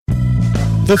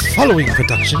The following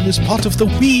production is part of the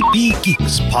We Be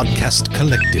Geeks podcast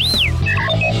collective.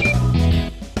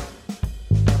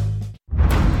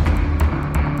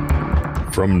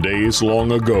 From days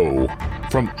long ago,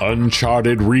 from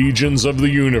uncharted regions of the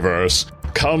universe,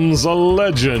 comes a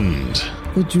legend.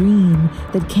 The dream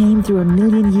that came through a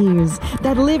million years,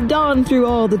 that lived on through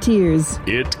all the tears.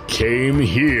 It came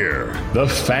here, the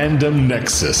Fandom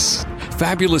Nexus.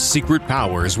 Fabulous secret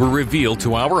powers were revealed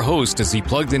to our host as he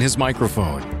plugged in his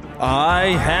microphone. I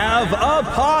have a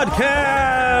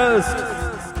podcast!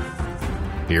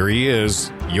 Here he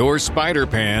is, your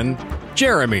Spider-Pan,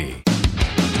 Jeremy.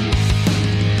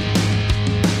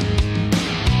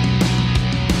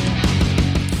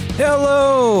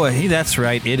 Hello! That's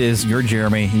right, it is your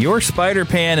Jeremy, your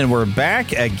Spider-Pan, and we're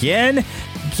back again.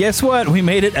 Guess what? We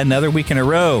made it another week in a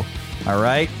row. All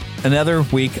right? Another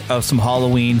week of some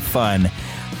Halloween fun.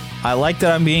 I like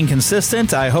that I'm being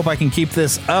consistent. I hope I can keep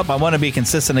this up. I want to be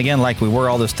consistent again like we were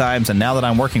all those times. And now that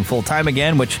I'm working full-time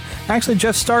again, which actually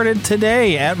just started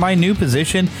today at my new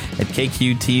position at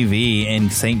KQTV in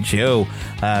St. Joe,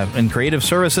 in creative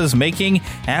services, making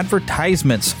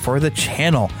advertisements for the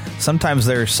channel. Sometimes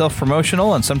they're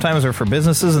self-promotional and sometimes they're for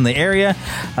businesses in the area.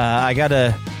 I got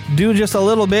to do just a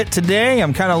little bit today.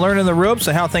 I'm kind of learning the ropes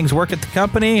of how things work at the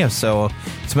company. So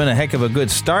it's been a heck of a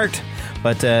good start.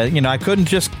 But, I couldn't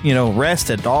just, rest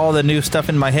at all the new stuff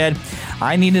in my head.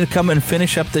 I needed to come and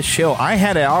finish up this show. I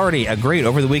had already a great,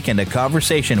 over the weekend, a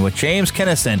conversation with James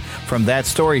Kennison from That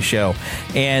Story Show.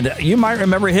 And you might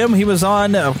remember him. He was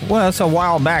on, that's a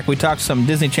while back. We talked some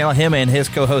Disney Channel, him and his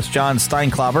co-host, John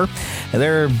Steinklauber.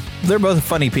 They're both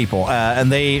funny people,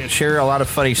 and they share a lot of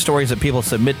funny stories that people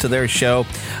submit to their show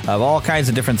of all kinds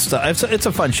of different stuff. It's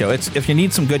a fun show. If you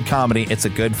need some good comedy, it's a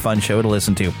good, fun show to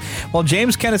listen to. Well,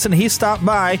 James Kennison, he stopped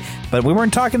by, but we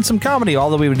weren't talking some comedy,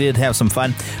 although we did have some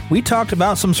fun. We talked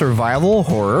about some survival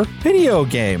horror video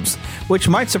games, which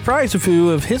might surprise a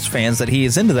few of his fans that he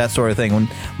is into that sort of thing.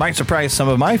 Might surprise some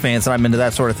of my fans that I'm into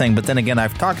that sort of thing, but then again,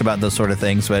 I've talked about those sort of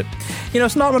things, but,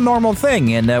 it's not a normal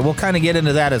thing, and we'll kind of get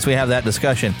into that as we have that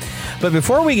discussion. But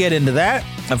before we get into that,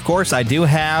 of course, I do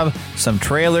have some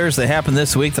trailers that happened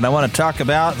this week that I want to talk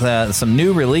about, some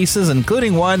new releases,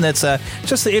 including one that's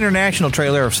just the international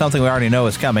trailer of something we already know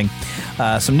is coming.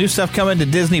 Some new stuff coming to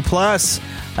Disney Plus,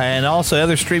 and also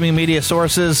other streaming media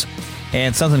sources,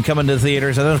 and something coming to the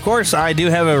theaters. And then, of course, I do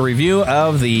have a review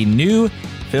of the new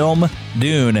film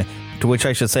Dune, to which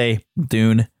I should say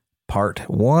Dune Part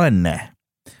 1,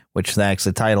 which they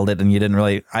actually titled it,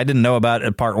 and I didn't know about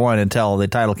it Part 1 until the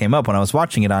title came up when I was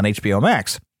watching it on HBO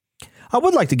Max. I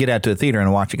would like to get out to a theater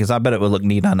and watch it, because I bet it would look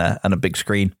neat on a big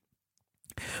screen.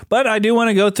 But I do want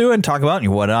to go through and talk about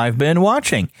what I've been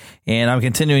watching. And I'm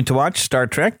continuing to watch Star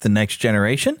Trek: The Next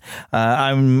Generation.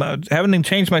 I'm having to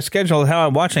change my schedule of how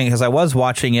I'm watching it, because I was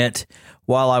watching it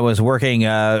while I was working,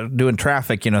 doing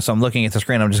traffic, so I'm looking at the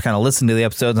screen. I'm just kind of listening to the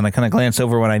episodes, and I kind of glance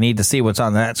over when I need to see what's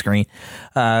on that screen.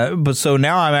 But so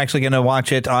now I'm actually going to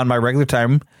watch it on my regular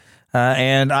time.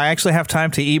 And I actually have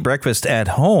time to eat breakfast at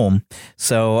home.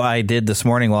 So I did this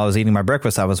morning while I was eating my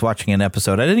breakfast. I was watching an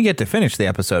episode. I didn't get to finish the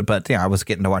episode, but I was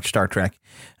getting to watch Star Trek.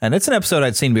 And it's an episode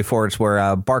I'd seen before. It's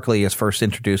where Barclay is first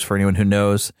introduced, for anyone who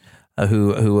knows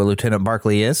who Lieutenant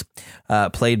Barclay is.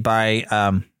 Played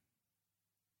by,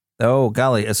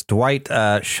 it's Dwight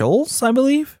Scholes, I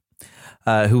believe,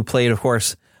 who played, of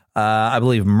course, I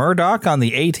believe Murdoch on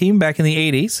the A-Team back in the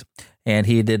 80s. And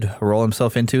he did roll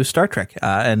himself into Star Trek.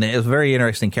 And it's a very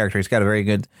interesting character. He's got a very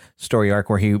good story arc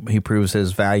where he proves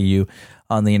his value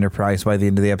on the Enterprise by the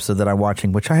end of the episode that I'm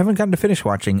watching, which I haven't gotten to finish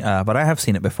watching, but I have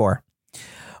seen it before.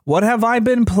 What have I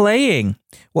been playing?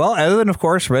 Well, other than, of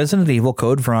course, Resident Evil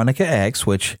Code Veronica X,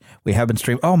 which we have been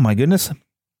streaming. Oh, my goodness.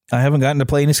 I haven't gotten to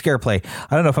play any Scare Play.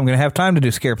 I don't know if I'm going to have time to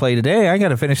do Scare Play today. I got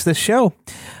to finish this show.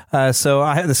 So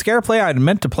I have the Scare Play I'd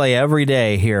meant to play every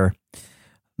day here.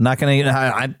 Not going to.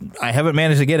 I haven't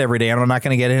managed to get every day, and I'm not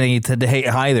going to get any today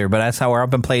either. But that's how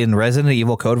I've been playing Resident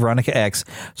Evil Code Veronica X,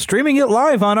 streaming it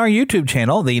live on our YouTube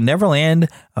channel, the Neverland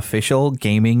official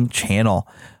gaming channel.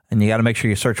 And you got to make sure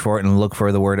you search for it and look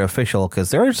for the word official,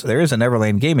 because there is a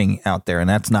Neverland Gaming out there, and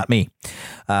that's not me.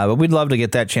 But we'd love to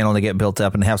get that channel to get built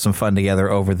up and have some fun together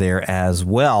over there as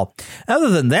well. Other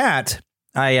than that,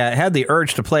 I had the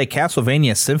urge to play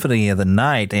Castlevania Symphony of the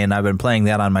Night, and I've been playing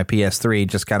that on my PS3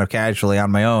 just kind of casually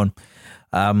on my own,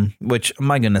 which,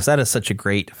 my goodness, that is such a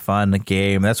great, fun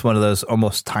game. That's one of those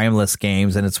almost timeless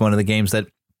games, and it's one of the games that,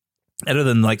 other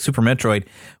than like Super Metroid,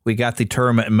 we got the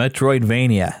term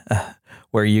Metroidvania,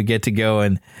 where you get to go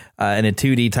and in a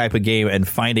 2D type of game and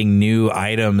finding new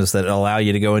items that allow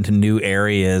you to go into new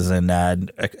areas and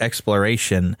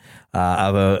exploration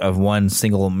of one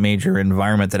single major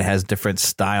environment that has different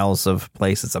styles of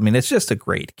places. I mean, it's just a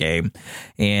great game.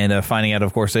 And finding out,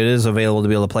 of course, it is available to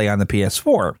be able to play on the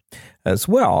PS4 as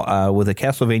well, with a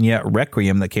Castlevania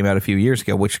Requiem that came out a few years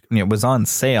ago, which was on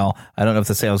sale. I don't know if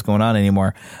the sale is going on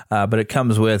anymore, but it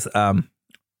comes with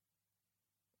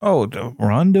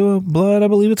Rondo of Blood, I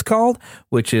believe it's called,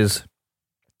 which is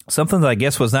something that I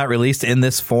guess was not released in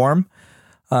this form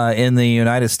in the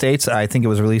United States. I think it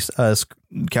was released as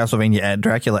Castlevania at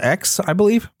Dracula X, I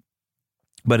believe,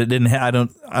 but it didn't. I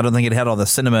don't think it had all the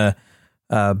cinema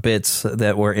bits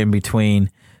that were in between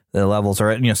the levels,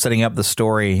 or setting up the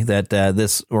story that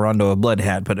this Rondo of Blood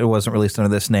had. But it wasn't released under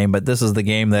this name. But this is the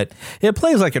game that it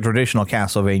plays like a traditional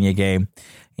Castlevania game.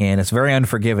 And it's very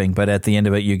unforgiving, but at the end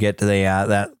of it, you get to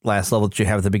that last level that you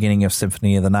have at the beginning of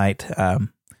Symphony of the Night,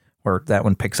 where that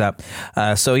one picks up.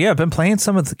 So yeah, I've been playing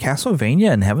some of the Castlevania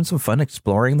and having some fun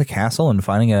exploring the castle and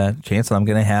finding a chance that I'm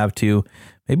going to have to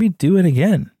maybe do it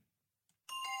again.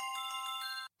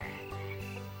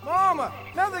 Mama,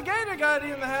 another gator got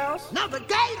in the house. Another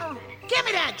gator? Give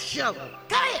me that sugar.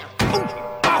 Come here.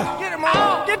 Get him,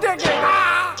 Mama. Get that gator.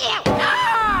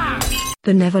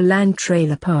 The Neverland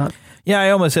Trailer Park. Yeah,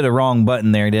 I almost hit a wrong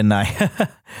button there, didn't I?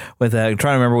 With trying to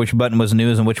remember which button was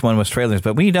news and which one was trailers.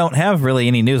 But we don't have really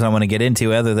any news I want to get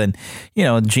into other than,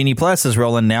 Genie Plus is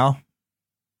rolling now.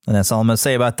 And that's all I'm going to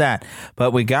say about that.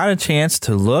 But we got a chance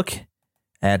to look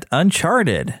at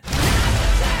Uncharted.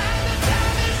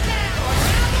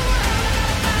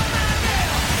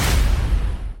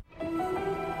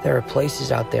 There are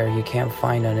places out there you can't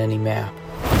find on any map.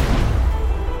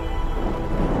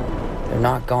 They're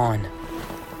not gone.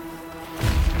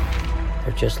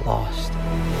 They're just lost.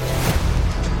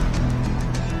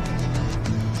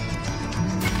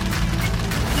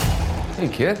 Hey,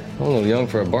 kid. A little young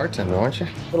for a bartender, aren't you?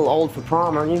 A little old for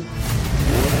prom, aren't you?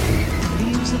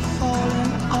 Leaves are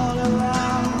falling all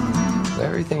around.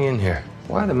 Everything in here.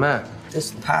 Why the map? This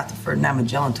is the path that Ferdinand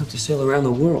Magellan took to sail around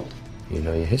the world. You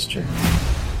know your history.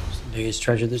 It's the biggest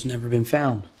treasure that's never been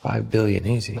found. 5 billion,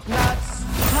 easy.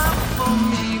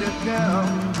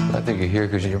 I think you're here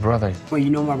because of your brother. Well, you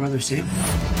know my brother Sam?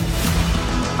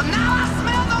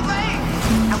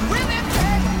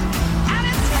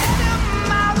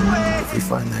 If we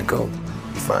find that gold,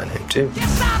 we find him too. Who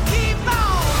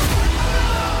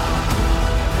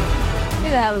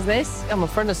the hell is this? I'm a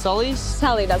friend of Sully's.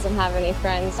 Sully doesn't have any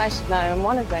friends. I should know I'm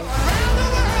one of them.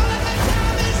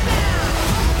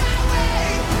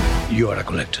 You are a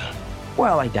collector.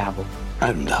 Well, I dabble.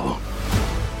 I don't dabble.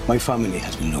 My family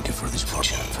has been looking for this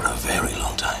fortune for a very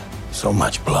long time. So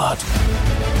much blood.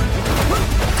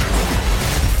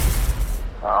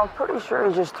 I'm pretty sure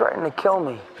he's just threatening to kill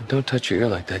me. Don't touch your ear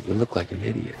like that. You look like an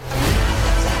idiot.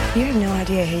 You have no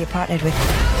idea who you partnered with.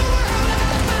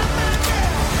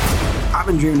 I've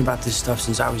been dreaming about this stuff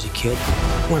since I was a kid.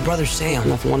 My brother Sam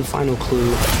left one final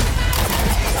clue.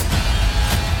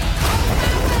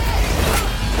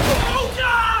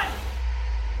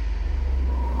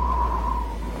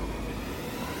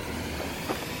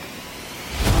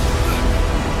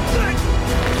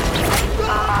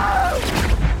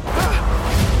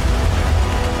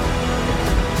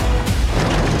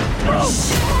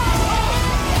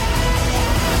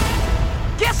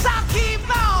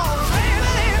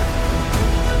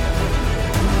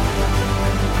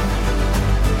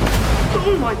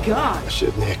 I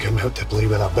shouldn't have come out to play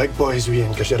with the big boys,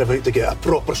 Ian, because you're about to get a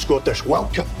proper Scottish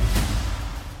welcome.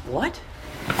 What?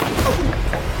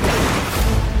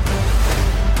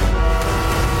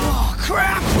 Oh,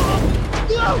 crap!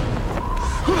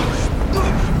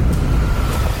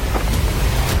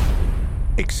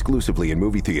 Exclusively in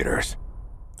movie theaters.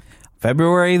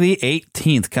 February the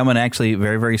 18th, coming actually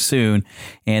very, very soon.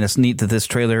 And it's neat that this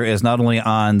trailer is not only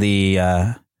on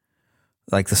the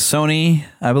the Sony,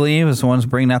 I believe, is the ones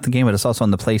bringing out the game, but it's also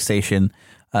on the PlayStation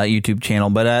YouTube channel.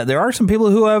 But there are some people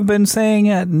who have been saying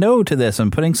no to this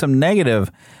and putting some negative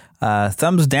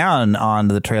thumbs down on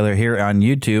the trailer here on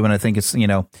YouTube. And I think it's,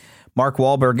 Mark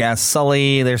Wahlberg as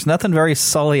Sully. There's nothing very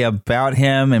Sully about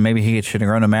him, and maybe he should have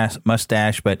grown a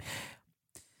mustache, but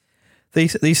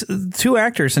these two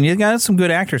actors, and you got some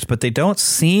good actors, but they don't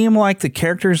seem like the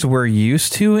characters we're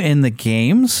used to in the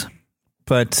games.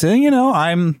 But,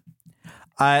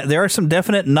 there are some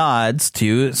definite nods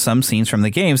to some scenes from the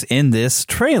games in this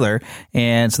trailer,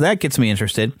 and so that gets me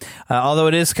interested. Although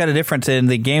it is kind of different in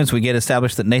the games, we get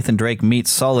established that Nathan Drake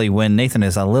meets Sully when Nathan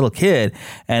is a little kid,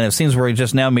 and it seems we're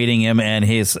just now meeting him, and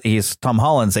he's Tom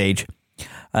Holland's age.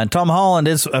 Tom Holland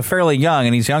is fairly young,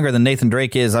 and he's younger than Nathan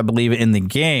Drake is, I believe, in the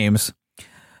games,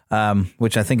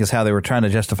 which I think is how they were trying to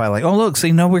justify, like, oh, look,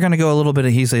 see, no, we're going to go a little bit,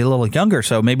 he's a little younger,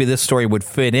 so maybe this story would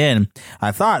fit in.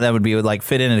 I thought that would be like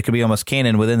fit in, and it could be almost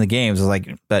canon within the games. It's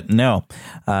like, but no,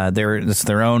 it's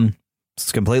their own,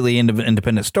 it's completely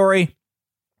independent story.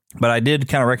 But I did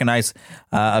kind of recognize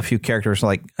a few characters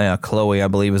like Chloe, I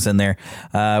believe, is in there.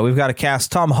 We've got a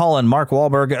cast: Tom Holland, Mark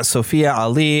Wahlberg, Sophia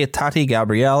Ali, Tati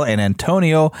Gabrielle, and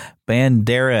Antonio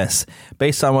Banderas.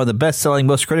 Based on one of the best-selling,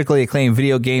 most critically acclaimed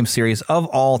video game series of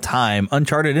all time,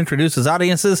 Uncharted introduces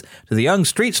audiences to the young,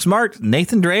 street-smart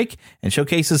Nathan Drake and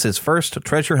showcases his first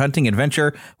treasure-hunting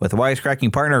adventure with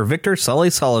wisecracking partner Victor Sully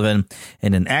Sullivan.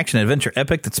 In an action-adventure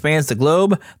epic that spans the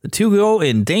globe, the two go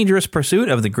in dangerous pursuit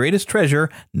of the greatest treasure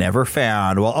never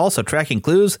found, while also tracking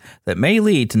clues that may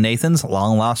lead to Nathan's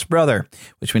long-lost brother,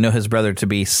 which we know his brother to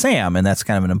be Sam, and that's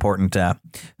kind of an important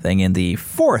thing in the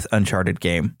fourth Uncharted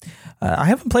game. I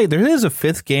haven't played. There is a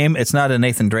fifth game. It's not a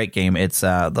Nathan Drake game. It's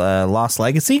the Lost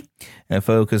Legacy. It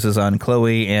focuses on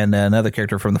Chloe and another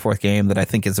character from the fourth game that I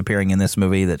think is appearing in this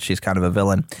movie, that she's kind of a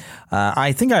villain.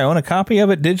 I think I own a copy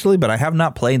of it digitally, but I have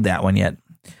not played that one yet.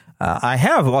 I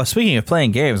have. Well, speaking of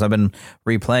playing games, I've been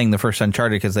replaying the first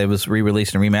Uncharted because it was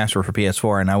re-released and remastered for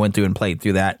PS4, and I went through and played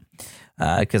through that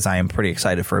because I am pretty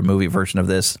excited for a movie version of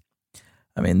this.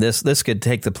 I mean, this could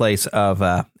take the place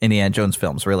of Indiana Jones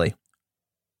films, really.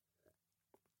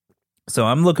 So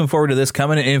I'm looking forward to this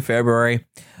coming in February.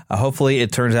 Hopefully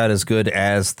it turns out as good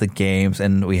as the games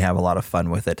and we have a lot of fun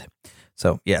with it.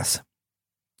 So, yes.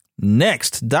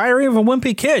 Next, Diary of a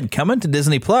Wimpy Kid coming to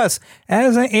Disney Plus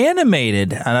as an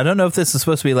animated. And I don't know if this is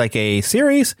supposed to be like a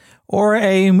series or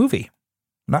a movie.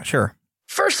 I'm not sure.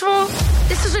 First of all,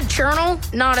 this is a journal,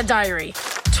 not a diary.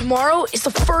 Tomorrow is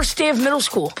the first day of middle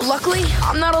school. But luckily,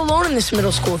 I'm not alone in this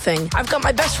middle school thing. I've got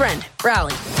my best friend,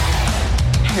 Riley.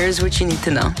 Here's what you need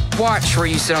to know. Watch where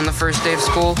you sit on the first day of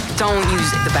school. Don't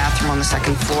use the bathroom on the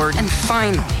second floor. And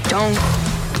finally, don't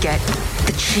get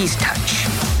the cheese touch.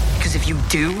 Because if you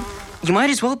do, you might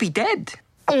as well be dead.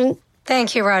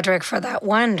 Thank you, Roderick, for that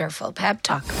wonderful pep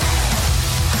talk.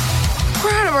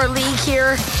 We're out of our league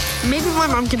here. Maybe my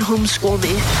mom can homeschool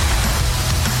me.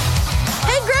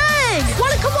 Hey, Greg!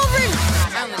 Want to come over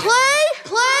and play?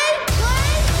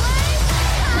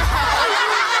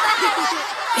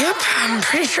 Yep, I'm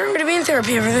pretty sure I'm going to be in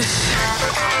therapy over this.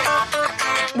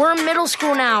 We're in middle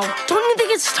school now. Don't you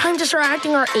think it's time to start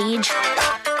acting our age?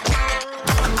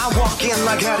 I walk in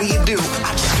like, how do you do?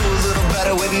 I just do a little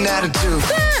better with an attitude.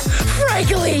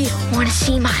 Freckly! Want to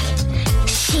see my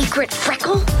secret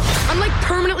freckle? I'm like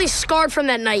permanently scarred from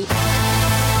that night.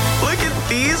 Look at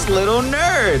these little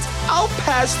nerds. I'll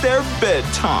pass their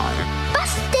bedtime.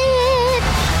 Busted!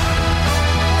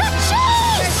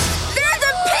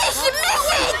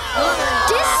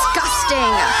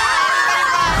 Disgusting.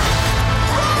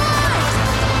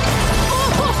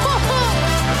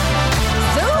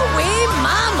 Zoe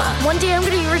mama. One day I'm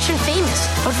going to be rich and famous.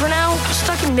 But for now, I'm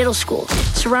stuck in middle school,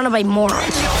 surrounded by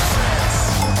morons.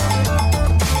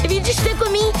 If you just stick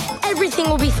with me, everything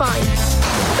will be fine.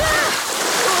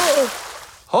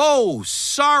 Oh,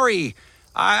 sorry.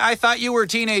 I thought you were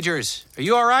teenagers. Are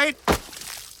you all right?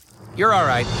 You're all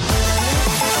right.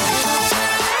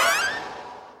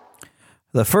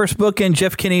 The first book in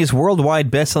Jeff Kinney's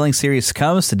worldwide best-selling series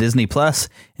comes to Disney Plus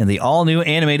in the all-new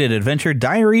animated adventure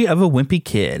Diary of a Wimpy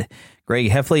Kid.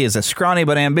 Greg Heffley is a scrawny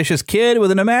but ambitious kid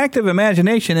with an active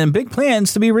imagination and big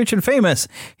plans to be rich and famous.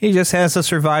 He just has to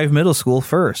survive middle school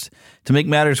first. To make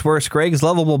matters worse, Greg's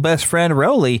lovable best friend,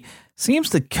 Rowley, seems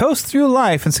to coast through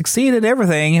life and succeed at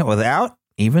everything without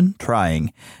even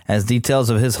trying. As details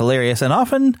of his hilarious and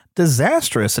often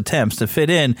disastrous attempts to fit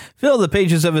in fill the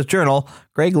pages of his journal,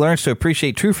 Greg learns to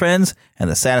appreciate true friends and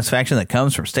the satisfaction that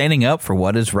comes from standing up for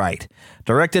what is right.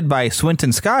 Directed by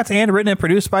Swinton Scott and written and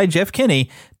produced by Jeff Kinney,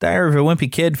 Diary of a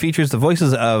Wimpy Kid features the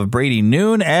voices of Brady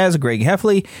Noon as Greg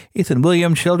Heffley, Ethan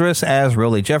William Childress as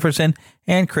Rowley Jefferson,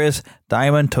 and Chris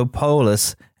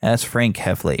Diamantopoulos as Frank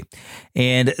Heffley.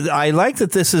 And I like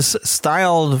that this is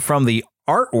styled from the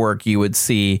artwork you would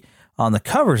see on the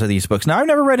covers of these books. Now, I've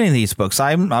never read any of these books.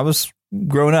 I was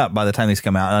grown up by the time these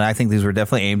come out, and I think these were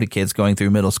definitely aimed at kids going through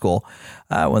middle school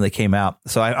when they came out.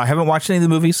 So I haven't watched any of the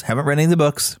movies, haven't read any of the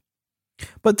books,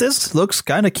 but this looks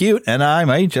kind of cute, and I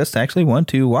might just actually want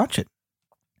to watch it.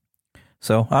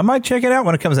 So I might check it out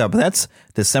when it comes out, but that's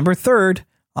December 3rd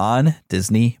on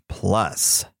Disney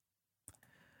Plus.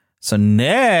 So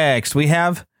next we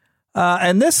have,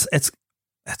 and this, it's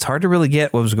hard to really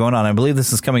get what was going on. I believe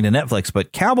this is coming to Netflix,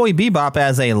 but Cowboy Bebop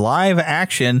as a live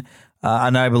action,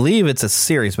 and I believe it's a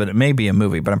series, but it may be a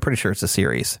movie, but I'm pretty sure it's a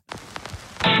series.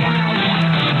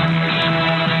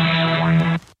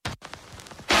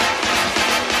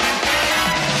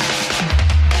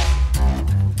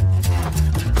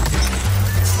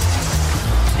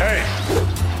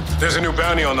 There's a new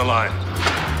bounty on the line.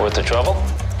 Worth the trouble?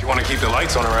 You want to keep the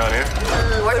lights on around here?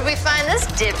 Where did we find this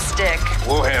dipstick?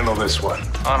 We'll handle this one.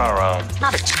 On our own.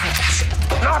 Not a chance.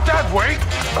 Not that way!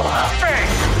 Bang!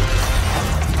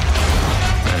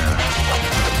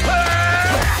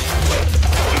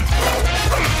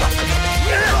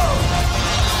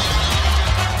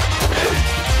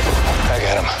 I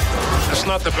got him. That's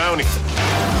not the bounty.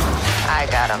 I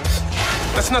got him.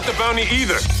 That's not the bounty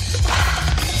either.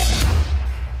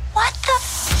 What the?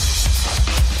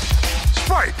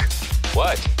 Spike!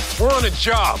 What? We're on a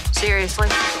job. Seriously?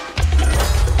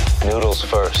 Noodles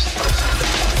first.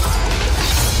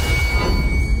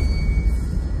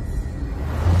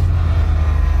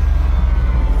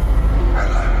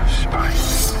 Hello, Spike.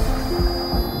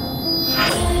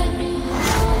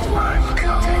 I'm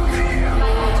coming for you.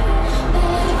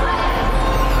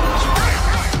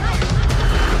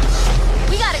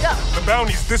 We gotta go. The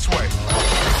bounty's this way.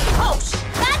 Oh,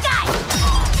 that guy!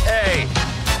 Hey,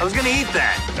 I was gonna eat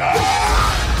that.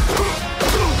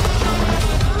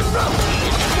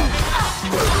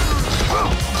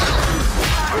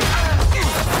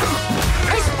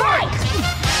 Hey, Spike!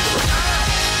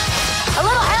 A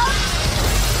little help?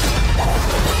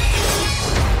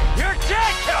 You're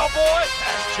dead, cowboy!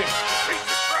 That's just a piece of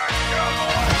trash,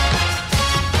 cowboy!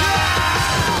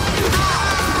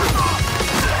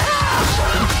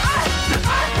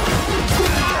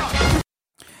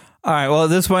 All right. Well, at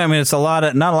this point, I mean, it's not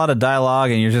a lot of dialogue,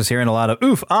 and you're just hearing a lot of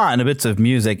oof, and a bits of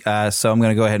music. So I'm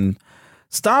going to go ahead and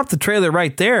stop the trailer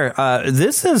right there.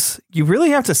 You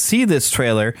really have to see this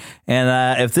trailer.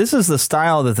 And if this is the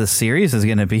style that the series is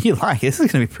going to be like, this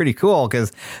is going to be pretty cool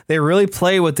because they really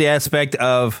play with the aspect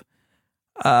of,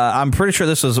 I'm pretty sure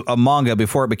this was a manga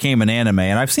before it became an anime.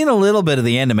 And I've seen a little bit of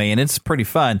the anime and it's pretty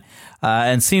fun.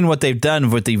 And seeing what they've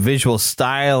done with the visual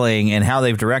styling and how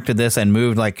they've directed this and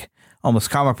moved like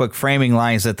almost comic book framing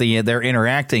lines that they're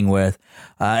interacting with.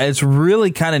 It's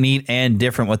really kind of neat and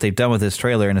different what they've done with this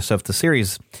trailer. And if the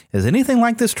series is anything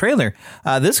like this trailer,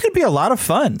 this could be a lot of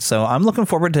fun. So I'm looking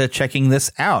forward to checking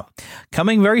this out.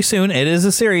 Coming very soon. It is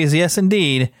a series. Yes,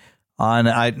 indeed.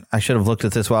 I should have looked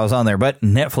at this while I was on there, but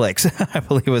Netflix, I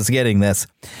believe, was getting this.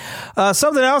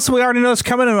 Something else we already know is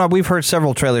coming, and we've heard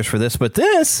several trailers for this, but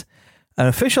this, an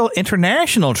official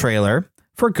international trailer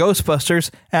for Ghostbusters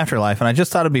Afterlife, and I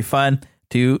just thought it'd be fun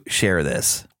to share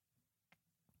this.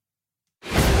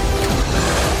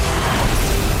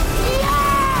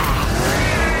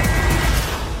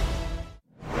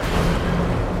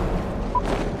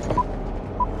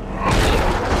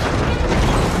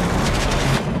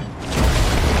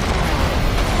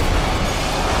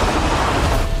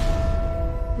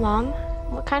 Mom,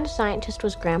 what kind of scientist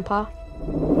was Grandpa?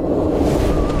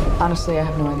 Honestly, I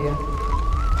have no idea.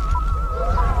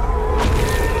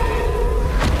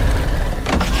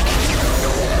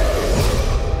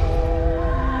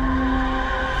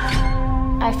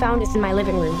 I found it in my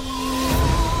living room.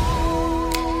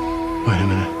 Wait a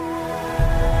minute.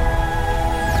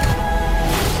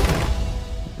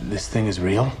 This thing is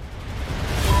real?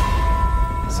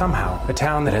 Somehow, a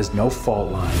town that has no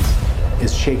fault lines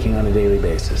is shaking on a daily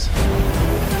basis.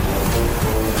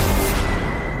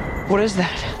 What is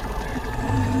that?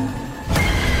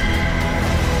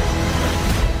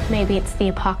 Maybe it's the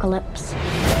apocalypse.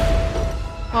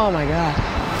 Oh my God.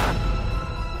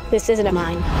 This isn't a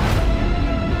mine.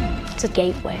 It's a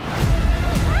gateway.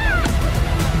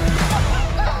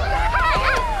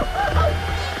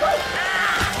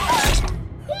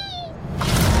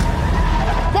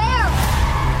 There!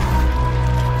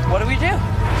 What do we do?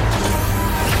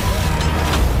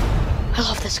 I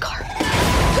love this car.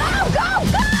 Go, go,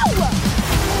 go!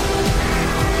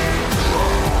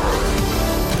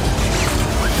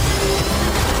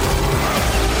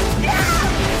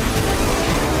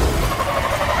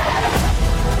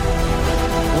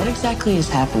 What exactly is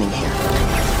happening here?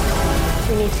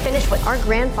 We need to finish what our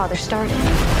grandfather started.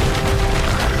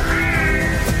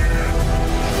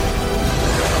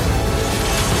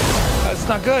 That's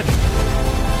not good.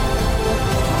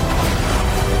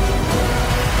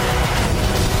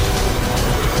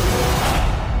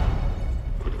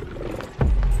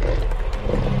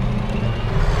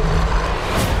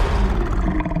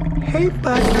 Hey,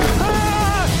 bud.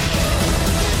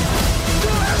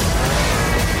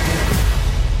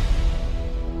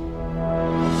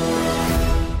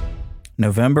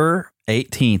 November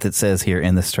 18th, it says here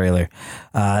in this trailer.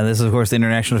 This is, of course, the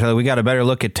international trailer. We got a better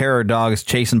look at terror dogs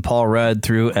chasing Paul Rudd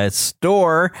through a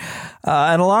store,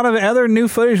 and a lot of other new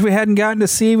footage we hadn't gotten to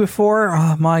see before.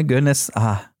 Oh my goodness!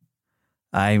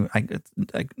 I'm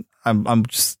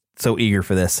just so eager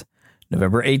for this.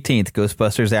 November 18th,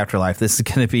 Ghostbusters Afterlife. This is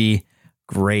going to be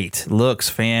great. Looks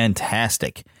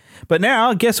fantastic. But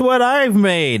now, guess what I've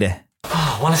made?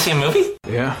 Oh, want to see a movie?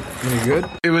 Yeah. Any good?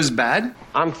 It was bad?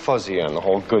 I'm fuzzy on the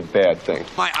whole good-bad thing.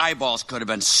 My eyeballs could have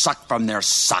been sucked from their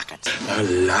sockets. I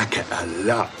like it a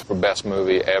lot. The best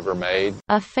movie ever made.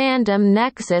 A Fandom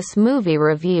Nexus movie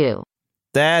review.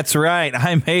 That's right.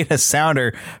 I made a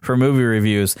sounder for movie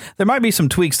reviews. There might be some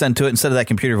tweaks done to it. Instead of that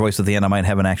computer voice at the end, I might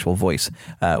have an actual voice.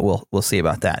 We'll see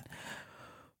about that.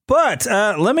 But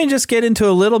let me just get into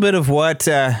a little bit of what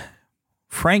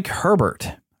Frank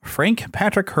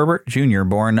Patrick Herbert Jr.,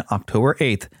 born October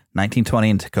 8th, 1920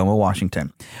 in Tacoma,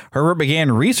 Washington. Herbert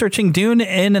began researching Dune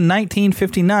in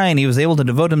 1959. He was able to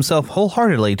devote himself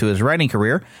wholeheartedly to his writing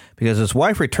career because his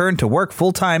wife returned to work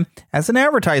full-time as an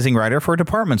advertising writer for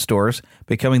department stores,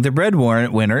 becoming the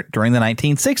breadwinner during the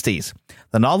 1960s.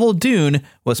 The novel Dune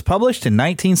was published in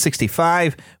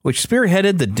 1965, which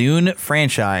spearheaded the Dune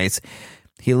franchise.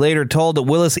 He later told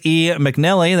Willis E.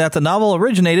 McNally that the novel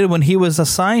originated when he was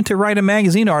assigned to write a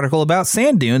magazine article about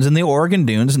sand dunes in the Oregon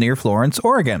Dunes near Florence,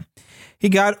 Oregon. He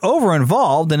got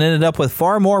over-involved and ended up with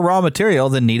far more raw material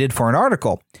than needed for an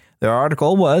article. The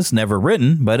article was never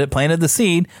written, but it planted the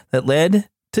seed that led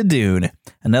to Dune.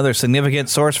 Another significant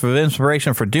source of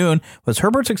inspiration for Dune was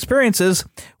Herbert's experiences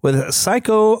with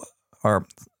psilocybin.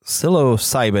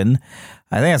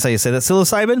 I think that's how you say that,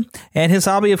 psilocybin, and his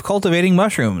hobby of cultivating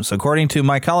mushrooms, according to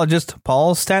mycologist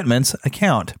Paul Statman's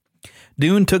account.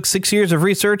 Dune took 6 years of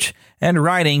research and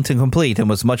writing to complete and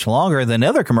was much longer than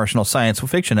other commercial science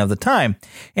fiction of the time.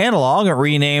 Analog,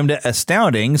 renamed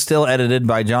Astounding, still edited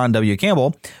by John W.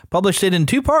 Campbell, published it in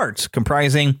 2 parts,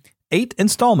 comprising 8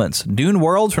 installments: Dune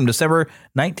Worlds from December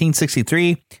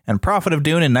 1963 and Prophet of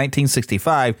Dune in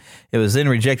 1965. It was then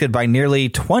rejected by nearly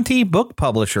 20 book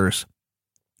publishers.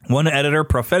 One editor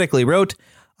prophetically wrote,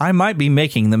 "I might be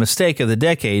making the mistake of the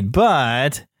decade,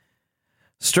 but..."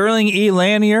 Sterling E.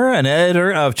 Lanier, an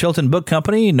editor of Chilton Book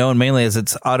Company, known mainly as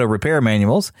its auto repair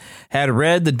manuals, had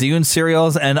read the Dune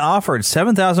serials and offered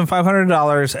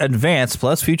 $7,500 advance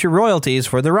plus future royalties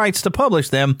for the rights to publish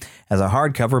them as a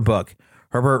hardcover book.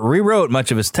 Herbert rewrote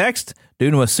much of his text.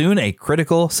 Dune was soon a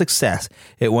critical success.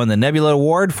 It won the Nebula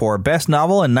Award for Best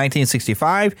Novel in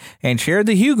 1965 and shared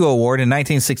the Hugo Award in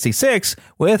 1966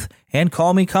 with And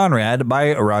Call Me Conrad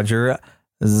by Roger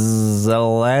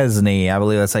Zelazny. I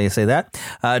believe that's how you say that.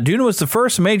 Dune was the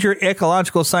first major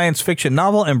ecological science fiction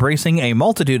novel embracing a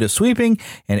multitude of sweeping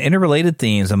and interrelated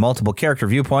themes and multiple character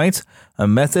viewpoints, a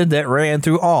method that ran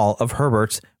through all of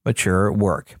Herbert's mature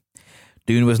work.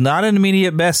 Dune was not an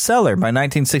immediate bestseller. By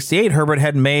 1968, Herbert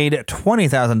had made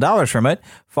 $20,000 from it,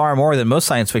 far more than most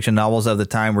science fiction novels of the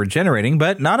time were generating,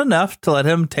 but not enough to let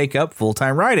him take up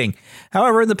full-time writing.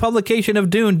 However, the publication of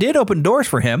Dune did open doors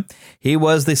for him. He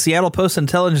was the Seattle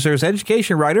Post-Intelligencer's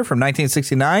education writer from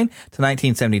 1969 to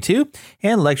 1972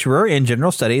 and lecturer in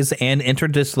general studies and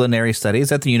interdisciplinary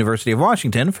studies at the University of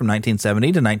Washington from 1970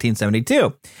 to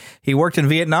 1972. He worked in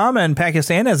Vietnam and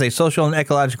Pakistan as a social and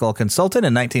ecological consultant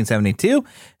in 1972. In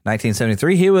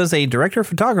 1973, he was a director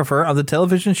photographer of the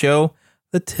television show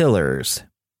The Tillers.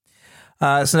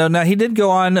 So now he did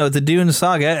go on with the Dune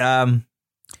saga.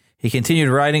 He continued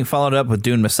writing, followed up with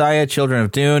Dune Messiah, Children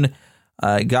of Dune,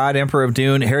 God, Emperor of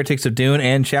Dune, Heretics of Dune,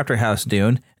 and Chapter House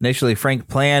Dune. Initially, Frank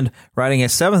planned writing a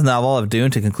 7th novel of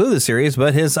Dune to conclude the series,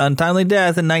 but his untimely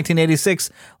death in 1986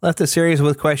 left the series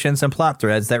with questions and plot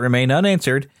threads that remain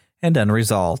unanswered and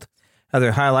unresolved.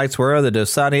 Other highlights were The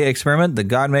Dosadi Experiment, The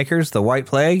Godmakers, The White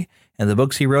Plague, and the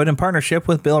books he wrote in partnership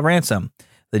with Bill Ransom.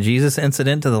 The Jesus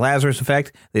Incident to the Lazarus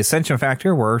Effect, The Ascension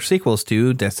Factor were sequels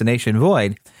to Destination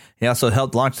Void. He also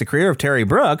helped launch the career of Terry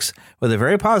Brooks with a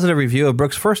very positive review of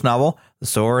Brooks' first novel, The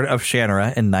Sword of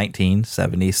Shannara, in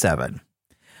 1977.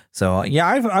 So, yeah,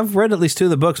 I've read at least 2 of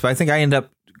the books, but I think I end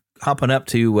up hopping up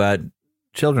to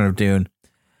Children of Dune.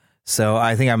 So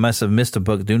I think I must have missed a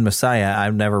book, Dune Messiah.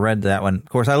 I've never read that one. Of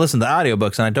course, I listened to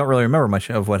audiobooks, and I don't really remember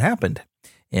much of what happened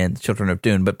in Children of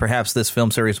Dune, but perhaps this film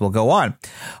series will go on.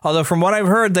 Although from what I've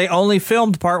heard, they only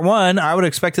filmed part 1. I would have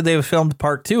expected they would have filmed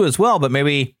part 2 as well, but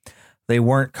maybe they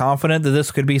weren't confident that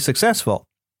this could be successful.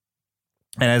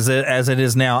 And as it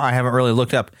is now, I haven't really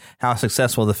looked up how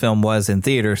successful the film was in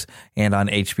theaters and on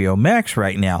HBO Max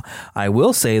right now. I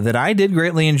will say that I did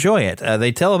greatly enjoy it.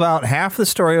 They tell about half the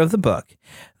story of the book.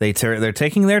 They're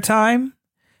taking their time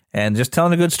and just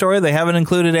telling a good story. They haven't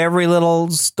included every little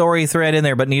story thread in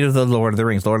there, but neither the Lord of the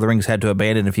Rings. Lord of the Rings had to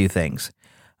abandon a few things.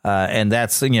 And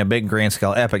that's, big grand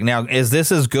scale epic. Now, is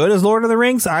this as good as Lord of the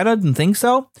Rings? I don't think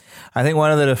so. I think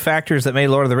one of the factors that made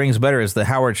Lord of the Rings better is the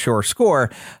Howard Shore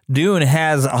score. Dune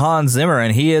has Hans Zimmer,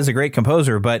 and he is a great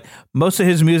composer, but most of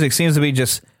his music seems to be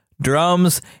just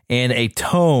drums and a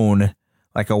tone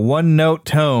like a one-note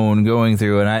tone going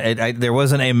through, and there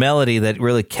wasn't a melody that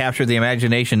really captured the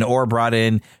imagination or brought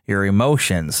in your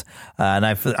emotions, and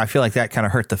I feel like that kind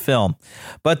of hurt the film.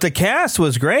 But the cast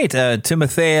was great.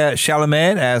 Timothée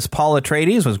Chalamet as Paul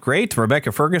Atreides was great.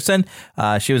 Rebecca Ferguson,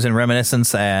 she was in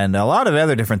Reminiscence and a lot of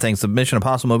other different things, the Mission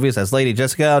Impossible movies, as Lady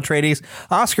Jessica Atreides.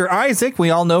 Oscar Isaac, we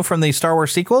all know from the Star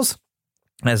Wars sequels,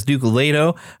 as Duke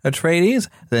Leto Atreides.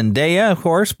 Zendaya, of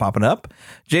course, popping up.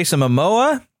 Jason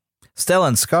Momoa,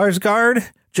 Stellan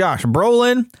Skarsgård, Josh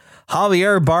Brolin,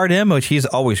 Javier Bardem, which he's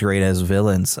always great as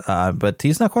villains, but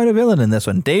he's not quite a villain in this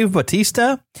one. Dave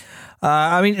Bautista.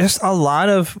 Just a lot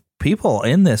of people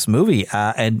in this movie,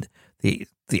 and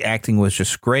the acting was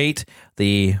just great.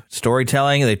 The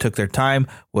storytelling, they took their time,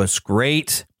 was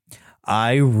great.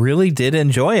 I really did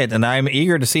enjoy it, and I'm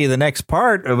eager to see the next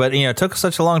part, but it took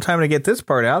such a long time to get this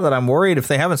part out that I'm worried if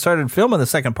they haven't started filming the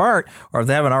second part, or if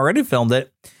they haven't already filmed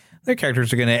it, their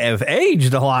characters are going to have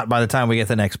aged a lot by the time we get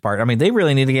the next part. I mean, they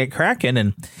really need to get cracking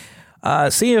and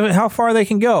see how far they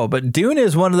can go. But Dune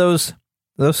is one of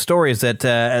those stories that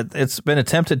it's been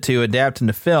attempted to adapt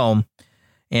into film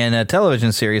and a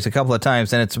television series a couple of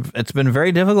times, and it's been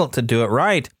very difficult to do it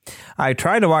right. I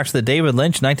tried to watch the David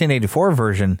Lynch 1984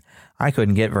 version. I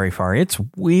couldn't get very far. It's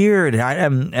weird.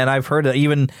 And I've heard that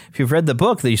even if you've read the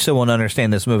book, that you still won't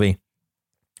understand this movie.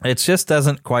 It just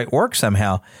doesn't quite work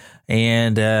somehow.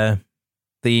 And the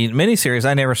miniseries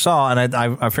I never saw, and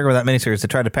I figured with that miniseries they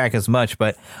tried to pack as much,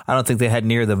 but I don't think they had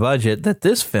near the budget that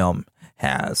this film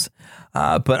has.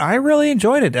 But I really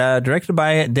enjoyed it. Directed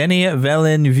by Denis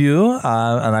Villeneuve,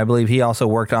 and I believe he also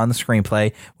worked on the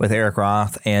screenplay with Eric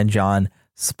Roth and John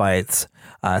Spites.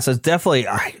 So it's definitely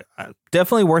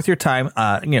worth your time.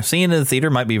 Seeing it in the theater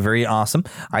might be very awesome.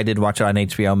 I did watch it on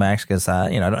HBO Max because I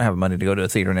don't have money to go to a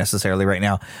theater necessarily right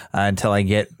now until I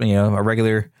get a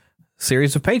regular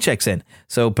series of paychecks in.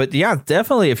 So, but yeah,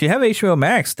 definitely, if you have HBO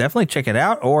Max, definitely check it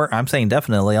out, or I'm saying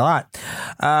definitely a lot,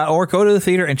 or go to the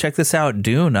theater and check this out,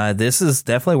 Dune. This is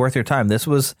definitely worth your time. This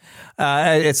was,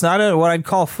 it's not what I'd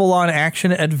call full-on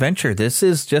action adventure. This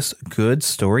is just good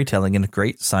storytelling and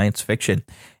great science fiction.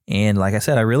 And like I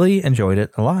said, I really enjoyed it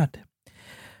a lot.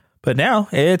 But now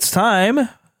it's time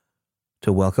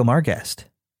to welcome our guest.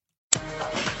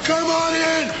 Come on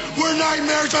in! We're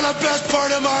nightmares on the best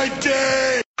part of my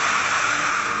day!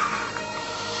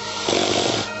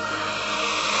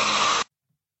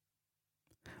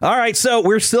 All right, so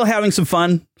we're still having some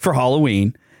fun for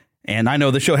Halloween. And I know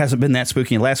the show hasn't been that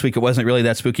spooky. And last week it wasn't really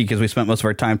that spooky because we spent most of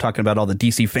our time talking about all the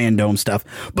DC Fandom stuff.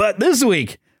 But this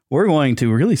week, we're going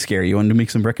to really scare you and to make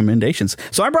some recommendations.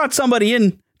 So I brought somebody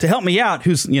in to help me out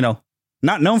who's,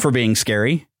 not known for being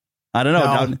scary. I don't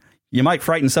know. No. You might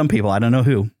frighten some people. I don't know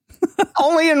who.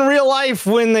 Only in real life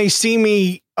when they see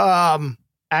me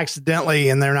accidentally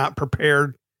and they're not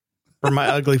prepared for my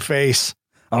ugly face.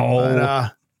 Oh,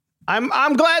 but,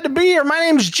 I'm glad to be here. My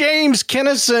name's James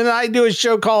Kennison. I do a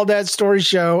show called That Story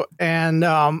Show, and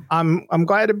I'm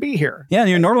glad to be here. Yeah,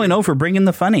 you're normally known for bringing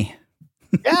the funny.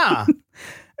 Yeah.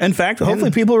 In fact,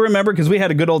 hopefully people remember, because we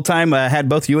had a good old time. Had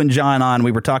both you and John on.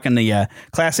 We were talking the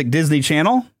classic Disney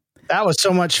Channel. That was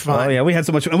so much fun. Oh yeah, we had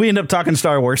so much fun. We ended up talking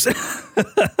Star Wars.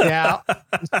 Yeah,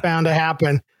 it's bound to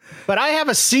happen. But I have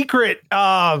a secret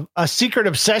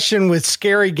obsession with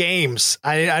scary games.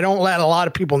 I don't let a lot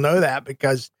of people know that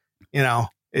because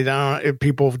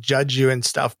people judge you and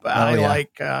stuff. But I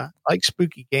like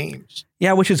spooky games.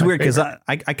 Yeah, which is weird because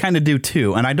I kind of do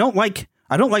too. And I don't like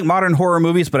modern horror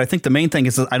movies, but I think the main thing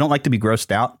is I don't like to be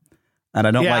grossed out. And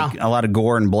I don't like a lot of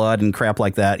gore and blood and crap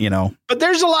like that, But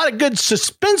there's a lot of good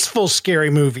suspenseful scary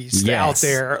movies out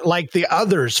there. Like The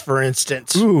Others, for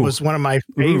instance, was one of my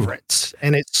favorites.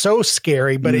 And it's so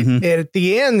scary, but at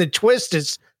the end, the twist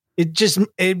is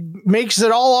it makes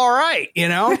it all right,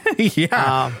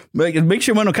 Yeah. But it makes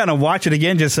you want to kind of watch it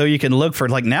again just so you can look for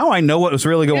now I know what was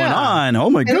really going on. Oh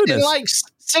my goodness. And like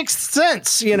Sixth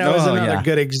Sense, is another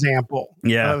good example.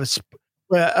 Yeah.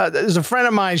 There's a friend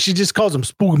of mine. She just calls them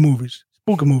spooky movies.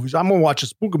 Spooky movies. I'm gonna watch a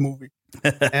spooky movie.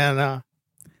 And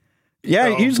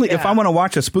usually if I want to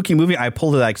watch a spooky movie, I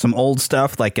pull like some old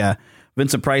stuff. Like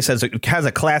Vincent Price has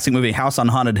a classic movie, House on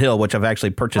Haunted Hill, which I've actually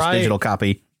purchased digital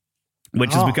copy,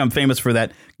 which has become famous for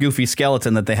that goofy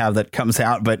skeleton that they have that comes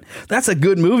out. But that's a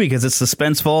good movie because it's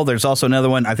suspenseful. There's also another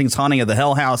one. I think it's Haunting of the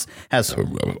Hell House.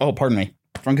 Pardon me.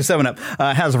 From 7-Up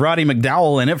has Roddy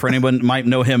McDowall in it. For anyone might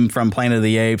know him from Planet of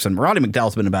the Apes, and Roddy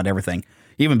McDowall's been about everything,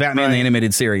 even Batman the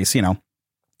animated series,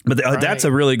 But that's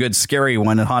a really good scary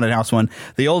one, a haunted house one.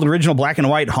 The old original black and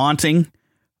white Haunting.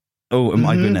 Oh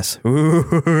my goodness!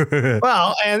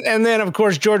 Well, and then of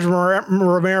course George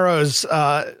Romero's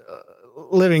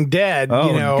Living Dead,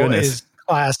 is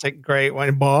Classic, great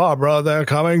when Barbara, they're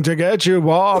coming to get you,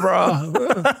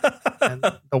 Barbara. And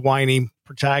the whiny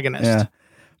protagonist. Yeah.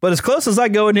 But as close as I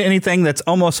go into anything that's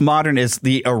almost modern is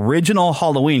the original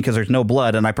Halloween, because there's no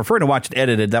blood, and I prefer to watch it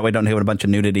edited. That way I don't have a bunch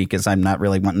of nudity, because I'm not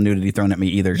really wanting nudity thrown at me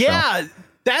either. Yeah,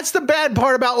 that's the bad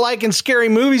part about liking scary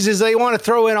movies is they want to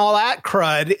throw in all that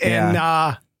crud, and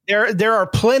there are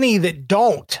plenty that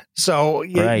don't. So,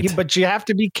 but you have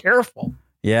to be careful.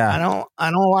 Yeah,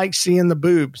 I don't like seeing the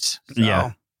boobs. So.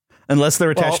 Yeah, unless they're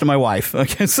attached to my wife.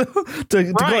 Okay, so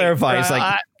to clarify, it's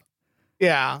like,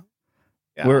 yeah.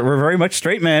 We're very much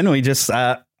straight men. We just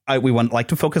we like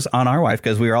to focus on our wife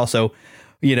because we are also,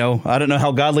 I don't know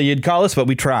how godly you'd call us, but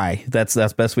we try. That's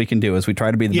best we can do is we try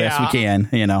to be the best we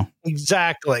can.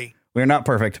 Exactly. We're not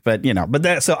perfect, but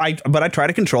I try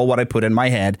to control what I put in my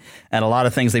head, and a lot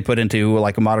of things they put into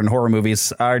like modern horror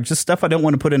movies are just stuff I don't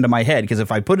want to put into my head because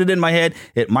if I put it in my head,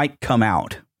 it might come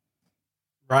out.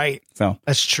 Right. So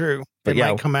that's true. But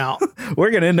might come out. We're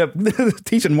going to end up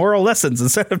teaching moral lessons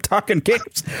instead of talking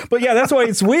games. But yeah, that's why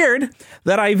it's weird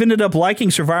that I've ended up liking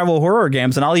survival horror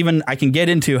games, and I can get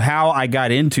into how I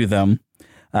got into them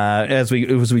as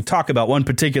we talk about one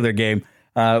particular game,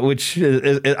 which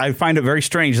I find it very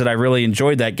strange that I really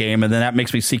enjoyed that game, and then that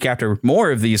makes me seek after more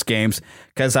of these games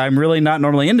because I'm really not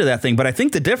normally into that thing. But I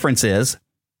think the difference is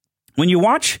when you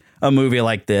watch a movie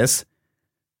like this,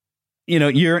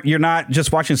 you're not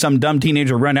just watching some dumb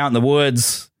teenager run out in the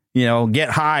woods, get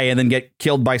high and then get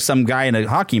killed by some guy in a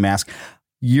hockey mask.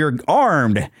 You're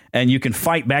armed and you can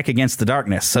fight back against the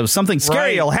darkness. So something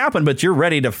scary will happen, but you're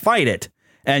ready to fight it.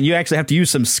 And you actually have to use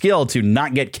some skill to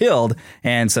not get killed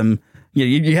and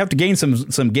you have to gain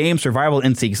some game survival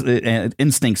instincts,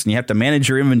 and you have to manage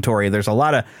your inventory. There's a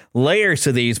lot of layers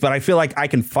to these, but I feel like I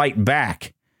can fight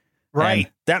back. Right.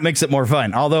 And that makes it more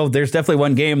fun. Although there's definitely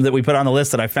one game that we put on the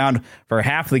list that I found for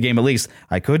half the game, at least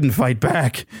I couldn't fight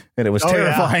back and it was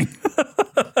terrifying.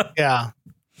 Yeah.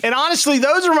 And honestly,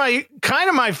 those are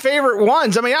my favorite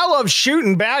ones. I mean, I love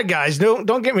shooting bad guys.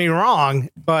 Don't get me wrong.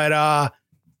 But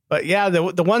yeah,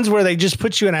 the ones where they just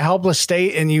put you in a helpless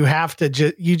state and you have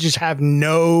to you just have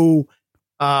no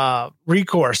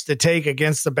recourse to take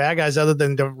against the bad guys other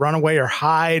than to run away or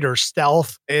hide or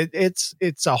stealth.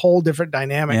 It's a whole different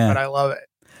dynamic, but I love it.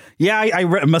 Yeah,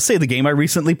 I must say the game I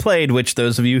recently played, which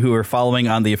those of you who are following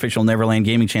on the official Neverland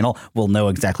gaming channel will know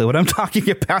exactly what I'm talking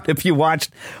about if you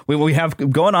watched. We have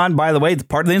going on, by the way,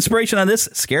 part of the inspiration on this,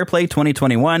 Scareplay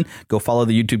 2021. Go follow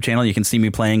the YouTube channel. You can see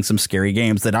me playing some scary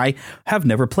games that I have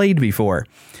never played before,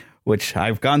 which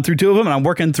I've gone through 2 of them, and I'm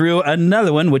working through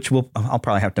another one, which I'll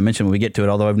probably have to mention when we get to it,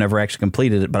 although I've never actually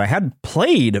completed it. But I had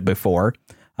played before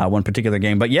one particular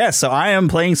game. But yes, so I am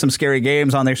playing some scary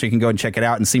games on there, so you can go and check it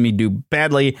out and see me do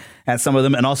badly at some of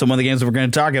them. And also one of the games that we're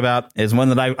going to talk about is one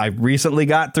that I recently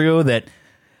got through that,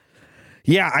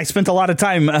 yeah, I spent a lot of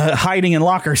time hiding in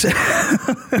lockers.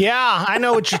 Yeah, I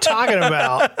know what you're talking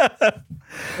about.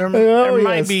 There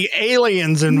might be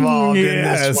aliens involved in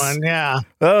this one. Yeah.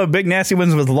 Oh, big nasty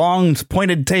ones with long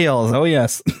pointed tails. Oh,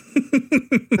 yes.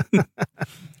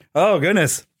 Oh,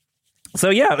 goodness. So,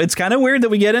 yeah, it's kind of weird that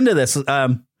we get into this,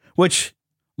 which,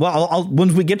 well,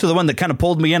 once we get to the one that kind of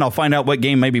pulled me in, I'll find out what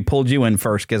game maybe pulled you in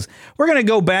first, because we're going to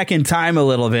go back in time a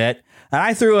little bit. And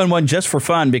I threw in one just for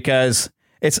fun because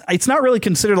it's not really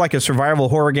considered like a survival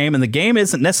horror game, and the game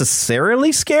isn't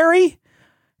necessarily scary.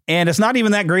 And it's not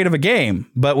even that great of a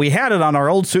game, but we had it on our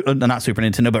old, not Super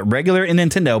Nintendo, but regular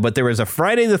Nintendo. But there was a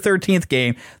Friday the 13th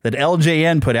game that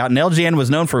LJN put out, and LJN was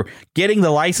known for getting the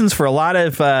license for a lot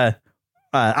of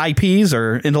IPs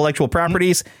or intellectual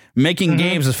properties, making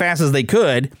games as fast as they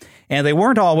could, and they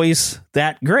weren't always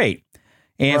that great.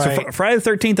 And so Friday the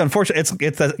 13th, unfortunately,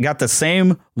 it's got the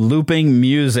same looping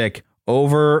music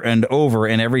over and over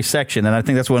in every section, and I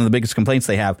think that's one of the biggest complaints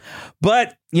they have.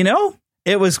 But,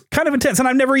 it was kind of intense, and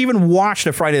I've never even watched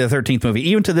a Friday the 13th movie.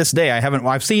 Even to this day,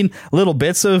 I've seen little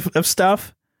bits of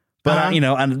stuff, but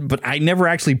but I never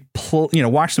actually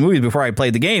watched the movies before I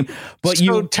played the game. But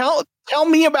so tell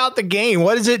me about the game.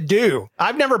 What does it do?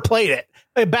 I've never played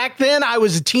it. Back then, I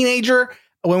was a teenager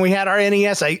when we had our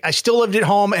NES. I still lived at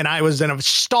home, and I was in a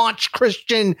staunch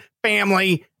Christian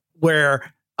family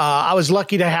where I was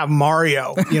lucky to have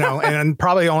Mario, and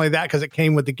probably only that because it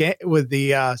came with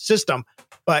the system.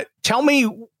 But tell me,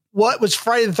 what was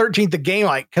Friday the 13th the game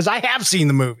like? Because I have seen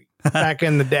the movie back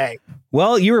in the day.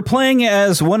 Well, you were playing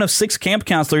as one of 6 camp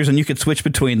counselors, and you could switch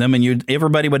between them, and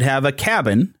everybody would have a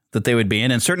cabin that they would be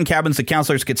in, and certain cabins the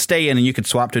counselors could stay in, and you could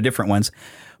swap to different ones.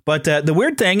 But the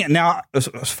weird thing, now, as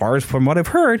far as from what I've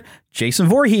heard, Jason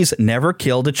Voorhees never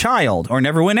killed a child or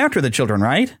never went after the children,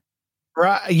 right?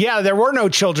 Right. Yeah, there were no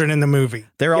children in the movie.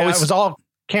 It was all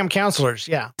camp counselors.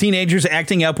 Yeah. Teenagers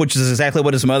acting up, which is exactly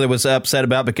what his mother was upset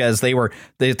about because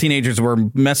the teenagers were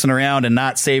messing around and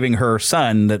not saving her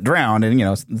son that drowned. And,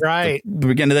 right.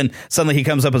 And then suddenly he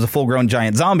comes up as a full grown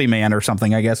giant zombie man or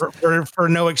something, I guess. For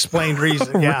no explained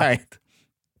reason. Yeah. Right.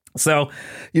 So,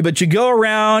 but you go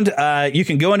around, you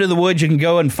can go into the woods, you can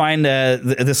go and find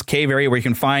this cave area where you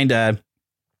can find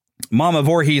Mama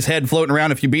Voorhees' head floating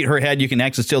around. If you beat her head, you can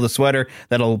actually steal the sweater.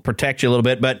 That'll protect you a little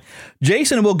bit. But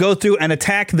Jason will go through and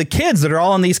attack the kids that are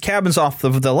all in these cabins off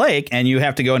of the lake, and you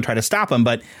have to go and try to stop them.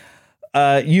 But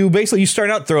you start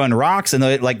out throwing rocks, and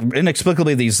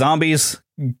inexplicably these zombies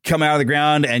come out of the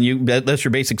ground, and that's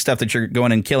your basic stuff that you're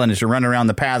going and killing as you're running around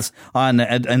the paths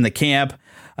in the camp.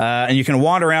 And you can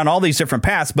wander around all these different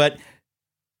paths, but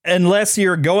unless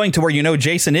you're going to where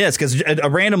Jason is, because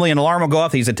randomly an alarm will go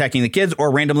off, he's attacking the kids,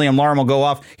 or randomly an alarm will go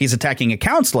off, he's attacking a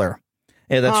counselor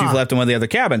that you've left in one of the other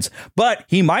cabins. But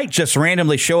he might just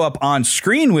randomly show up on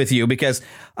screen with you because,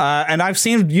 and I've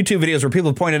seen YouTube videos where people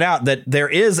have pointed out that there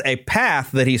is a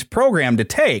path that he's programmed to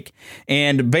take,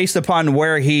 and based upon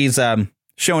where he's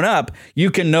shown up,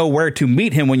 you can know where to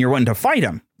meet him when you're wanting to fight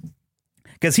him.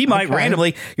 Because he might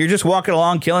randomly, you're just walking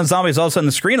along, killing zombies, all of a sudden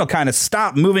the screen will kind of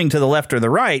stop moving to the left or the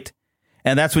right.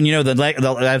 And that's when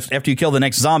after you kill the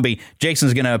next zombie,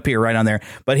 Jason's going to appear right on there.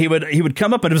 But he would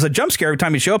come up, and it was a jump scare every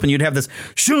time he'd show up, and you'd have this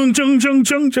shung, chung, chung,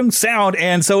 chung, chung sound.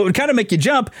 And so it would kind of make you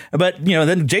jump. But,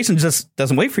 then Jason just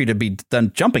doesn't wait for you to be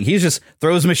done jumping. He just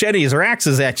throws machetes or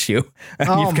axes at you. And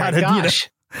oh, my gosh.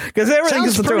 Because everything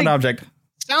is to throw an object.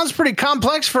 Sounds pretty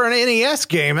complex for an NES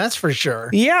game, that's for sure.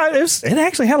 Yeah, it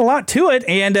actually had a lot to it,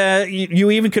 and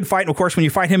you even could fight. Of course, when you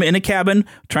fight him in a cabin,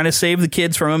 trying to save the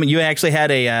kids from him, and you actually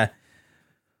had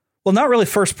not really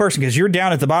first person, because you're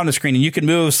down at the bottom of the screen, and you can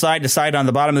move side to side on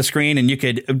the bottom of the screen, and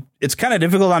it's kind of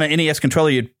difficult on an NES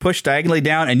controller. You'd push diagonally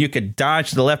down, and you could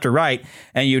dodge to the left or right,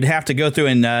 and you'd have to go through,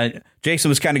 and Jason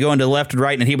was kind of going to the left and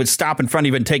right, and he would stop in front of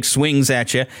you and take swings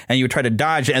at you, and you would try to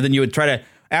dodge, and then you would try to,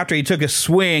 after he took a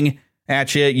swing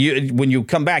at you, when you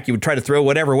come back, you would try to throw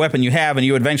whatever weapon you have, and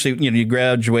you eventually, you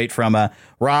graduate from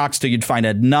rocks to you'd find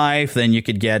a knife, then you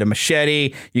could get a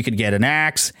machete, you could get an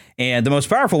axe, and the most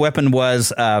powerful weapon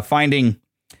was finding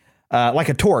like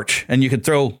a torch, and you could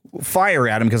throw fire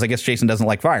at him, because I guess Jason doesn't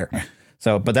like fire.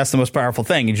 So, but that's the most powerful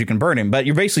thing, is you can burn him. But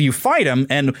you fight him,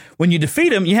 and when you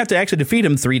defeat him, you have to actually defeat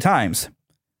him 3 times.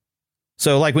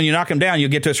 So, like, when you knock him down, you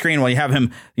get to a screen while you have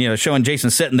him, showing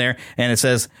Jason sitting there, and it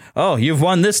says, "Oh, you've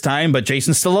won this time, but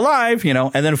Jason's still alive,"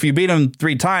 And then if you beat him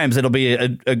 3 times, it'll be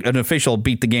an official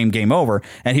beat the game over,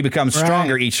 and he becomes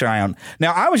stronger each round.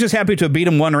 Now, I was just happy to have beat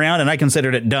him 1 round, and I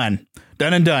considered it done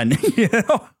and done.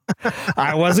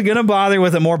 I wasn't going to bother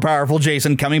with a more powerful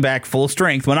Jason coming back full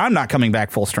strength when I'm not coming back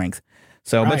full strength.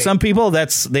 So, but some people,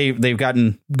 they've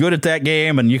gotten good at that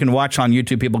game, and you can watch on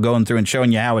YouTube people going through and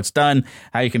showing you how it's done,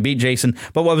 how you can beat Jason.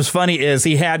 But what was funny is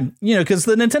he had, because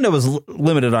the Nintendo was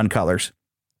limited on colors.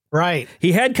 Right.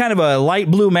 He had kind of a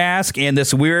light blue mask and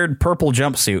this weird purple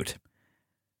jumpsuit.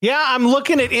 Yeah, I'm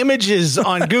looking at images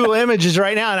on Google Images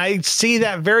right now, and I see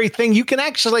that very thing. You can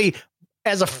actually,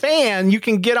 as a fan, you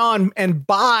can get on and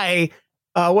buy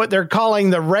what they're calling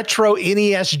the retro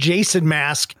NES Jason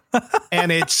mask.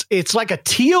 And it's like a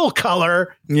teal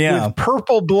color with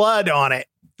purple blood on it.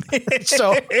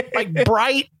 So like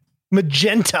bright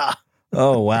magenta.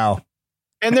 Oh, wow.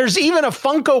 And there's even a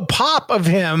Funko Pop of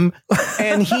him,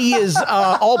 and he is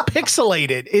all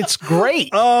pixelated. It's great.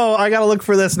 Oh, I got to look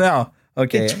for this now.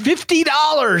 Okay. It's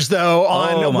 $50 though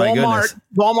on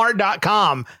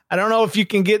Walmart.com. I don't know if you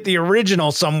can get the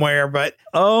original somewhere, but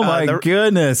oh my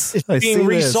goodness. It's being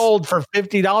resold for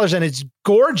 $50, and it's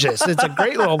gorgeous. It's a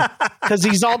great little, because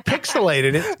he's all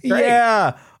pixelated. It's great.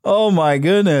 Yeah. Oh my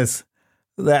goodness.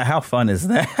 How fun is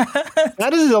that?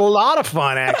 That is a lot of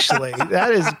fun, actually.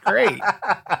 That is great.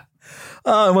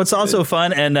 And what's also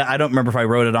fun, and I don't remember if I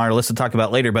wrote it on our list to talk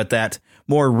about later, but that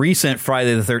more recent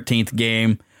Friday the 13th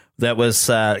game that was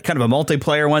kind of a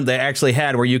multiplayer one they actually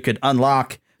had, where you could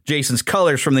unlock Jason's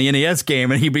colors from the NES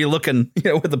game, and he'd be looking,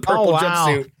 with the purple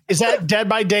jumpsuit. Is that Dead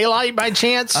by Daylight by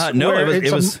chance? No,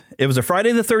 it was a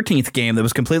Friday the 13th game that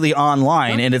was completely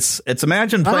online, and it's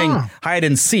imagine playing hide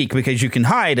and seek, because you can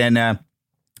hide, and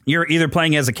you're either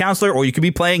playing as a counselor or you could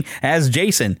be playing as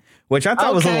Jason, which I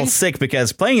thought was a little sick,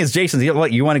 because playing as Jason, you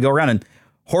want to go around and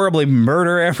horribly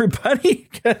murder everybody.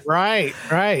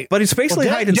 Right. But it's basically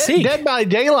hide and seek. Dead by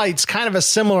Daylight's kind of a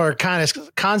similar kind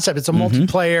of concept. It's a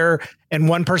multiplayer, and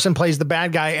one person plays the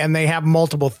bad guy, and they have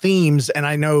multiple themes. And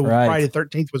I know Friday the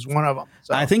 13th was one of them.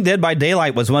 So. I think Dead by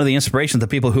Daylight was one of the inspirations. The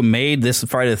people who made this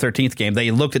Friday the 13th game,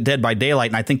 they looked at Dead by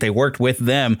Daylight, and I think they worked with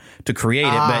them to create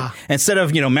it. But instead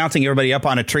of mounting everybody up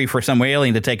on a tree for some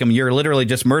alien to take them, you're literally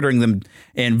just murdering them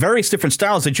in various different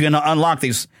styles that you can unlock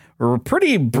these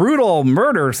pretty brutal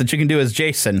murders that you can do as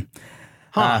Jason.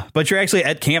 But you're actually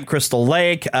at Camp Crystal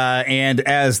Lake, and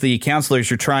as the counselors,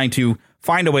 you're trying to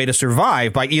find a way to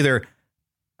survive by either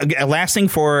lasting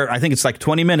for, I think it's like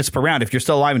 20 minutes per round. If you're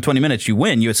still alive in 20 minutes, you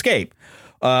win, you escape.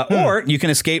 Or you can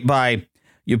escape by,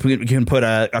 you can put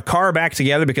a car back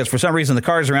together, because for some reason the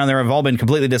cars around there have all been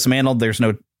completely dismantled. There's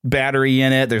no battery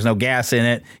in it. There's no gas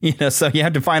in it. So you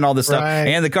have to find all this stuff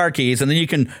and the car keys, and then you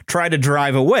can try to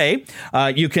drive away.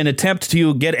 You can attempt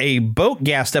to get a boat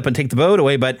gassed up and take the boat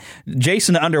away, but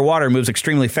Jason underwater moves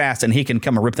extremely fast, and he can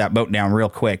come and rip that boat down real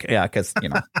quick. Yeah, because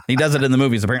he does it in the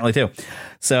movies apparently too.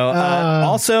 So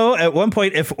also at one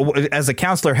point, if as a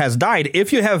counselor has died,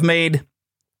 if you have made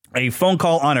a phone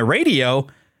call on a radio,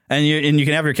 and you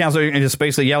can have your counselor and just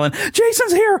basically yelling,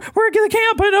 "Jason's here! We're at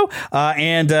the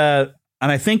camp!"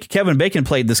 And I think Kevin Bacon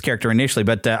played this character initially,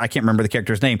 but I can't remember the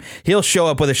character's name. He'll show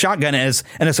up with a shotgun as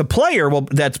a player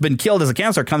that's been killed as a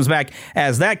counselor comes back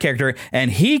as that character,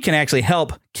 and he can actually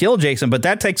help kill Jason. But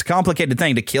that takes a complicated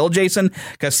thing to kill Jason,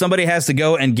 because somebody has to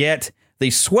go and get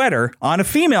the sweater on a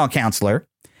female counselor.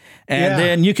 And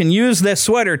then you can use this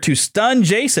sweater to stun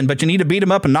Jason, but you need to beat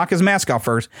him up and knock his mask off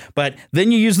first. But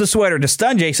then you use the sweater to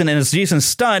stun Jason, and as Jason's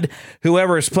stunned,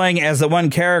 whoever is playing as the one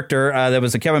character that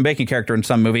was a Kevin Bacon character in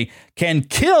some movie can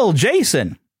kill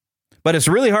Jason. But it's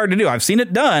really hard to do. I've seen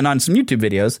it done on some YouTube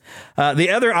videos. The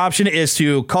other option is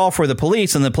to call for the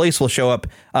police, and the police will show up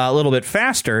a little bit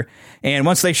faster. And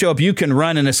once they show up, you can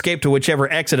run and escape to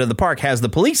whichever exit of the park has the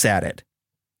police at it.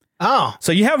 Oh,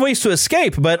 so you have ways to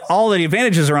escape, but all the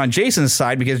advantages are on Jason's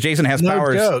side, because Jason has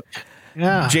powers. Joke.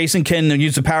 Yeah. Jason can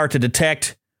use the power to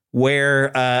detect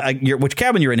where which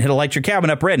cabin you're in. He'll light your cabin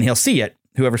up red, and he'll see it.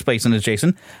 Whoever's placing is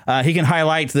Jason. He can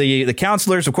highlight the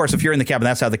counselors. Of course, if you're in the cabin,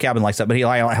 that's how the cabin lights up. But he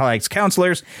highlights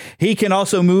counselors. He can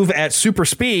also move at super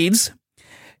speeds.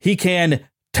 He can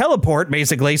teleport,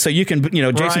 basically, so you can,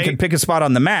 Jason can pick a spot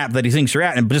on the map that he thinks you're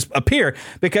at and just appear,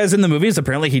 because in the movies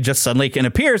apparently he just suddenly can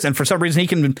appears, and for some reason he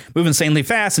can move insanely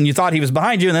fast, and you thought he was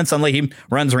behind you, and then suddenly he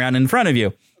runs around in front of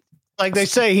you. Like they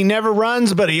say, he never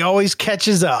runs, but he always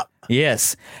catches up.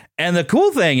 Yes. And the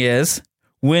cool thing is,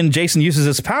 when Jason uses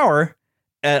his power,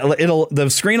 the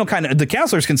screen will the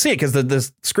counselors can see it, because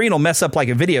the screen will mess up like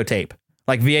a videotape,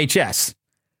 like VHS.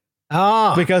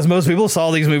 Because most people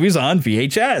saw these movies on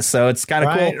VHS, so it's kind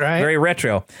of cool, very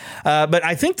retro. But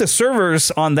I think the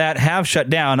servers on that have shut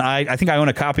down. I think I own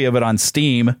a copy of it on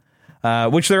Steam,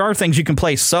 which there are things you can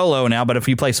play solo now, but if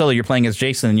you play solo, you're playing as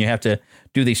Jason, and you have to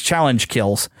do these challenge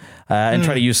kills and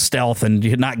try to use stealth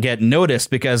and not get noticed,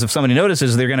 because if somebody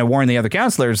notices, they're going to warn the other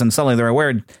counselors, and suddenly they're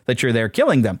aware that you're there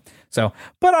killing them. So,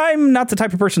 but I'm not the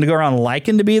type of person to go around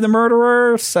liking to be the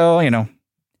murderer, so,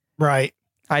 Right.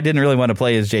 I didn't really want to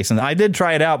play as Jason. I did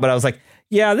try it out, but I was like,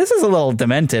 yeah, this is a little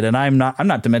demented, and I'm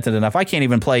not demented enough. I can't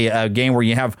even play a game where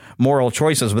you have moral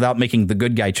choices without making the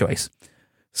good guy choice.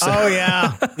 So,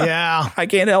 yeah. I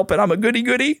can't help it. I'm a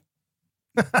goody.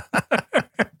 But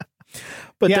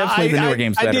definitely the newer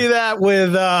games better. I do that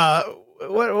with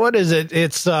what is it?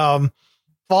 It's Fallout.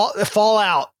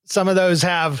 Some of those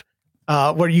have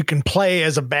where you can play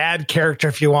as a bad character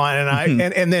if you want,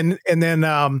 and then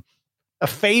a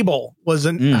Fable was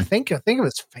I think it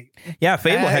was Fable. Yeah,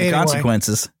 Fable had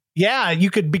consequences. Yeah,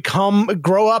 you could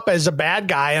grow up as a bad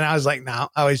guy, and I was like, no,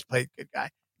 I always played good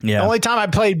guy. Yeah. The only time I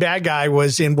played bad guy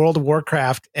was in World of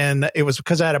Warcraft, and it was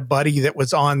because I had a buddy that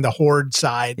was on the Horde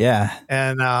side. Yeah,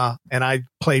 and I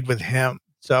played with him.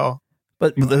 So,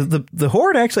 but the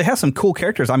Horde actually has some cool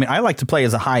characters. I mean, I like to play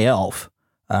as a high elf.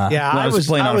 I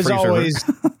was always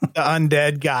the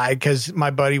undead guy, because my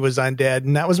buddy was undead,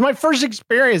 and that was my first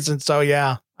experience. And so,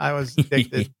 yeah, I was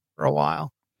addicted for a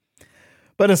while.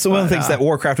 But it's one of the things that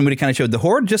Warcraft and Moody kind of showed. The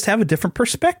Horde just have a different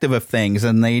perspective of things,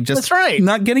 and they just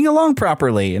not getting along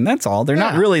properly, and that's all. They're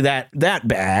not really that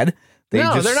bad. They're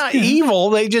not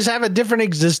evil. They just have a different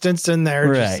existence, and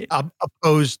they're just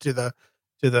opposed to the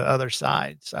other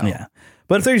side. So yeah.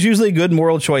 But there's usually a good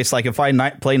moral choice. Like if I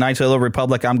play Knights of the Old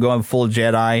Republic, I'm going full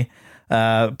Jedi.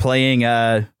 Playing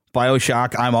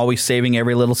BioShock, I'm always saving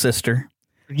every little sister.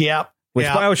 Yep. Which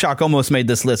BioShock almost made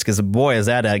this list, because boy, has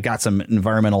that got some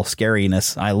environmental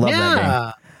scariness. I love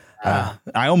that game.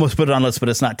 I almost put it on list, but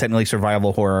it's not technically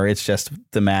survival horror. It's just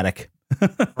thematic.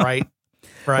 Right.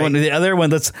 Right. One, the other one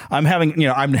that's I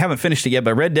haven't finished it yet,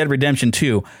 but Red Dead Redemption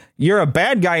 2, you're a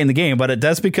bad guy in the game, but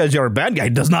just because you're a bad guy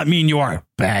does not mean you are a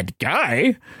bad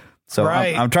guy. So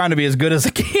I'm trying to be as good as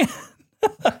I can.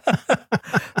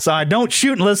 So I don't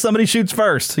shoot unless somebody shoots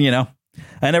first,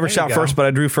 I never shot first, but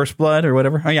I drew first blood or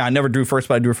whatever. Oh, yeah, I never drew first,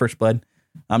 but I drew first blood.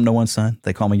 I'm no one's son.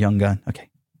 They call me Young Gun. Okay.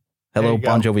 Hello,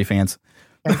 Bon Jovi fans.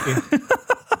 Thank you.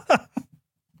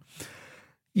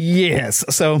 Yes.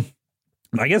 So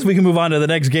I guess we can move on to the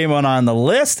next game on the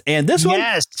list. And this one,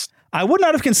 I would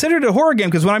not have considered a horror game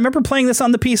because when I remember playing this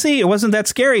on the PC, it wasn't that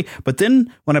scary. But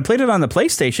then when I played it on the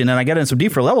PlayStation and I got in some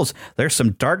deeper levels, there's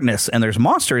some darkness and there's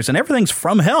monsters and everything's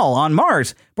from hell on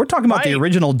Mars. We're talking about the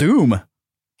original Doom.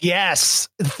 Yes.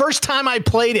 The first time I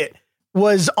played it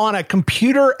was on a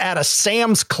computer at a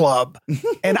Sam's Club,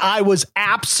 and I was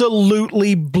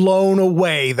absolutely blown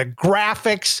away. The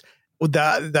graphics,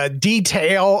 the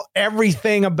detail,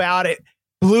 everything about it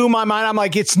blew my mind. I'm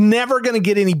like, it's never going to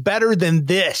get any better than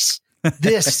this.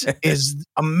 This is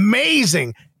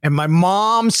amazing. And my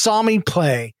mom saw me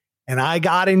play, and I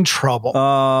got in trouble.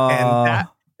 And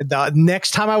the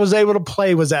next time I was able to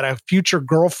play was at a future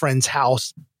girlfriend's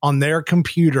house on their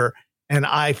computer, and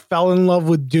I fell in love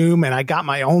with Doom, and I got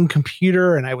my own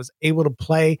computer, and I was able to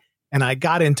play, and I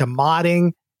got into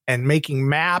modding and making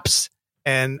maps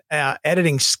and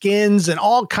editing skins and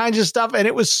all kinds of stuff, and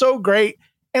it was so great.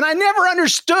 And I never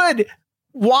understood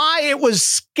why it was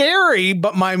scary,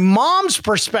 but my mom's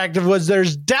perspective was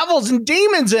there's devils and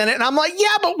demons in it, and I'm like,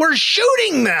 yeah, but we're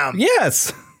shooting them.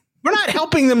 Yes. We're not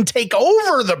helping them take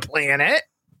over the planet.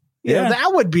 That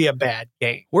would be a bad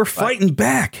game. We're fighting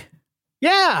back.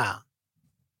 Yeah.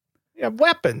 You have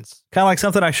weapons. Kind of like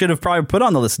something I should have probably put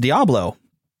on the list, Diablo.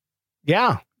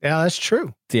 Yeah. Yeah, that's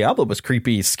true. Diablo was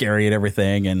creepy, scary and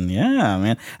everything. And yeah,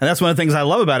 man. And that's one of the things I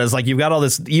love about it is like you've got all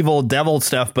this evil devil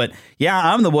stuff, but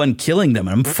yeah, I'm the one killing them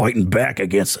and I'm fighting back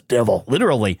against the devil.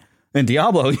 Literally. In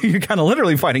Diablo, you're kind of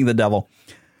literally fighting the devil.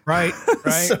 Right.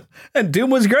 Right. And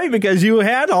Doom was great because you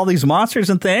had all these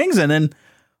monsters and things. And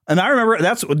I remember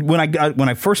that's when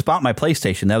I first bought my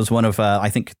PlayStation. That was one of, I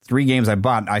think, 3 games I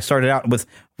bought. I started out with,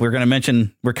 we're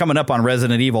coming up on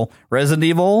Resident Evil,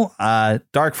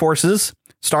 Dark Forces,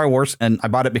 Star Wars. And I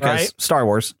bought it because Star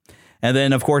Wars. And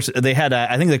then, of course, they had,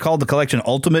 I think they called the collection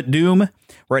Ultimate Doom,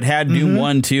 where it had Doom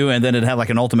 1, 2, and then it had like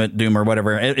an Ultimate Doom or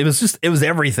whatever. It was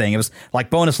everything. It was like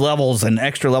bonus levels and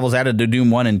extra levels added to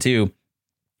Doom 1 and 2.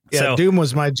 Yeah, so, Doom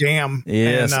was my jam.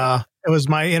 Yes. And it was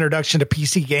my introduction to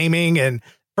PC gaming and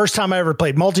first time I ever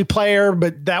played multiplayer,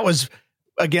 but that was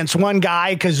against one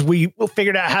guy because we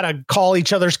figured out how to call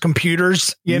each other's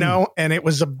computers, and it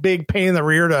was a big pain in the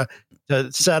rear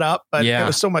to set up, but it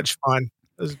was so much fun.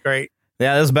 It was great.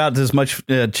 Yeah, it was about as much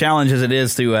challenge as it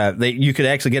is to, you could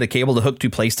actually get a cable to hook 2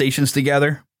 PlayStations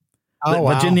together.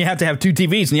 But then you have to have 2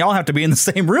 TVs and you all have to be in the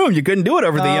same room. You couldn't do it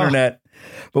over the internet.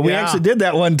 But we actually did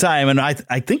that one time, and I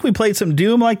think we played some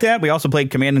Doom like that. We also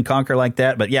played Command and Conquer like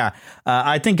that. But yeah,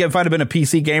 I think if I'd have been a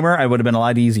PC gamer, I would have been a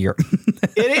lot easier.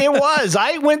 It was.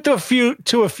 I went to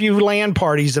a few LAN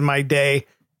parties in my day,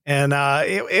 and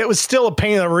it was still a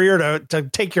pain in the rear to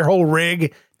take your whole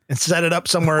rig and set it up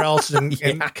somewhere else and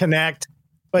connect.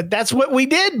 But that's what we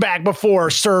did back before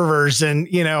servers and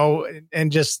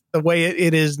just the way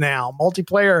it is now.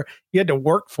 Multiplayer, you had to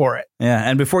work for it. Yeah,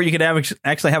 and before you could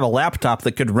actually have a laptop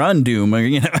that could run Doom,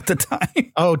 at the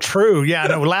time. Oh, true. Yeah,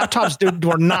 no, laptops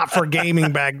were not for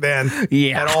gaming back then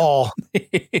at all.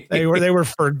 They were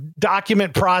for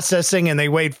document processing, and they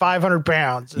weighed 500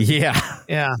 pounds. Yeah,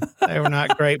 they were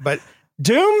not great, but.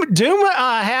 Doom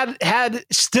had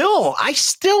still. I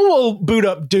still will boot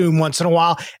up Doom once in a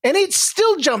while, and it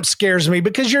still jump scares me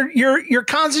because you're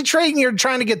concentrating. You're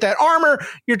trying to get that armor.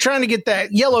 You're trying to get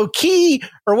that yellow key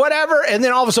or whatever, and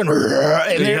then all of a sudden,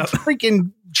 and there's a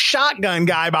freaking shotgun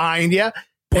guy behind you,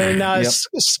 and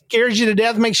scares you to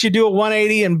death. Makes you do a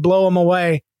 180 and blow them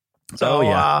away. So it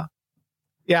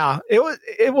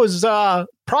was.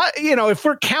 If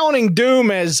we're counting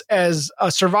Doom as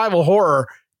a survival horror.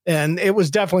 And it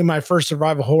was definitely my first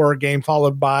survival horror game,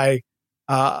 followed by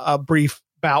a brief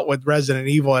bout with Resident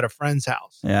Evil at a friend's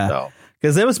house. Yeah,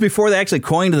 because it was before they actually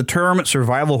coined the term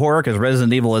survival horror, because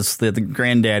Resident Evil is the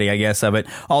granddaddy, I guess, of it.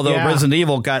 Although Resident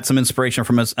Evil got some inspiration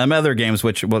from some other games,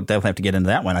 which we'll definitely have to get into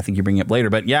that one. I think you bring it up later.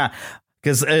 But yeah,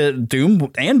 because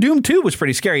Doom and Doom 2 was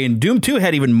pretty scary. And Doom 2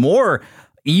 had even more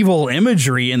evil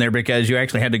imagery in there because you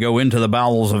actually had to go into the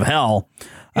bowels of hell.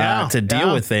 To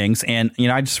deal with things. And,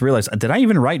 I just realized, did I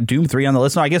even write Doom 3 on the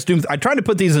list? No, I guess I tried to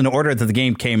put these in order that the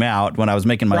game came out when I was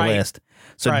making my list.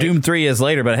 So Doom 3 is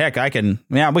later, but heck,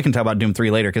 we can talk about Doom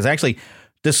 3 later, because actually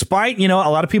despite, a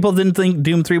lot of people didn't think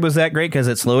Doom 3 was that great because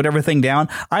it slowed everything down.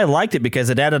 I liked it because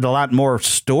it added a lot more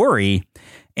story.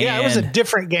 Yeah, it was a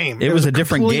different game. It was a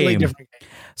different game. Different game.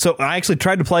 So I actually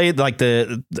tried to play like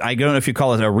I don't know if you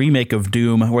call it a remake of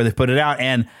Doom where they put it out.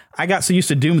 And I got so used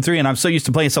to Doom 3 and I'm so used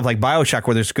to playing stuff like BioShock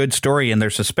where there's good story and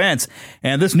there's suspense.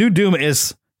 And this new Doom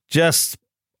is just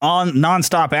on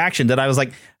nonstop action that I was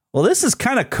like, well, this is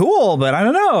kind of cool, but I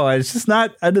don't know. It's just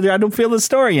not, I don't feel the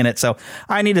story in it. So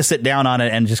I need to sit down on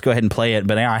it and just go ahead and play it.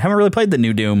 But I haven't really played the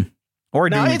new Doom or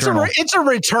Doom Eternal. It's a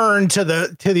return to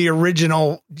the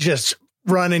original, just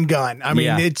run and gun. I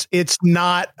mean, it's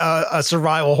not a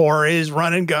survival horror. It is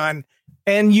run and gun,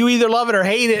 and you either love it or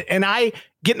hate it. And I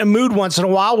get in a mood once in a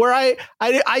while where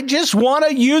I just want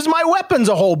to use my weapons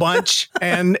a whole bunch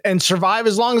and survive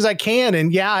as long as I can.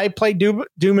 And yeah, I played Doom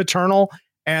Eternal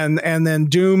and then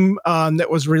Doom that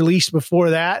was released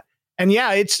before that. And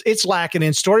yeah, it's lacking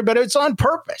in story, but it's on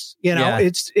purpose.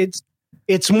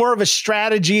 It's more of a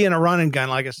strategy and a run and gun,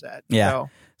 like I said. Yeah.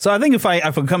 So I think if I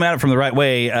come at it from the right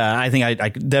way, I think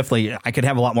I could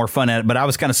have a lot more fun at it. But I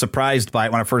was kind of surprised by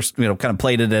it when I first kind of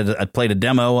played it. I played a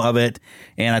demo of it,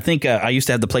 and I think I used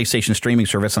to have the PlayStation streaming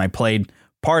service, and I played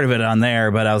part of it on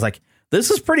there. But I was like, this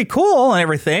is pretty cool and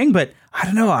everything, but I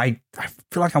don't know. I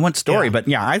feel like I want story, but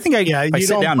yeah, I think I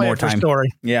sit down more time. Story.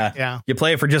 Yeah. You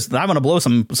play it for just I'm going to blow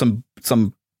some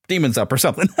demons up or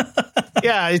something.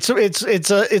 Yeah, it's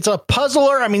a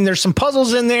puzzler. I mean, there's some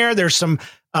puzzles in there. There's some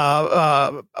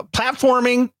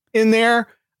platforming in there,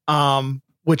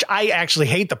 which I actually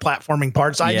hate the platforming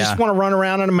parts. I just want to run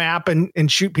around on a map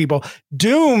and shoot people.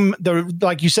 Doom,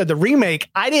 like you said, the remake,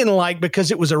 I didn't like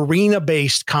because it was arena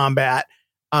based combat.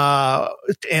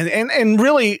 And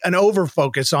really an over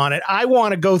focus on it. I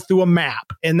want to go through a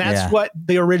map, and that's what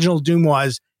the original Doom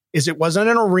was. Is it wasn't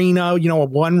an arena, a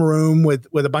one room with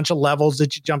a bunch of levels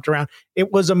that you jumped around.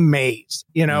 It was a maze,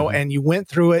 and you went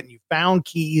through it and you found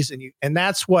keys and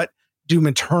that's what Doom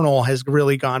Eternal has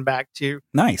really gone back to.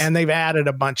 Nice. And they've added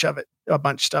a bunch of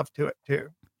stuff to it too.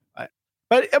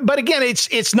 But again,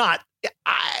 it's not.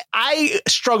 I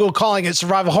struggle calling it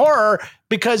survival horror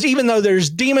because even though there's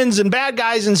demons and bad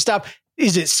guys and stuff,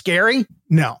 is it scary?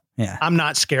 No. Yeah. I'm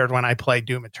not scared when I play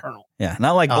Doom Eternal. Yeah,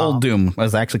 not like old Doom. It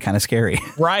was actually kind of scary.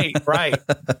 Right.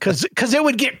 Because it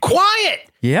would get quiet.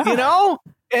 Yeah.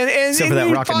 And except for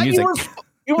that rockin' music.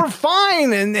 You were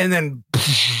fine, and then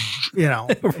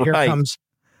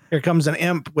here comes an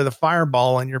imp with a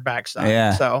fireball on your backside.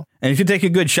 Yeah. So, and if you take a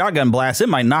good shotgun blast, it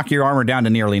might knock your armor down to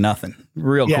nearly nothing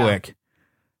real quick.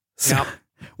 So, yep.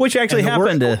 Which actually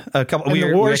happened a couple. We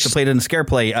actually played it in Scare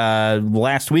Play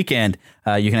last weekend.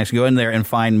 You can actually go in there and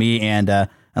find me and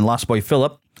Lost Boy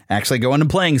Philip actually going and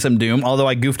playing some Doom. Although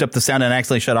I goofed up the sound and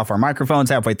accidentally shut off our microphones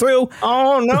halfway through.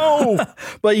 Oh no!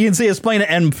 But you can see us playing it,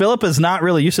 and Philip is not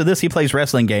really used to this. He plays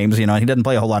wrestling games. He doesn't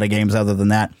play a whole lot of games other than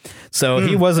that. So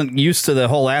he wasn't used to the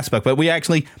whole aspect. But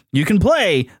you can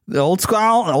play the old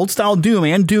style Doom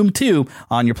and Doom 2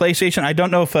 on your PlayStation. I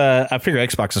don't know if I figure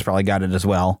Xbox has probably got it as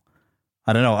well.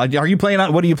 I don't know. What are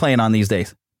you playing on these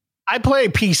days? I play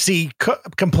PC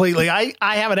completely. I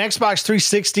have an Xbox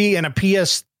 360 and a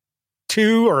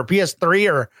PS2 or a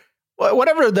PS3 or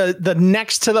whatever the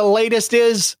next to the latest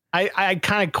is. I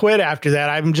kind of quit after that.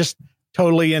 I'm just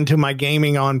totally into my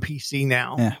gaming on PC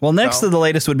now. Yeah. Well, next to the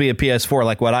latest would be a PS4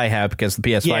 like what I have because the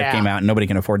PS5 came out and nobody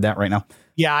can afford that right now.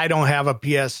 Yeah, I don't have a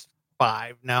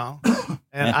PS5 now.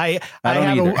 And I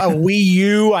have a Wii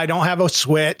U. I don't have a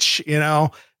Switch,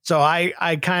 So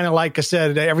I kind of, like I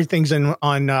said, everything's on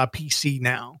PC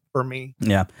now for me.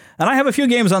 Yeah. And I have a few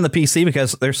games on the PC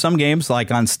because there's some games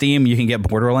like on Steam, you can get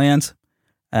Borderlands.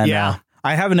 And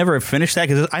I haven't never finished that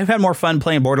because I've had more fun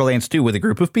playing Borderlands 2 with a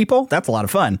group of people. That's a lot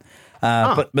of fun.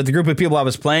 But the group of people I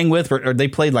was playing with, they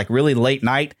played like really late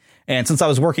night. And since I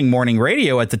was working morning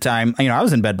radio at the time, I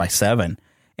was in bed by 7.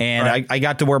 And I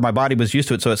got to where my body was used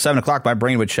to it. So at 7 o'clock, my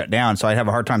brain would shut down. So I'd have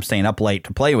a hard time staying up late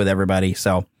to play with everybody.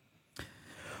 So.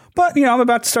 But, I'm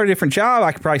about to start a different job.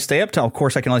 I could probably stay up till, of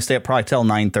course, I can only stay up probably till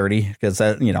 9:30 because,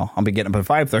 I'll be getting up at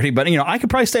 5:30. But, I could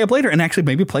probably stay up later and actually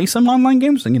maybe play some online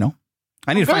games. And,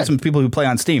 I need to find some people who play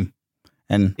on Steam.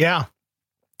 And yeah.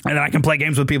 And I can play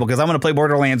games with people because I'm going to play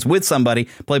Borderlands with somebody,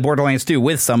 play Borderlands 2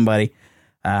 with somebody.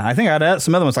 I think I had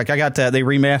some other ones. Like I got they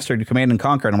remastered Command and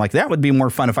Conquer. And I'm like, that would be more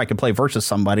fun if I could play versus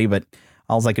somebody. But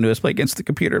all I can do is play against the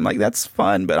computer. I'm like, that's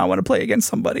fun, but I want to play against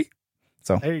somebody.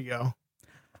 So there you go.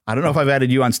 I don't know if I've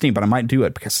added you on Steam, but I might do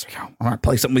it because I might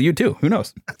play something with you too. Who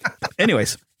knows?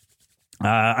 Anyways,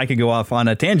 I could go off on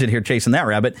a tangent here chasing that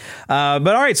rabbit. But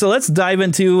all right, so let's dive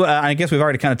into, I guess we've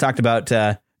already kind of talked about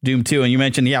Doom 2, and you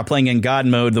mentioned, playing in God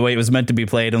mode the way it was meant to be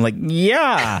played. I'm like,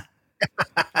 yeah,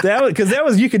 That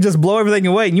was you could just blow everything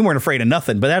away and you weren't afraid of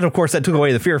nothing. But that, of course, that took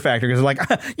away the fear factor because like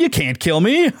you can't kill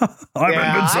me. I'm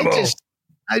invincible.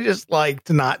 I just liked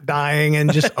not dying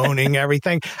and just owning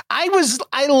everything. I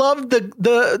loved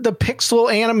the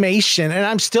pixel animation, and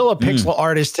I'm still a pixel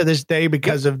artist to this day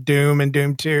because of Doom and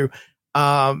Doom 2.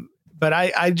 But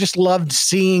I just loved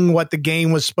seeing what the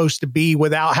game was supposed to be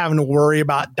without having to worry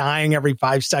about dying every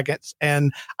 5 seconds.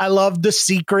 And I loved the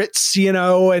secrets,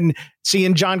 and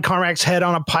seeing John Carmack's head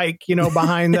on a pike,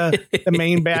 behind the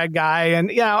main bad guy.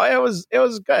 And it was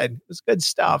good. It was good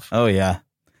stuff. Oh yeah.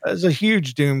 I was a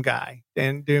huge Doom guy,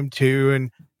 and Doom 2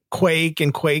 and Quake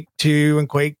 2 and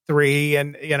Quake 3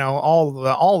 and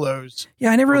all those. Yeah,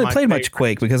 I never really played much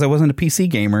Quake because I wasn't a PC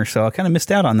gamer, so I kind of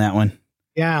missed out on that one.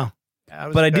 Yeah.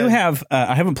 But I do have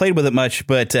I haven't played with it much,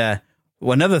 but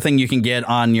another thing you can get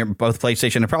on your both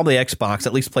PlayStation and probably Xbox,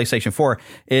 at least PlayStation 4,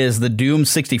 is the Doom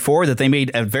 64 that they made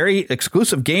a very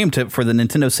exclusive game for the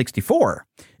Nintendo 64.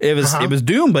 It was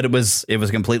Doom, but it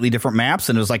was completely different maps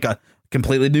and it was like a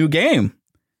completely new game.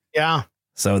 Yeah.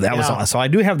 So that was awesome. So I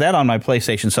do have that on my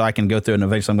PlayStation, so I can go through and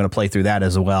eventually I'm going to play through that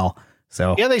as well.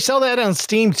 So yeah, they sell that on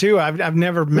Steam too. I've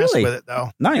never messed with it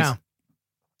though. Nice. Yeah.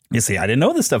 You see, I didn't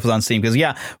know this stuff was on Steam because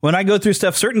when I go through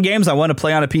stuff, certain games I want to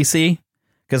play on a PC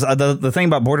because the thing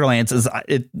about Borderlands is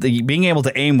being able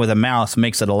to aim with a mouse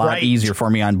makes it a lot easier for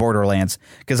me on Borderlands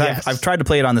because I've tried to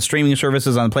play it on the streaming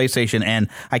services on the PlayStation and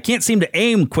I can't seem to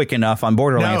aim quick enough on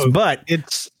Borderlands, but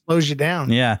it slows you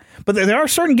down. Yeah, but there are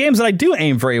certain games that I do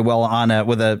aim very well on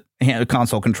with a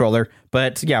console controller.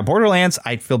 But yeah, Borderlands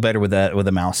I feel better with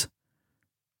a mouse.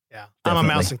 Yeah, definitely. I'm a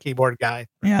mouse and keyboard guy.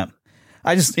 Yeah.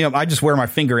 I just wear my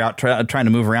finger out trying to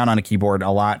move around on a keyboard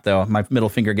a lot, though. My middle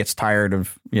finger gets tired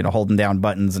of, holding down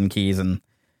buttons and keys and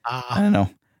I don't know,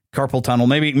 carpal tunnel.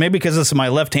 Maybe because this is my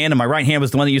left hand and my right hand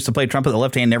was the one that used to play trumpet. The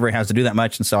left hand never has to do that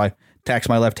much. And so I tax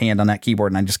my left hand on that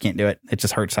keyboard and I just can't do it. It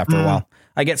just hurts after a while.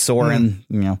 I get sore and,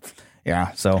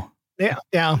 so.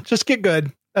 Yeah. Just get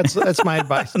good. That's my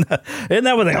advice. Isn't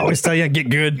that what they always tell you? Get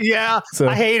good. Yeah. So.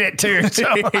 I hate it too. So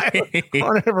I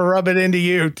want to rub it into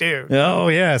you too. Oh,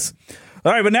 yes.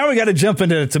 All right, but now we got to jump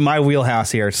into my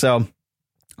wheelhouse here. So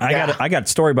I got a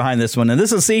story behind this one, and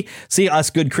this is see us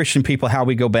good Christian people how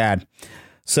we go bad.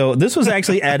 So this was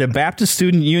actually at a Baptist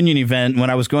Student Union event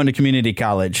when I was going to community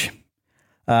college.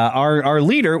 Our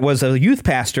leader was a youth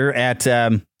pastor at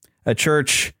a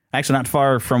church. Actually, not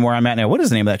far from where I'm at now. What is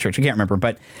the name of that church? I can't remember.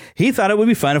 But he thought it would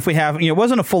be fun if we have, it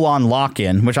wasn't a full-on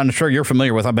lock-in, which I'm sure you're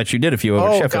familiar with. I bet you did a few over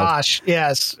at Sheffield. Oh, gosh.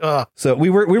 Yes. So we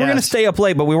were going to stay up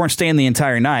late, but we weren't staying the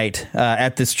entire night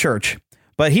at this church.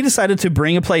 But he decided to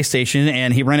bring a PlayStation,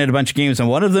 and he rented a bunch of games, and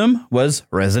one of them was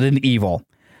Resident Evil.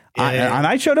 And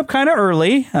I showed up kind of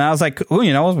early, and I was like, so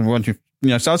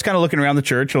I was kind of looking around the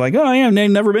church, like, oh, yeah, I've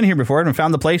never been here before, and I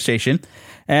found the PlayStation.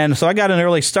 And so I got an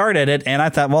early start at it, and I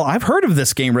thought, well, I've heard of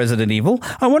this game, Resident Evil.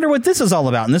 I wonder what this is all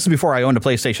about. And this is before I owned a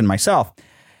PlayStation myself.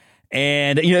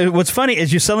 And, what's funny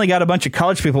is you suddenly got a bunch of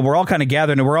college people. We're all kind of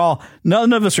gathered, and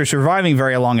none of us are surviving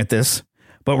very long at this.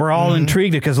 But we're all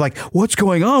intrigued because, like, what's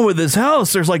going on with this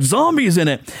house? There's, like, zombies in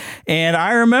it. And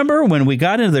I remember when we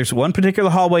got in, there's one particular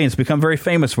hallway, and it's become very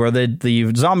famous, where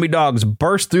the zombie dogs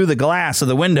burst through the glass of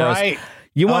the windows. Right.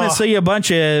 You want to see a bunch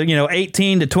of,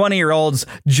 18 to 20-year-olds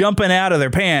jumping out of their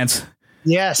pants.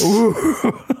 Yes.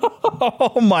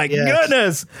 Oh, my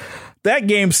goodness. That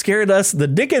game scared us, the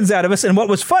dickens out of us. And what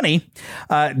was funny,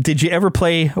 did you ever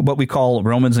play what we call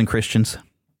Romans and Christians?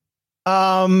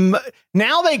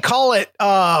 Now they call it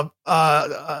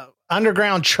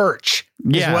underground church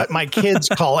is what my kids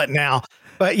call it now.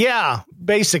 But yeah,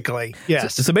 basically,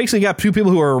 yes. So basically you got two people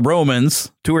who are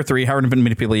Romans, 2 or 3, however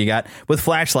many people you got, with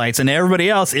flashlights, and everybody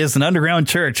else is an underground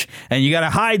church, and you got to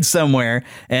hide somewhere,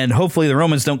 and hopefully the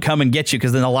Romans don't come and get you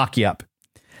because then they'll lock you up.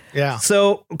 Yeah.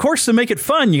 So, of course, to make it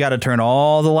fun, you got to turn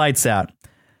all the lights out.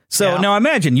 So now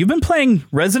imagine you've been playing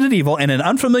Resident Evil in an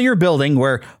unfamiliar building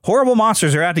where horrible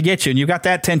monsters are out to get you, and you've got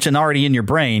that tension already in your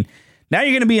brain. Now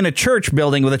you're going to be in a church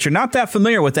building that you're not that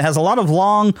familiar with that has a lot of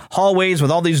long hallways with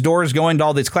all these doors going to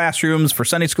all these classrooms for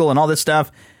Sunday school and all this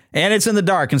stuff. And it's in the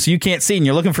dark, and so you can't see, and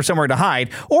you're looking for somewhere to hide.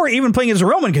 Or even playing as a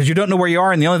Roman because you don't know where you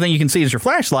are, and the only thing you can see is your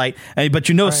flashlight, but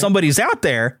somebody's out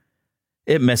there.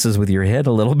 It messes with your head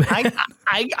a little bit.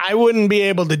 I wouldn't be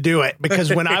able to do it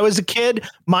because when I was a kid,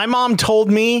 my mom told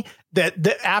me that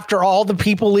after all the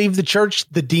people leave the church,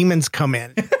 the demons come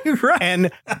in. Right.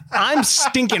 And I'm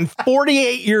stinking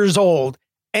 48 years old,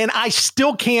 and I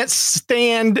still can't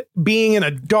stand being in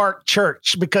a dark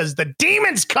church because the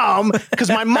demons come, because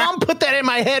my mom put that in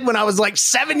my head when I was like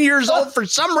 7 years old for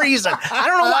some reason. I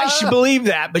don't know why she believed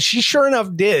that, but she sure enough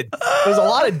did. There's a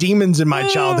lot of demons in my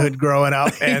childhood growing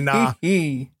up, and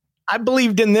I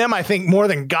believed in them, I think, more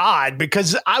than God,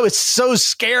 because I was so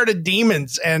scared of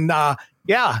demons. And I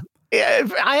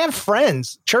have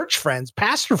friends, church friends,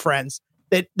 pastor friends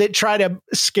that try to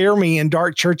scare me in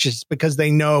dark churches because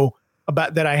they know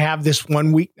about that I have this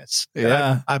one weakness.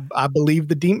 Yeah. I believe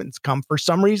the demons come for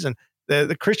some reason.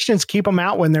 The Christians keep them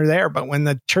out when they're there, but when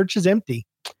the church is empty,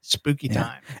 spooky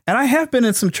time. And I have been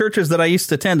in some churches that I used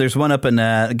to attend. There's one up in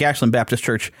Gashland Baptist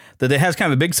Church that has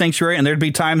kind of a big sanctuary, and there'd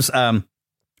be times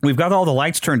we've got all the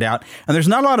lights turned out, and there's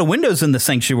not a lot of windows in the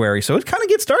sanctuary, so it kind of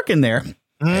gets dark in there.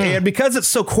 And because it's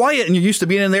so quiet, and you're used to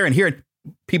being in there and hearing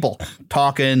people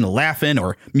talking, laughing,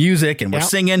 or music, and we're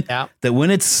singing, that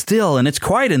when it's still and it's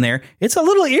quiet in there, it's a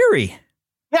little eerie.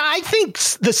 Yeah, I think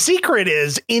the secret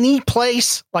is any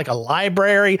place like a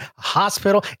library, a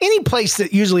hospital, any place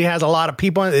that usually has a lot of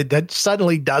people in it that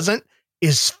suddenly doesn't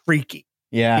is freaky.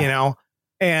 Yeah. You know,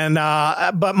 and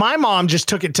but my mom just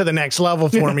took it to the next level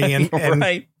for me and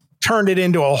turned it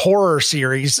into a horror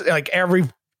series. Like every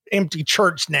empty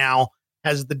church now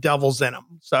has the devils in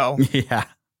them. So, yeah.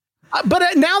 But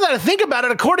now that I think about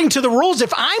it, according to the rules,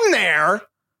 if I'm there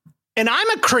and I'm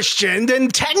a Christian, then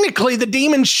technically the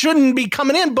demons shouldn't be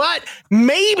coming in, but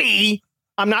maybe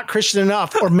I'm not Christian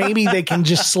enough, or maybe they can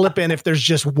just slip in if there's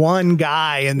just one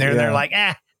guy in there. They're like,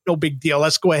 no big deal.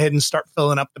 Let's go ahead and start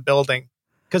filling up the building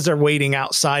because they're waiting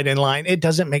outside in line. It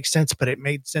doesn't make sense, but it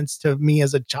made sense to me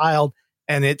as a child,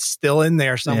 and it's still in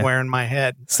there somewhere in my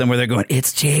head. Somewhere they're going,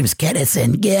 it's James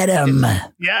Kennison, get him.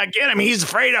 Yeah, get him. He's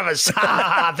afraid of us.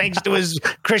 Thanks to his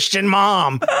Christian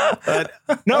mom. But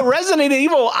no, Resident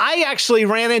Evil, I actually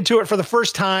ran into it for the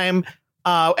first time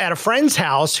at a friend's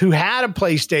house who had a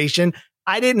PlayStation.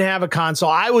 I didn't have a console.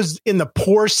 I was in the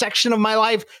poor section of my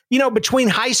life, you know, between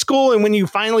high school and when you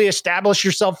finally establish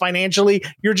yourself financially,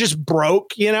 you're just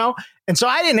broke, you know? And so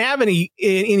I didn't have any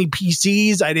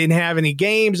PCs. I didn't have any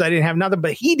games. I didn't have nothing,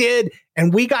 but he did.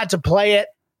 And we got to play it.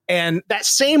 And that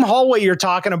same hallway you're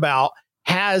talking about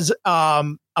has a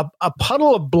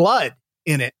puddle of blood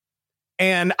in it.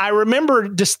 And I remember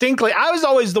distinctly, I was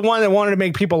always the one that wanted to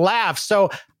make people laugh. So,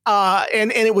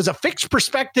 and it was a fixed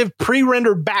perspective,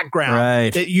 pre-rendered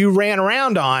background that you ran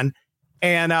around on.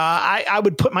 And I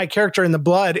would put my character in the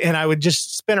blood, and I would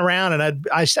just spin around, and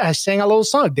I sang a little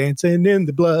song, dancing in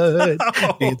the blood,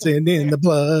 dancing in the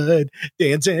blood,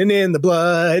 dancing in the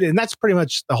blood. And that's pretty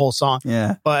much the whole song.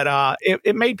 Yeah. But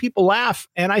it made people laugh,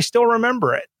 and I still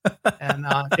remember it. And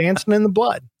dancing in the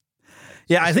blood.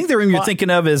 Yeah, I think the room you're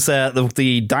thinking of is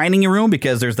the dining room,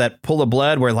 because there's that pool of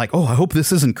blood where, like, oh, I hope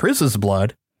this isn't Chris's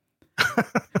blood.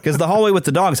 Because the hallway with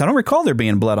the dogs, I don't recall there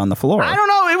being blood on the floor. I don't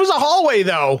know. It was a hallway,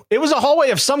 though. It was a hallway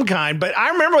of some kind, but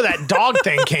I remember that dog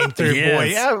thing came through. Yes. Boy,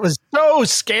 yeah, it was so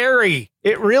scary.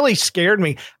 It really scared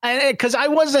me. Because I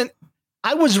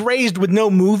was raised with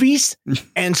no movies.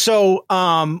 And so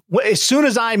as soon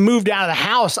as I moved out of the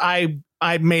house, I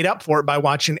made up for it by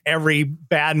watching every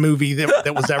bad movie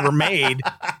that was ever made.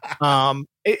 And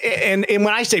when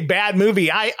I say bad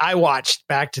movie, I watched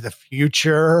Back to the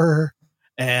Future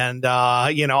and,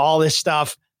 all this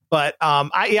stuff. But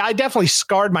I definitely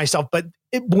scarred myself. But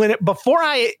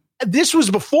this was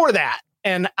before that.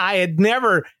 And I had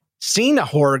never seen a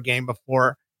horror game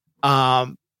before,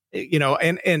 and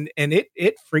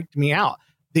it freaked me out.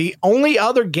 The only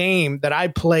other game that I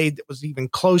played that was even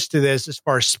close to this as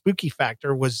far as spooky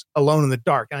factor was Alone in the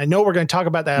Dark. And I know we're going to talk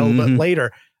about that a little bit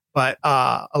later, but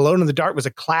Alone in the Dark was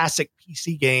a classic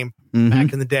PC game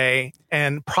back in the day,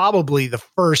 and probably the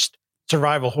first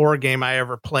survival horror game I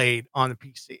ever played on the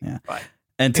PC. Yeah.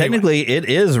 And technically, it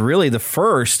is really the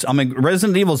first. I mean,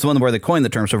 Resident Evil is the one where they coined the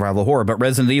term survival horror, but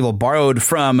Resident Evil borrowed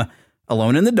from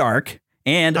Alone in the Dark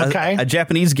and a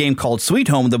Japanese game called Sweet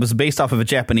Home that was based off of a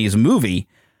Japanese movie.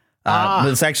 But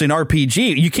it's actually an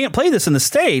RPG. You can't play this in the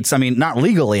States. I mean, not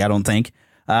legally, I don't think.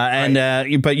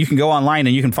 But you can go online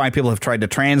and you can find people who have tried to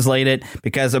translate it,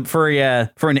 because for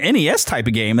an NES type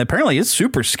of game, apparently it's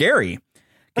super scary.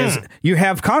 Because you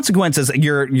have consequences.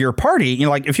 Your party,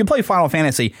 like if you play Final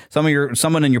Fantasy,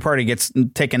 someone in your party gets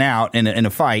taken out in a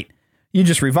fight, you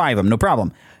just revive them, no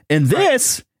problem. In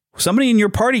this, somebody in your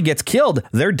party gets killed,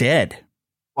 they're dead.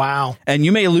 Wow. And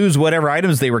you may lose whatever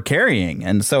items they were carrying.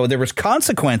 And so there was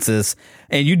consequences,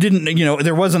 and you didn't,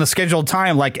 there wasn't a scheduled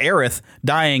time like Aerith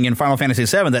dying in Final Fantasy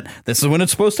VII that this is when it's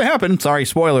supposed to happen. Sorry,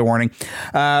 spoiler warning.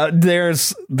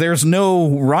 There's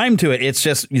no rhyme to it. It's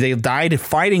just they died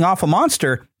fighting off a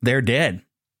monster. They're dead.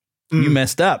 You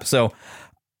messed up. So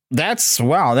that's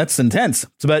intense.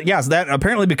 But yes, that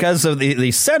apparently because of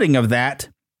the setting of that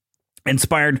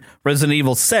inspired Resident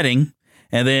Evil setting.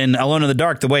 And then Alone in the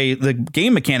Dark, the way the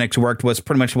game mechanics worked was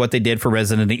pretty much what they did for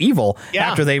Resident Evil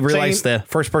after they realized the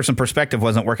first-person perspective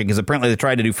wasn't working, because apparently they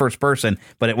tried to do first-person,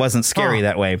 but it wasn't scary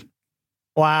that way.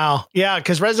 Wow. Yeah,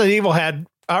 because Resident Evil had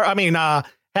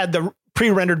the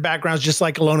pre-rendered backgrounds just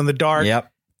like Alone in the Dark. Yep.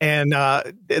 And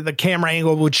the camera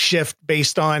angle would shift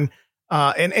based on...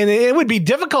 and it would be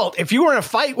difficult if you were in a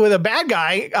fight with a bad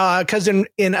guy, because in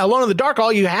Alone in the Dark,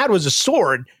 all you had was a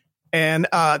sword. And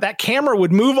that camera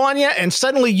would move on you, and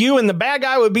suddenly you and the bad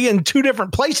guy would be in two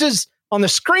different places on the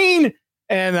screen,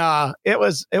 and it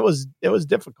was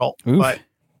difficult. Oof. But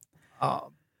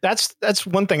that's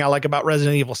one thing I like about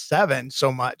Resident Evil 7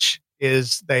 so much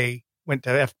is they went to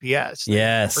FPS.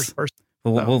 Yes, first person.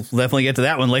 We'll definitely get to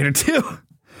that one later too.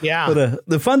 Yeah. But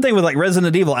the fun thing with like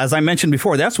Resident Evil, as I mentioned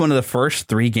before, that's one of the first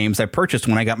 3 games I purchased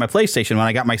when I got my PlayStation, when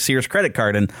I got my Sears credit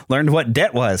card and learned what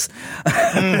debt was.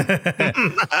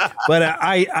 But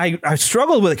I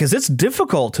struggled with it because it's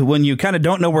difficult when you kind of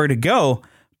don't know where to go.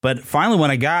 But finally, when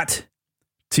I got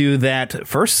to that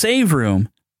first save room,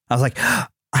 I was like,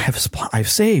 I've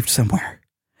saved somewhere,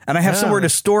 and I have somewhere to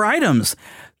store items.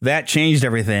 That changed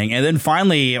everything. And then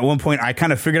finally, at one point, I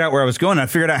kind of figured out where I was going. I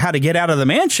figured out how to get out of the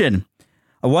mansion.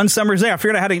 One summer's day, I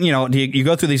figured out how to, you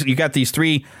go through these, you got these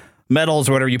 3 medals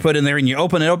or whatever you put in there, and you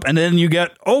open it up, and then you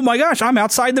get, oh my gosh, I'm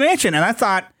outside the mansion. And I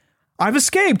thought, I've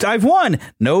escaped. I've won.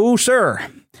 No, sir.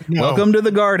 No. Welcome to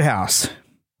the guardhouse.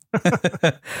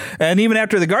 And even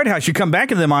after the guardhouse, you come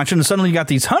back into the mansion, and suddenly you got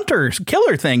these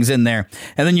killer things in there.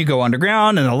 And then you go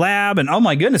underground in a lab, and oh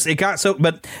my goodness, it got so,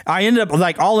 but I ended up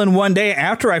like all in one day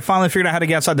after I finally figured out how to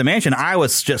get outside the mansion. I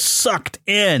was just sucked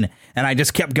in. And I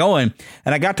just kept going,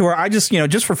 and I got to where I just,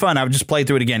 just for fun, I would just play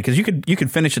through it again, because you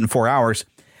could finish it in 4 hours.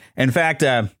 In fact,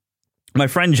 my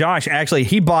friend Josh, actually,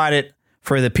 he bought it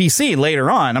for the PC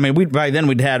later on. I mean, by then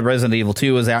we'd had Resident Evil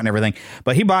 2 was out and everything,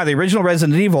 but he bought the original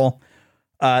Resident Evil.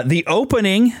 The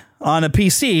opening on a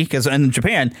PC, because in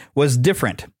Japan, was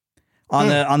different. On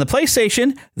the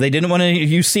PlayStation, they didn't want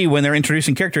to see when they're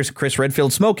introducing characters Chris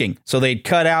Redfield smoking, so they'd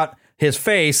cut out his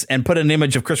face and put an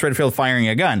image of Chris Redfield firing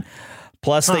a gun.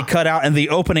 Plus, they cut out in the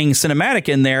opening cinematic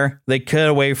in there, they cut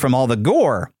away from all the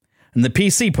gore. And the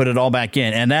PC put it all back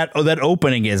in. And that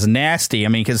opening is nasty. I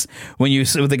mean, because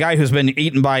with the guy who's been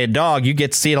eaten by a dog, you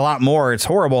get to see it a lot more. It's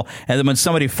horrible. And then when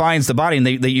somebody finds the body, and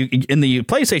in the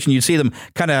PlayStation, you see them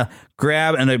kind of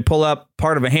grab and they pull up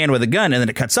part of a hand with a gun, and then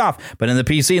it cuts off. But in the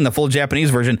PC, in the full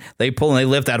Japanese version, they pull and they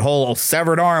lift that whole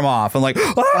severed arm off. And like,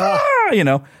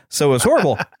 so it was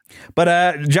horrible.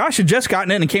 But Josh had just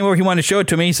gotten it and came over. He wanted to show it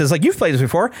to me. He says, like, you've played this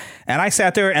before. And I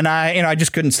sat there and I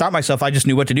just couldn't stop myself. I just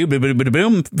knew what to do.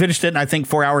 Boom, finished it in, I think,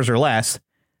 4 hours or less.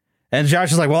 And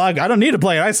Josh is like, well, I don't need to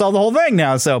play it. I saw the whole thing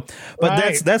now. So,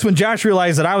 but that's when Josh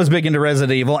realized that I was big into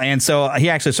Resident Evil. And so he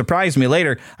actually surprised me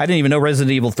later. I didn't even know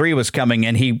Resident Evil 3 was coming,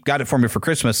 and he got it for me for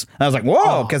Christmas. And I was like,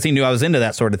 whoa, because he knew I was into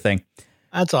that sort of thing.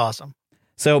 That's awesome.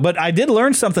 So, but I did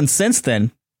learn something since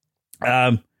then.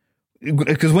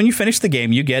 Because when you finish the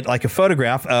game, you get like a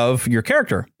photograph of your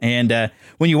character. And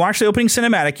when you watch the opening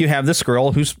cinematic, you have this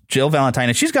girl who's Jill Valentine,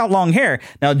 and she's got long hair.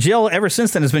 Now, Jill, ever since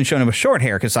then, has been shown with short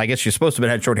hair, because I guess she's supposed to have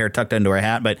had short hair tucked into her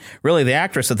hat. But really, the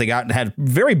actress that they got had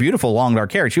very beautiful long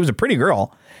dark hair. She was a pretty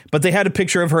girl. But they had a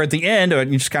picture of her at the end,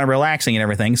 just kind of relaxing and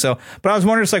everything. So, but I was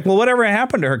wondering, it's like, well, whatever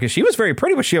happened to her? Because she was very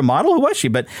pretty. Was she a model? Who was she?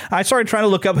 But I started trying to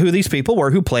look up who these people were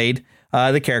who played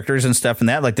the characters and stuff and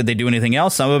that. Like, did they do anything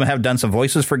else? Some of them have done some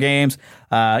voices for games,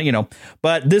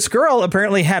 But this girl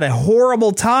apparently had a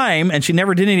horrible time, and she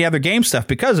never did any other game stuff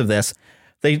because of this.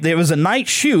 There was a night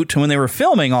shoot when they were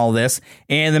filming all this,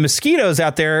 and the mosquitoes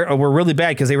out there were really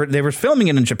bad because they were filming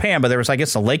it in Japan, but there was, I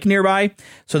guess, a lake nearby.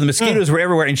 So the mosquitoes were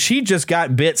everywhere, and she just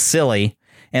got bit silly.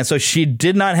 And so she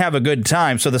did not have a good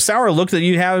time. So the sour look that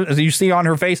you see on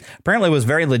her face apparently was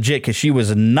very legit, because she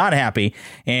was not happy.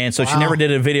 And so she never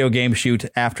did a video game shoot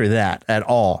after that at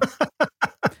all.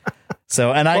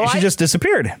 So, and she just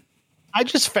disappeared. I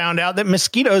just found out that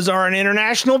mosquitoes are an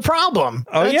international problem.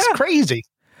 That's crazy.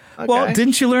 Okay. Well,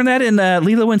 didn't you learn that in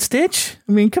Lilo and Stitch?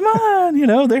 I mean, come on,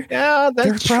 they're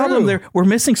a problem. We're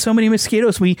missing so many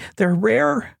mosquitoes. They're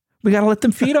rare. We got to let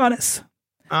them feed on us.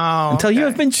 Until you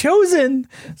have been chosen.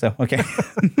 So, okay.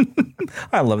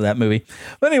 I love that movie.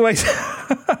 But anyways,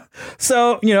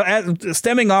 so,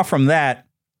 stemming off from that,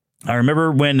 I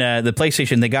remember when the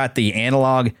PlayStation, they got the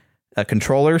analog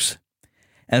controllers.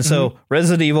 And so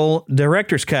Resident Evil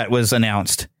Director's Cut was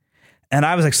announced. And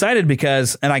I was excited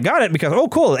because I got it because, oh,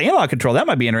 cool, the analog control, that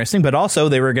might be interesting. But also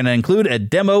they were going to include a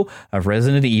demo of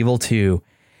Resident Evil 2.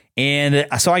 And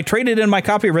so I traded in my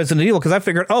copy of Resident Evil because I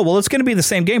figured, oh, well, it's going to be the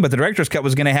same game, but the director's cut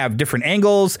was going to have different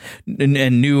angles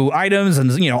and new items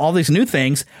and, all these new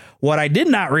things. What I did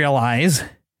not realize,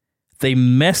 they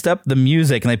messed up the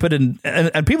music, and they put in,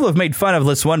 and people have made fun of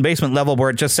this one basement level where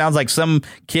it just sounds like some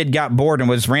kid got bored and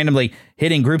was randomly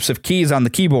hitting groups of keys on the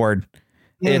keyboard.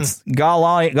 It's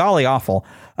golly awful.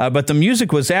 But the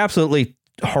music was absolutely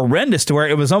horrendous to where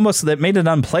it was almost, that made it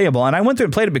unplayable. And I went through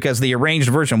and played it because the arranged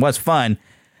version was fun.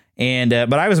 And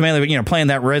but I was mainly playing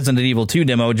that Resident Evil 2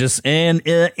 demo just in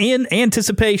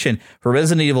anticipation for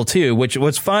Resident Evil 2, which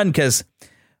was fun because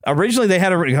originally they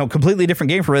had a completely different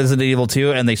game for Resident Evil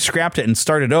 2, and they scrapped it and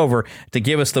started over to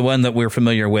give us the one that we're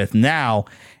familiar with now.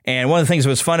 And one of the things that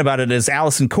was fun about it is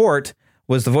Allison Court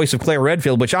was the voice of Claire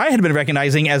Redfield, which I had been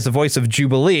recognizing as the voice of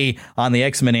Jubilee on the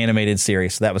X-Men animated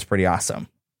series. So that was pretty awesome.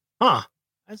 Huh.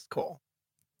 That's cool.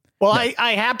 Well,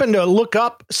 I happened to look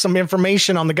up some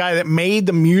information on the guy that made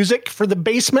the music for the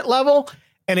basement level,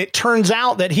 and it turns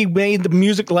out that he made the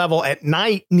music level at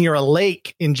night near a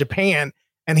lake in Japan,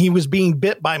 and he was being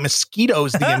bit by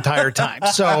mosquitoes the entire time.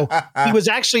 So he was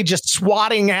actually just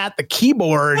swatting at the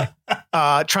keyboard,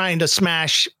 trying to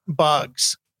smash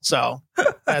bugs. So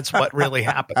that's what really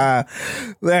happened.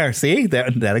 There, see,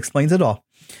 that explains it all.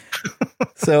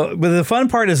 So, but the fun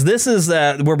part is this is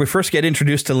where we first get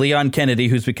introduced to Leon Kennedy,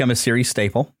 who's become a series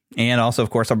staple. And also, of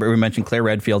course, we mentioned Claire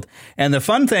Redfield. And the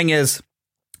fun thing is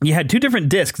you had two different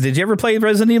discs. Did you ever play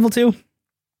Resident Evil 2?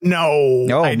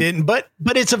 No, I didn't. But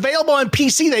it's available on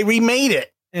PC. They remade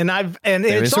it. And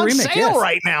it's on sale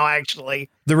right now, actually.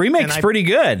 The remake's pretty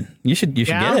good. You should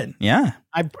get it. Yeah.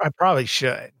 I probably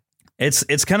should.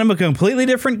 It's kind of a completely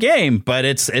different game, but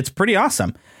it's pretty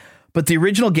awesome. But the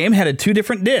original game had two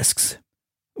different discs,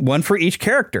 one for each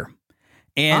character.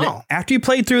 And after you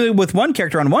played through with one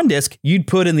character on one disc, you'd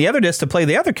put in the other disc to play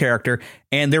the other character,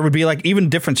 and there would be even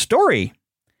different story.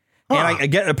 And I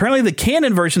get apparently the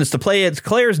canon version is to play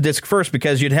Claire's disc first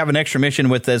because you'd have an extra mission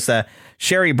with this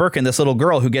Sherry Birkin, this little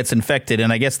girl who gets infected.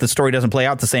 And I guess the story doesn't play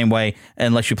out the same way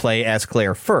unless you play as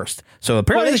Claire first. So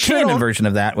apparently the canon version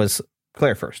of that was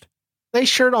Claire first. They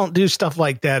sure don't do stuff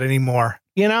like that anymore.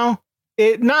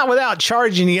 Not without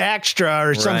charging you extra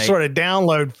or some sort of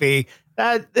download fee.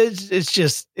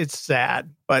 It's sad,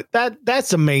 but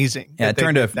that's amazing. Yeah, it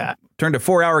turned a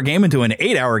 4-hour game into an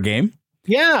 8-hour game.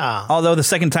 Yeah. Although the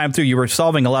second time through, you were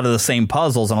solving a lot of the same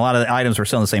puzzles and a lot of the items were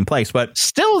still in the same place. But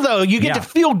still, though, you get to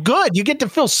feel good. You get to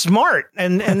feel smart.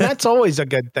 And that's always a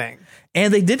good thing.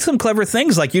 And they did some clever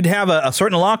things. Like you'd have a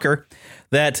certain locker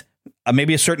that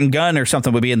maybe a certain gun or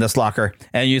something would be in this locker.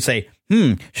 And you'd say,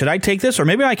 should I take this? Or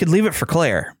maybe I could leave it for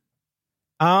Claire.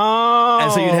 Oh,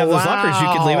 and so you'd have those lockers you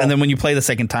could leave. And then when you play the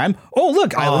second time,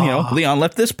 look, Leon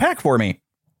left this pack for me.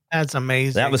 That's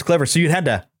amazing. That was clever. So you had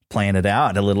to plan it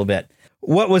out a little bit.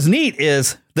 What was neat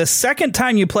is the second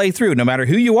time you play through, no matter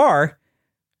who you are,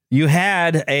 you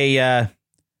had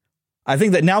I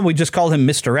think that now we just call him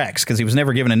Mr. X because he was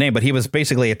never given a name, but he was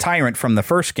basically a tyrant from the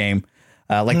first game,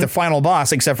 the final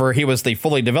boss, except for he was the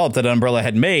fully developed that Umbrella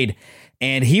had made.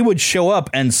 And he would show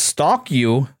up and stalk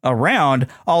you around,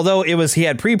 although he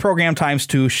had pre-programmed times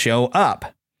to show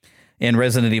up in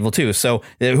Resident Evil 2. So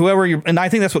and I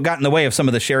think that's what got in the way of some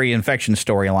of the Sherry infection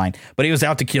storyline, but he was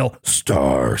out to kill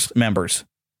STARS members.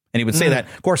 And he would say that.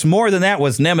 Of course, more than that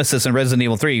was Nemesis in Resident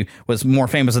Evil 3 was more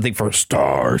famous, I think, for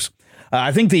STARS.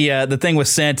 I think the thing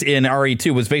was sent in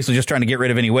RE2 was basically just trying to get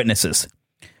rid of any witnesses.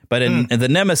 But in the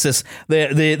Nemesis,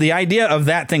 the idea of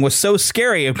that thing was so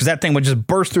scary because that thing would just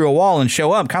burst through a wall and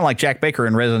show up, kind of like Jack Baker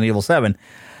in Resident Evil 7,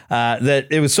 that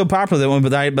it was so popular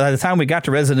that by the time we got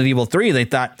to Resident Evil 3, they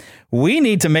thought, we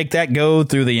need to make that go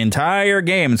through the entire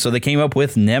game. So they came up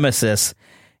with Nemesis.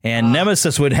 And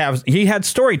Nemesis he had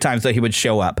story times that he would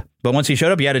show up. But once he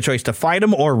showed up, you had a choice to fight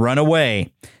him or run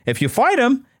away. If you fight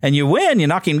him and you win, you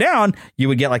knock him down, you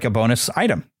would get a bonus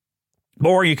item.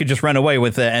 Or you could just run away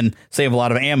with it and save a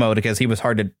lot of ammo because he was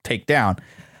hard to take down.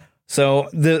 So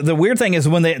the weird thing is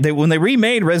when they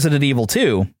remade Resident Evil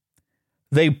 2,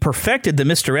 they perfected the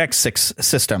Mr. X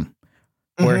system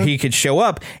where he could show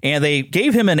up, and they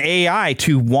gave him an AI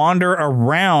to wander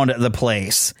around the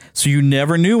place. So you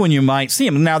never knew when you might see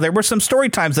him. Now, there were some story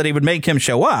times that he would make him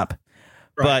show up,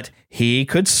 but he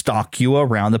could stalk you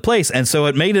around the place. And so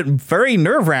it made it very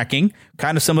nerve-wracking,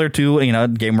 kind of similar to, a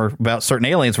game about certain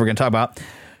aliens we're going to talk about.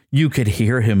 You could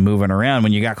hear him moving around.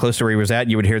 When you got close to where he was at,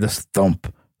 you would hear this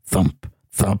thump, thump,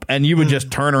 thump, and you would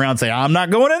just turn around and say, I'm not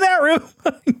going in that room,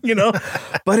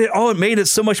 but it made it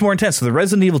so much more intense. So the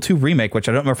Resident Evil 2 remake, which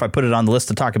I don't know if I put it on the list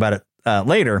to talk about it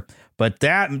later, but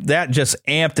that just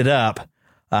amped it up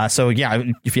So yeah,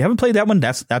 if you haven't played that one,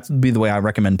 that's would be the way I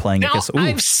recommend playing now, it.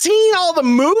 I've seen all the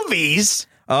movies.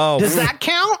 Oh, does that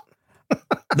count?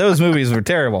 Those movies were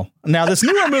terrible. Now this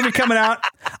newer movie coming out,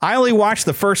 I only watched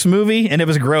the first movie and it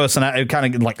was gross, and I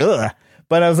kind of like ugh.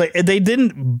 But I was like, they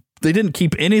didn't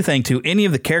keep anything to any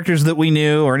of the characters that we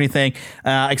knew or anything,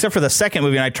 except for the second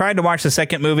movie. And I tried to watch the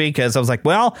second movie because I was like,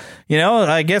 well,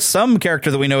 I guess some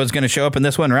character that we know is going to show up in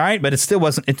this one, right? But it still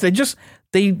wasn't.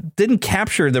 They didn't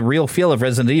capture the real feel of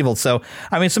Resident Evil. So,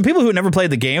 I mean, some people who never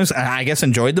played the games, I guess,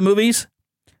 enjoyed the movies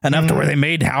enough to where they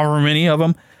made however many of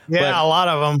them. Yeah, but a lot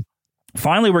of them.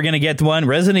 Finally, we're going to get to one.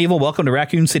 Resident Evil Welcome to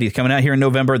Raccoon City is coming out here in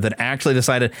November that actually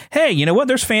decided, hey, you know what?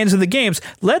 There's fans of the games.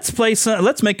 Let's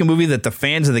make a movie that the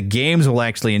fans of the games will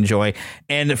actually enjoy.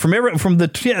 And from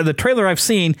the trailer I've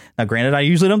seen, now granted, I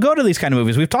usually don't go to these kind of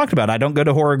movies. We've talked about it. I don't go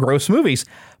to horror gross movies,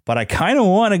 but I kind of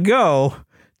want to go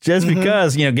just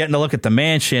because, getting to look at the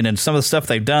mansion and some of the stuff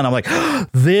they've done. I'm like,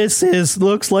 this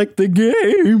looks like the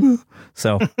game.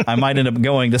 So I might end up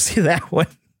going to see that one.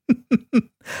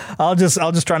 I'll just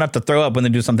try not to throw up when they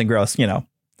do something gross,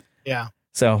 Yeah.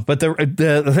 So, but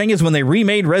the thing is, when they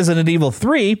remade Resident Evil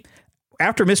 3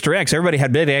 after Mr. X, everybody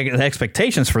had big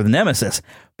expectations for the Nemesis,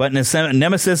 but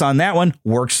Nemesis on that one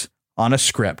works on a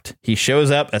script. He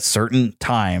shows up at certain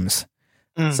times.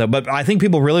 So, but I think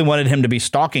people really wanted him to be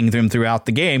stalking them throughout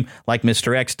the game like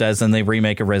Mr. X does in the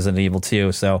remake of Resident Evil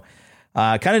 2. So,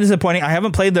 kind of disappointing. I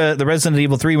haven't played the Resident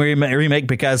Evil 3 remake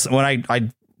because when I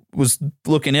was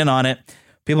looking in on it,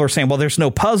 people are saying, well, there's no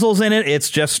puzzles in it. It's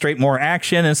just straight more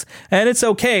action. And it's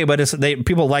okay, but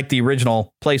people like the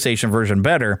original PlayStation version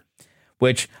better,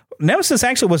 which Nemesis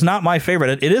actually was not my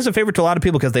favorite. It is a favorite to a lot of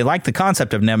people because they like the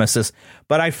concept of Nemesis,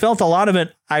 but I felt a lot of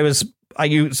it.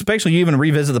 Especially you even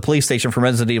revisit the police station from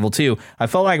Resident Evil 2. I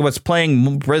felt like I was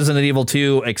playing Resident Evil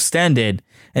 2 Extended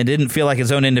and didn't feel like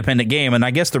its own independent game. And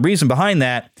I guess the reason behind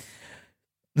that,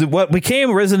 what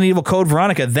became Resident Evil Code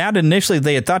Veronica, that initially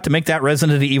they had thought to make that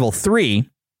Resident Evil 3,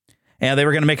 and they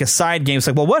were going to make a side game. It's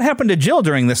like, well, what happened to Jill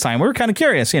during this time? We were kind of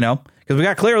curious, because we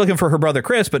got Claire looking for her brother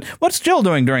Chris, but what's Jill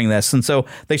doing during this? And so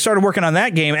they started working on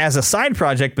that game as a side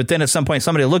project, but then at some point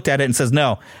somebody looked at it and says,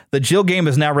 no, the Jill game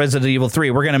is now Resident Evil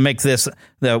 3. We're going to make this,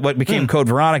 what became Code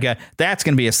Veronica, that's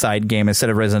going to be a side game instead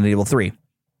of Resident Evil 3.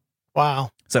 Wow.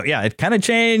 So yeah, it kind of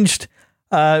changed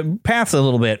paths a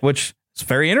little bit, which it's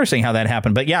very interesting how that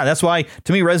happened. But yeah, that's why,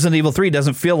 to me, Resident Evil 3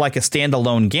 doesn't feel like a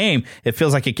standalone game. It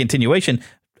feels like a continuation,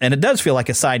 and it does feel like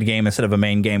a side game instead of a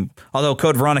main game. Although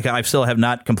Code Veronica, I still have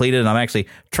not completed, and I'm actually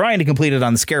trying to complete it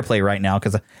on the Scare Play right now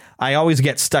because I always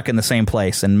get stuck in the same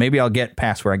place, and maybe I'll get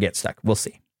past where I get stuck. We'll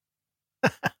see.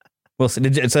 We'll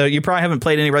see. So you probably haven't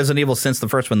played any Resident Evil since the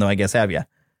first one, though, I guess, have you?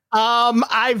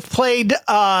 I've played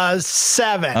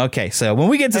 7. Okay, so when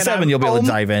we get to 7, you'll be able to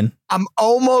dive in. I'm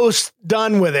almost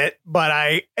done with it, but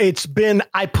I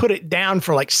put it down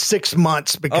for like 6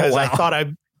 months because I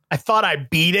thought I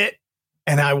beat it,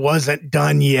 and I wasn't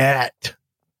done yet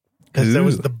because there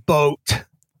was the boat.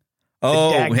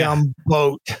 Oh, the daggum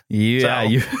boat. Yeah,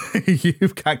 so.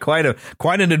 You've got quite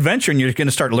an adventure, and you're going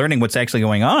to start learning what's actually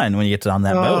going on when you get on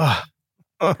that boat.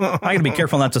 I got to be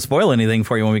careful not to spoil anything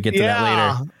for you when we get to that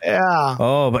later. Yeah.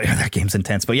 Oh, but that game's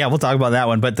intense. But yeah, we'll talk about that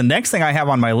one. But the next thing I have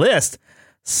on my list,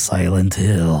 Silent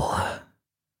Hill.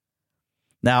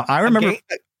 Now, I remember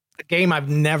a game I've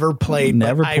never played.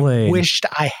 I wished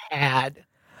I had.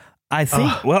 I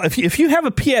think, well, if you have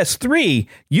a PS3,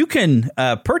 you can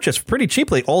purchase pretty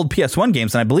cheaply old PS1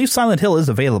 games, and I believe Silent Hill is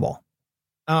available.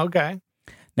 Okay.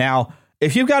 Now,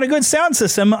 if you've got a good sound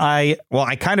system, I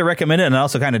kind of recommend it, and I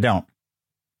also kind of don't.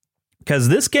 Because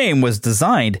this game was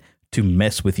designed to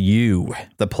mess with you,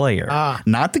 the player.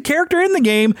 Not the character in the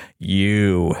game,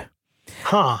 you.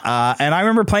 And I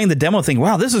remember playing the demo thinking,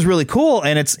 wow, this is really cool.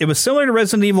 And it was similar to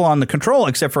Resident Evil on the control,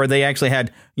 except for they actually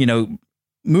had,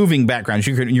 moving backgrounds.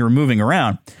 You were moving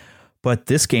around. But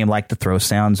this game liked to throw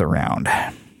sounds around.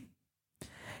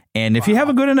 And if you have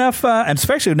a good enough, and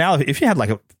especially now, if you had like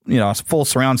a full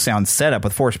surround sound setup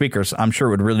with 4 speakers, I'm sure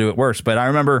it would really do it worse. But I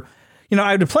remember,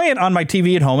 I would play it on my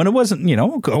TV at home, and it wasn't,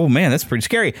 oh man, that's pretty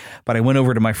scary. But I went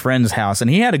over to my friend's house, and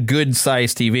he had a good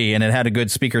sized TV, and it had a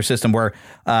good speaker system where,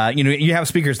 you have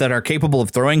speakers that are capable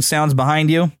of throwing sounds behind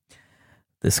you.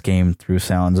 This game threw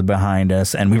sounds behind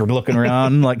us, and we were looking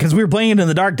around because we were playing it in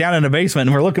the dark down in the basement,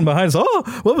 and we're looking behind us.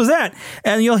 Oh, what was that?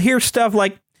 And you'll hear stuff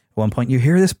like, at one point you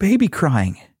hear this baby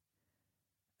crying.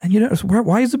 And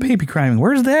why is the baby crying?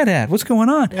 Where's that at? What's going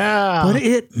on? Yeah. But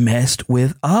it messed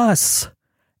with us.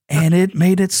 And it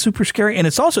made it super scary. And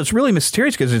it's really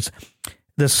mysterious because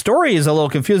the story is a little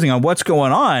confusing on what's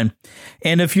going on.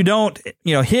 And if you don't,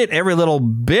 hit every little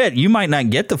bit, you might not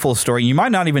get the full story. You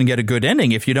might not even get a good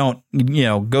ending if you don't,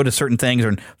 go to certain things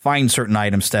or find certain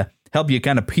items to help you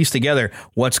kind of piece together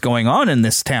what's going on in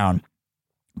this town.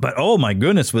 But oh my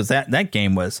goodness, was that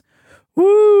game was,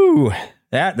 woo,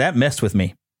 that messed with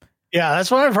me. Yeah,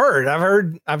 that's what I've heard.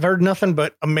 I've heard nothing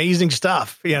but amazing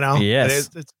stuff, Yes.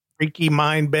 It's a freaky,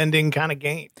 mind-bending kind of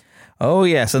game. Oh,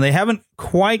 yes, and they haven't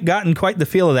quite gotten the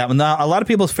feel of that one. Now, a lot of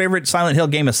people's favorite Silent Hill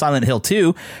game is Silent Hill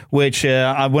 2, which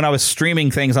when I was streaming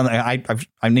things on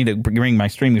I need to bring my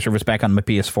streaming service back on my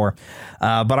PS4,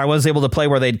 but I was able to play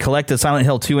where they'd collected Silent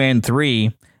Hill 2 and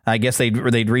 3. I guess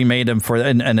they'd remade them for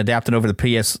and adapted over the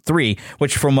PS3,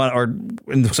 which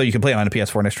so you can play it on a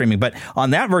PS4 and a streaming. But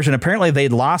on that version, apparently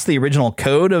they'd lost the original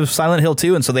code of Silent Hill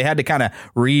 2, and so they had to kind of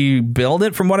rebuild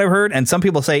it, from what I've heard. And some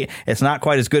people say it's not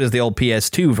quite as good as the old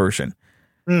PS2 version.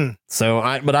 So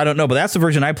I don't know, but that's the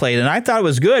version I played, and I thought it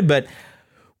was good. But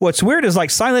what's weird is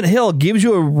like Silent Hill gives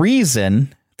you a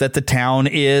reason that the town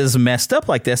is messed up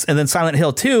like this, and then Silent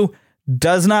Hill 2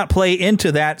 does not play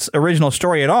into that original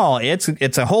story at all. It's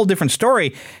a whole different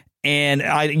story, and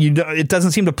it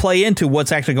doesn't seem to play into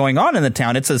what's actually going on in the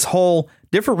town. It's this whole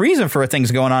different reason for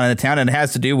things going on in the town, and it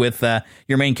has to do with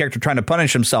your main character trying to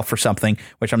punish himself for something,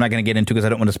 which I'm not going to get into because I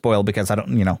don't want to spoil, because I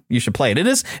don't, you should play it.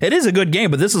 It is a good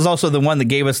game, but this is also the one that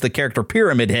gave us the character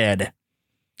Pyramid Head.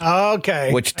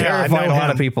 Okay. Which terrified a lot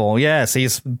of people. Yes,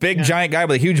 he's a big giant guy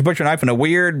with a huge butcher knife and a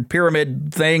weird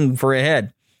pyramid thing for a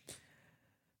head.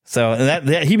 So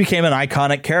that he became an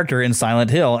iconic character in Silent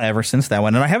Hill ever since that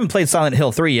one. And I haven't played Silent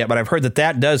Hill 3 yet, but I've heard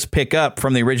that does pick up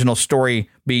from the original story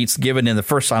beats given in the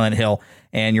first Silent Hill.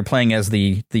 And you're playing as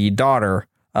the daughter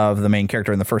of the main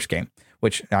character in the first game,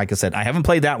 which, like I said, I haven't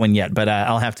played that one yet, but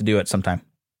I'll have to do it sometime.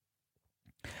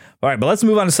 All right, but let's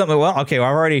move on to something. Well, okay, we've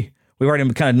already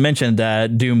kind of mentioned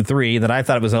Doom 3, that I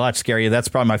thought it was a lot scarier. That's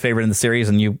probably my favorite in the series,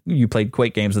 and you played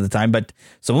Quake games at the time. But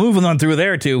so moving on through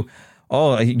there to...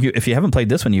 Oh, if you haven't played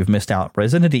this one, you've missed out.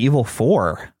 Resident Evil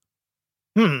 4.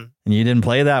 And you didn't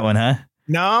play that one, huh?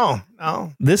 No.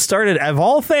 This started, of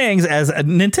all things, as a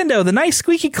Nintendo, the nice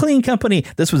squeaky clean company.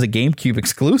 This was a GameCube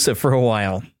exclusive for a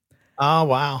while. Oh,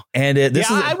 wow. And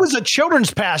I was a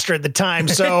children's pastor at the time,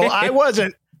 so I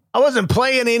wasn't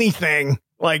playing anything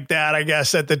like that, I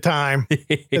guess, at the time.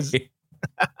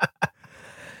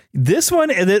 This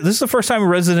is the first time in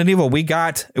Resident Evil we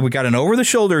got an over the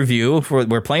shoulder view.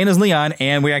 We're playing as Leon,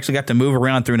 and we actually got to move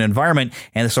around through an environment.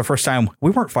 And this is the first time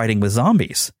we weren't fighting with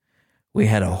zombies. We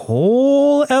had a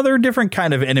whole other different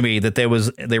kind of enemy that they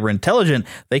were intelligent.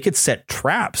 They could set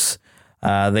traps.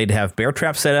 They'd have bear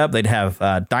traps set up. They'd have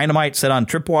dynamite set on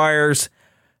tripwires.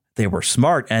 They were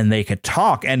smart, and they could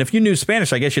talk. And if you knew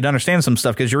Spanish, I guess you'd understand some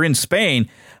stuff, because you're in Spain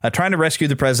trying to rescue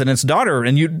the president's daughter.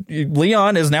 And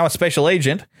Leon is now a special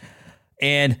agent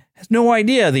and has no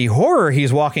idea the horror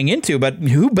he's walking into. But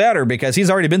who better, because he's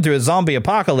already been through a zombie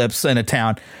apocalypse in a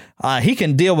town. He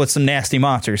can deal with some nasty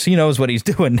monsters. He knows what he's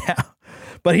doing now.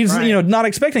 But he's not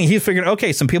expecting. He's figured,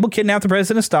 okay, some people kidnapped the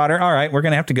president's daughter. All right, we're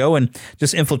going to have to go and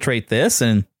just infiltrate this.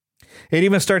 And it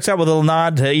even starts out with a little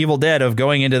nod to Evil Dead of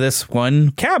going into this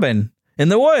one cabin in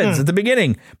the woods at the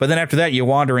beginning. But then after that, you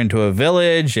wander into a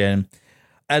village, and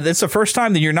it's the first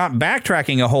time that you're not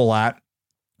backtracking a whole lot,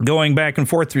 going back and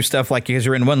forth through stuff like because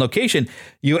you're in one location.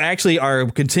 You actually are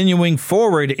continuing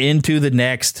forward into the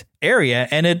next area,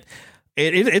 and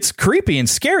it's creepy and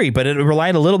scary, but it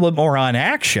relied a little bit more on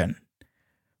action.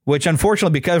 Which,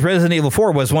 unfortunately, because Resident Evil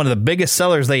 4 was one of the biggest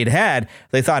sellers they'd had,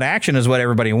 they thought action is what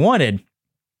everybody wanted.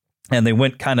 And they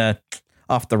went kind of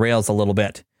off the rails a little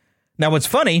bit. Now, what's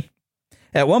funny,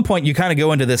 at one point, you kind of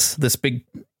go into this big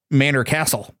manor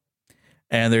castle.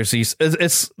 And there's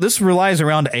this relies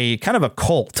around a kind of a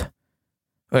cult,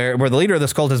 where the leader of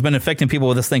this cult has been infecting people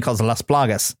with this thing called Las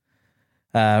Plagas,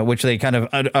 which they kind of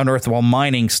unearthed while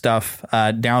mining stuff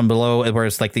down below, where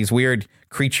it's like these weird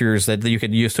creatures that you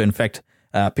could use to infect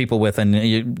people with, and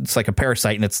it's like a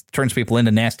parasite, and it turns people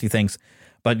into nasty things.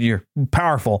 But you're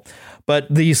powerful. But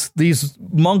these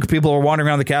monk people are wandering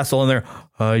around the castle, and they're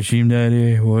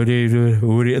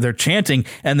chanting,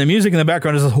 and the music in the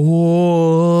background is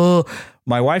whoa.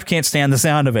 My wife can't stand the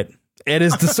sound of it. It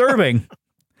is disturbing.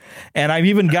 And I've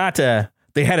even got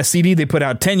they had a CD they put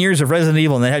out 10 years of Resident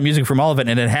Evil, and they had music from all of it,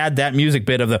 and it had that music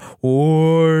bit of the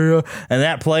whoa, and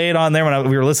that played on there when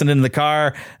we were listening in the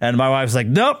car, and my wife's like,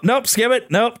 nope, skip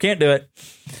it, nope, can't do it.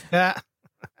 Yeah.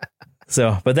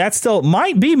 So, but that still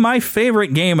might be my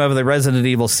favorite game of the Resident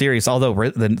Evil series, although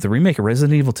the remake of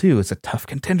Resident Evil 2 is a tough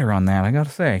contender on that, I gotta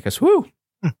say, because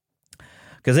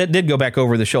because it did go back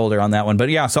over the shoulder on that one. But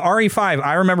yeah, so RE5,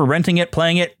 I remember renting it,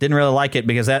 playing it, didn't really like it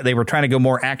because they were trying to go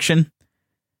more action,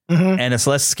 and it's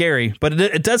less scary. But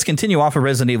it does continue off of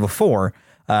Resident Evil 4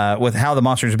 with how the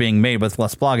monsters are being made with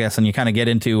Las Plagas, and you kind of get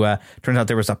into, turns out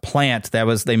there was a plant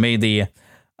they made the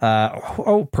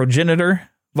progenitor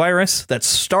virus that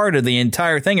started the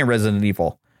entire thing in Resident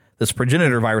Evil. This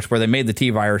progenitor virus where they made the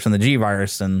T virus and the G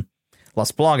virus, and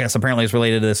Las Plagas apparently is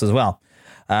related to this as well.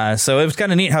 So it was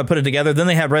kind of neat how I put it together. Then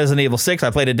they had Resident Evil 6. I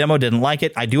played a demo, didn't like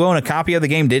it. I do own a copy of the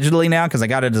game digitally now because I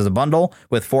got it as a bundle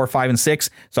with 4, 5, and 6.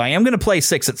 So I am going to play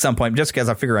 6 at some point just because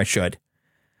I figure I should.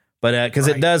 But because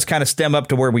it does kind of stem up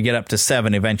to where we get up to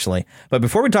 7 eventually. But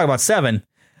before we talk about 7,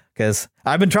 because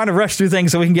I've been trying to rush through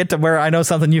things so we can get to where I know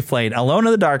something you've played. Alone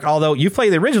in the Dark, although you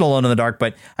played the original Alone in the Dark,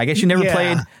 but I guess you never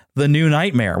played the New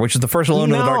Nightmare, which is the first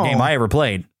Alone in the Dark game I ever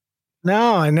played.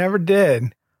 No, I never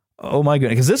did. Oh my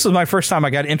goodness, because this was my first time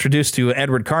I got introduced to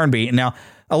Edward Carnby. Now,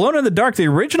 Alone in the Dark, the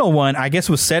original one, I guess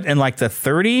was set in like the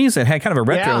 30s. It had kind of a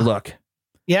retro look.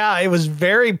 Yeah, it was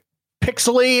very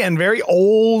pixely and very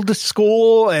old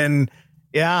school. And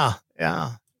I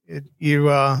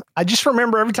just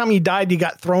remember every time you died, you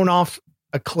got thrown off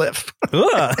a cliff.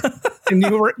 And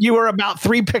you were about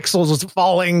 3 pixels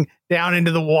falling down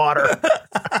into the water.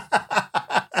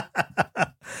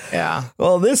 Yeah.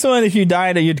 Well, this one, if you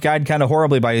died, you died kind of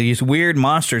horribly by these weird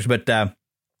monsters. But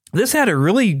this had a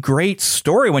really great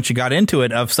story once you got into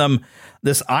it of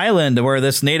this island where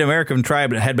this Native American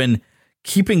tribe had been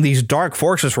keeping these dark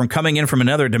forces from coming in from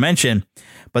another dimension.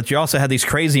 But you also had these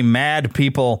crazy mad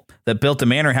people that built the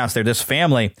manor house there, this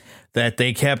family that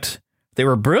they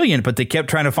were brilliant, but they kept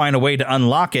trying to find a way to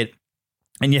unlock it.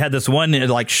 And you had this one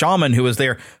like shaman who was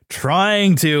there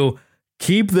trying to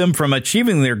keep them from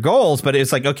achieving their goals. But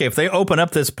it's like, okay, if they open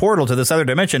up this portal to this other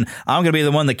dimension, I'm going to be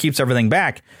the one that keeps everything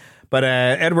back. But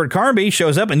Edward Carnby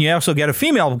shows up, and you also get a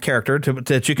female character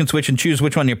that you can switch and choose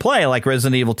which one you play, like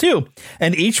Resident Evil 2.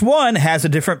 And each one has a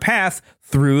different path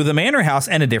through the manor house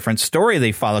and a different story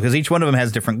they follow, because each one of them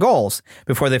has different goals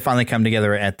before they finally come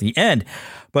together at the end.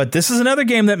 But this is another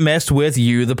game that messed with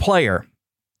you, the player,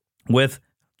 with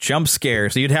jump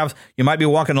scares. So you might be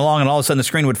walking along and all of a sudden the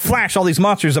screen would flash all these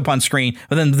monsters up on screen,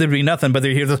 but then there'd be nothing, but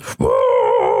they'd hear this,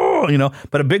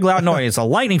 but a big loud noise, a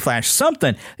lightning flash,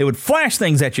 something. It would flash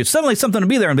things at you. Suddenly something would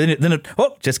be there, and then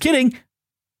just kidding.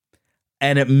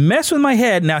 And it messed with my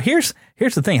head. Now here's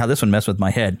the thing, how this one messed with my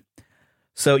head.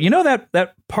 So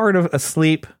that part of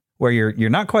asleep where you're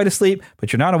not quite asleep,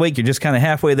 but you're not awake, you're just kind of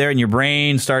halfway there, and your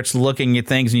brain starts looking at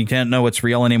things and you can't know what's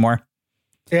real anymore.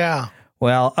 Yeah.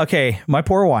 Well, okay, my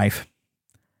poor wife.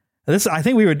 I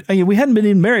think we hadn't been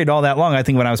even married all that long, I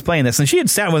think, when I was playing this, and she had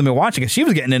sat with me watching it. She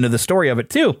was getting into the story of it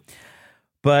too.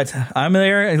 But I'm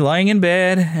there lying in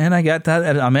bed, and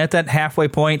I'm at that halfway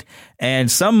point, and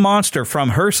some monster from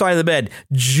her side of the bed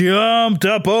jumped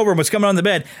up over and was coming on the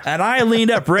bed, and I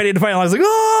leaned up ready to fight. I was like,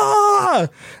 ah!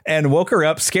 And woke her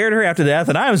up, scared her after death,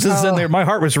 and I was just sitting there. My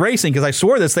heart was racing because I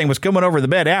swore this thing was coming over the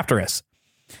bed after us.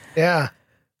 Yeah.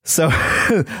 So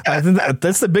I think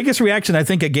that's the biggest reaction I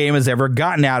think a game has ever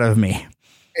gotten out of me.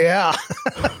 Yeah.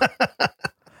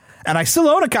 And I still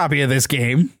own a copy of this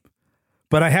game,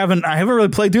 but I haven't really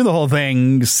played through the whole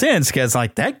thing since, because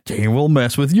like that game will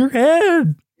mess with your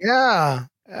head. Yeah.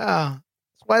 Yeah.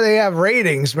 That's why they have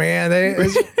ratings, man.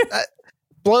 That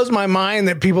blows my mind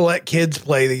that people let kids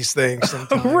play these things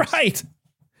sometimes. Right.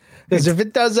 Because if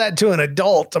it does that to an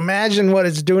adult, imagine what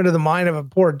it's doing to the mind of a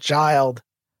poor child.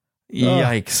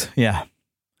 Yikes. Yeah. All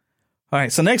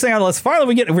right. So next thing on,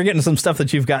 we're getting some stuff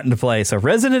that you've gotten to play. So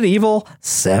Resident Evil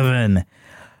 7.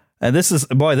 This is,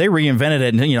 they reinvented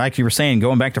it. And like you were saying,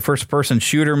 going back to first person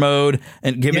shooter mode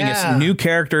and giving us new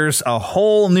characters, a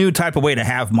whole new type of way to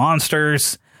have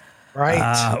monsters.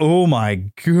 Right. Oh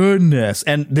my goodness.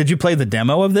 And did you play the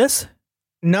demo of this?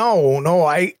 No,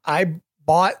 I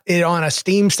bought it on a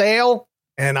Steam sale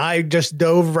and I just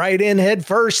dove right in head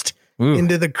first. Ooh.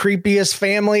 Into the creepiest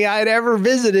family I'd ever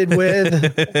visited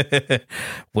with.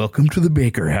 Welcome to the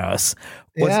Baker house.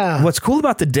 What's cool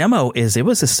about the demo is it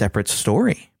was a separate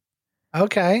story.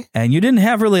 Okay. And you didn't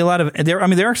have really a lot of there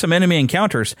are some enemy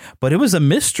encounters, but it was a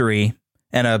mystery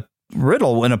and a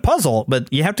riddle and a puzzle,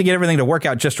 but you have to get everything to work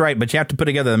out just right. But you have to put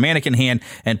together the mannequin hand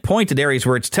and point at areas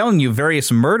where it's telling you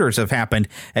various murders have happened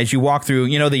as you walk through,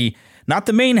 not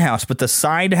the main house, but the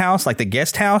side house, like the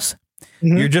guest house.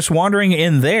 Mm-hmm. You're just wandering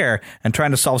in there and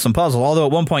trying to solve some puzzle. Although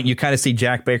at one point you kind of see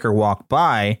Jack Baker walk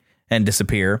by and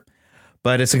disappear,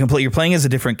 but you're playing as a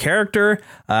different character.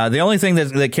 The only thing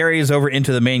that carries over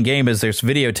into the main game is there's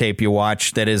videotape you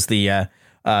watch. That is the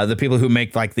people who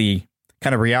make like the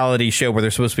kind of reality show where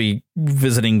they're supposed to be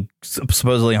visiting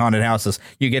supposedly haunted houses.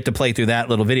 You get to play through that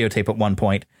little videotape at one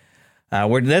point.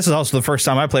 Where this is also the first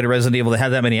time I played a Resident Evil that had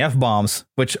that many F-bombs,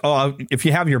 which, if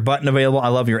you have your button available, I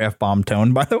love your F-bomb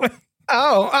tone, by the way.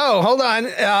 Oh, hold on.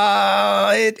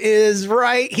 It is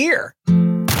right here.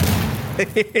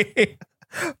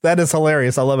 That is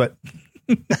hilarious. I love it.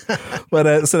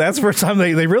 But so that's the first time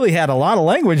they really had a lot of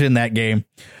language in that game.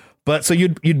 But so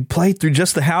you'd play through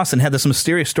just the house and had this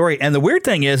mysterious story. And the weird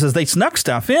thing is they snuck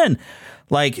stuff in,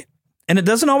 and it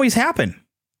doesn't always happen.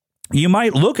 You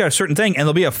might look at a certain thing and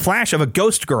there'll be a flash of a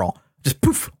ghost girl, just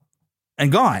poof,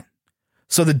 and gone.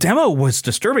 So the demo was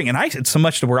disturbing, and it's so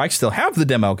much to where I still have the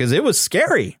demo because it was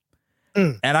scary.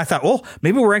 And I thought, well,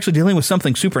 maybe we're actually dealing with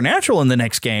something supernatural in the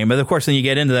next game. But of course, then you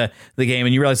get into the game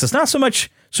and you realize it's not so much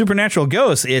supernatural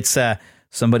ghosts. It's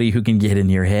somebody who can get in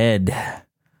your head.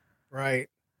 Right.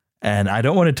 And I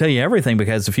don't want to tell you everything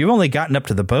because if you've only gotten up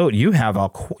to the boat, you got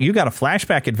a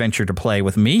flashback adventure to play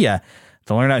with Mia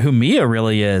to learn out who Mia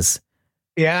really is.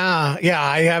 Yeah.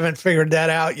 I haven't figured that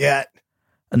out yet.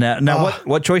 Now,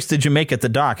 what choice did you make at the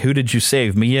dock? Who did you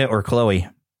save, Mia or Chloe?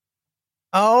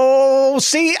 Oh,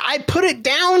 see, I put it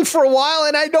down for a while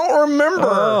and I don't remember.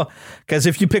 Oh, because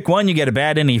if you pick one, you get a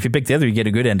bad ending. If you pick the other, you get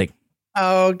a good ending.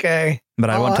 Okay. But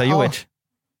I won't tell you which.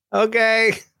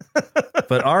 Okay.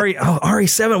 But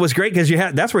RE7 was great because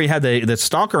that's where you had the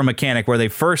stalker mechanic where they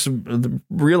first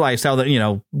realized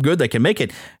how good they can make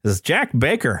it. Is Jack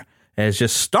Baker is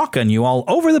just stalking you all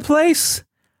over the place.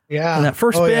 Yeah. In that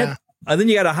first bit. Yeah. And then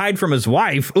you got to hide from his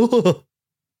wife.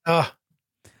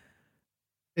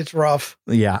 It's rough.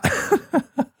 Yeah.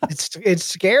 It's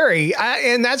scary.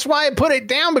 And that's why I put it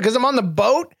down because I'm on the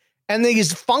boat and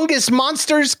these fungus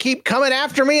monsters keep coming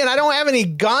after me and I don't have any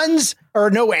guns or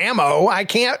no ammo. I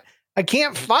can't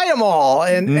fight them all.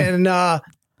 And I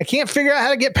can't figure out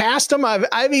how to get past them.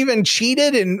 I've even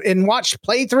cheated and watched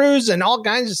playthroughs and all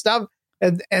kinds of stuff.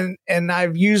 And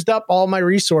I've used up all my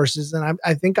resources and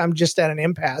I think I'm just at an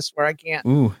impasse where I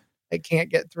can't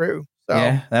get through. So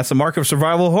yeah, that's the mark of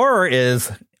survival horror is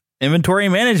inventory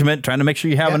management, trying to make sure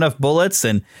you have enough bullets.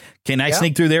 And can I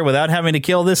sneak through there without having to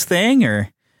kill this thing? Or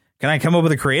can I come up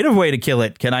with a creative way to kill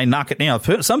it? Can I knock it down?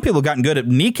 Some people have gotten good at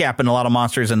kneecapping a lot of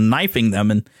monsters and knifing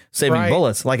them and saving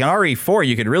bullets. Like in RE4,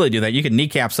 you could really do that. You could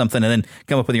kneecap something and then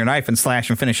come up with your knife and slash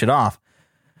and finish it off.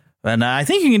 And I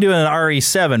think you can do it in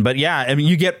RE7, but yeah, I mean,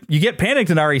 you get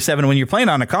panicked in RE7 when you're playing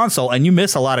on a console and you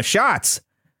miss a lot of shots,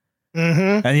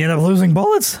 and you end up losing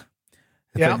bullets.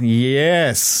 Yeah.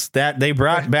 Yes, that they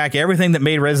brought back everything that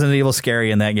made Resident Evil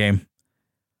scary in that game.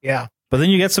 Yeah, but then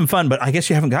you get some fun. But I guess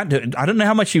you haven't gotten to it. I don't know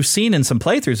how much you've seen in some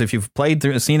playthroughs. If you've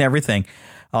seen everything,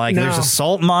 there's a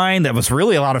salt mine that was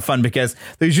really a lot of fun because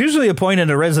there's usually a point in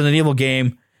a Resident Evil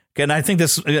game. And I think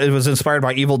it was inspired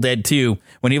by Evil Dead 2.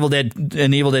 When Evil Dead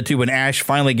 2, when Ash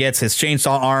finally gets his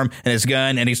chainsaw arm and his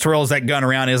gun, and he twirls that gun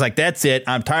around, and he's like, "That's it.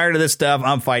 I'm tired of this stuff.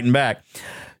 I'm fighting back."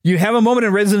 You have a moment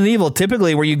in Resident Evil,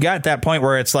 typically, where you got that point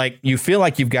where it's like you feel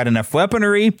like you've got enough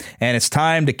weaponry, and it's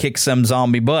time to kick some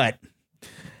zombie butt.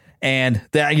 And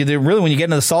that really, when you get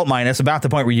into the salt mine, it's about the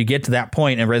point where you get to that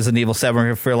point in Resident Evil 7 where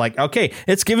you feel like, okay,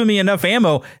 it's giving me enough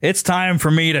ammo. It's time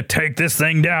for me to take this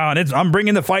thing down. I'm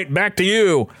bringing the fight back to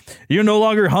you. You're no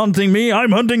longer hunting me.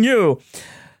 I'm hunting you.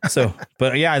 So,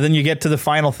 but yeah, then you get to the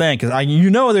final thing because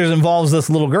there involves this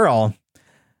little girl,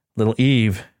 little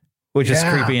Eve, which is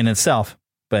creepy in itself.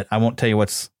 But I won't tell you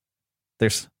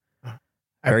there's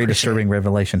very disturbing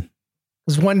revelation.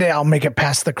 Because one day I'll make it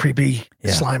past the creepy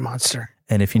slime monster.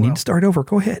 And if you need to start over,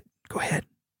 go ahead.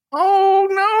 Oh,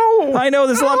 no. I know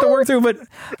there's a lot to work through, but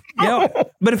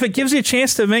but if it gives you a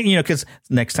chance to make, because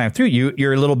next time through,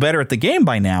 you're a little better at the game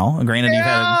by now. Granted, you've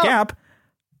had a gap.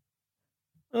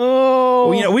 Oh,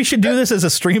 well, we should do this as a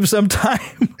stream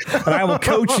sometime, and I will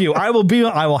coach you. I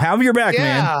will have your back,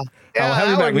 man. I will have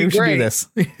your back. We should do this.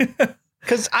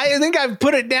 Because I think I've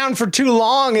put it down for too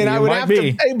long, and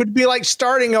it would be like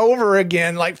starting over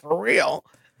again, like for real.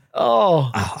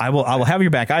 I will have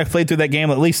your back. I've played through that game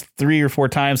at least 3 or 4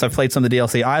 times. I've played some of the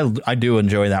DLC. I do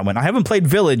enjoy that one. I haven't played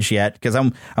Village yet because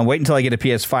I'm waiting until I get a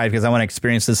PS5 because I want to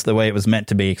experience this the way it was meant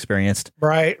to be experienced.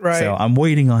 Right. So I'm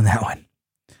waiting on that one.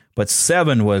 But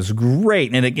 7 was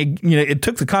great, and it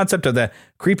took the concept of the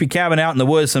creepy cabin out in the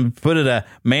woods and put it a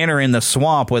manor in the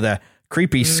swamp with a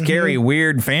creepy, scary,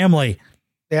 weird family.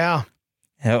 Yeah.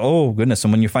 Oh goodness!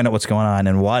 And when you find out what's going on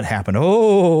and what happened,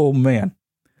 oh man.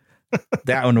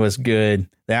 That one was good.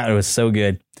 That was so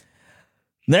good.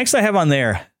 Next I have on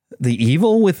there, The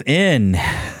Evil Within.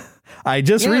 I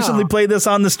just recently played this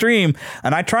on the stream,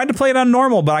 and I tried to play it on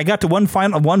normal, but I got to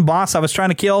one boss I was trying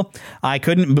to kill. I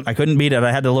couldn't beat it.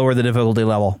 I had to lower the difficulty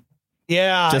level.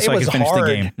 Yeah, just so I could finish the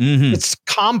game. Mm-hmm. It's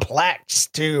complex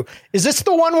too. Is this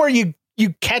the one where you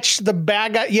catch the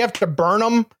bad guy? You have to burn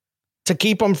them to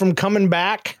keep them from coming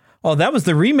back. Oh, that was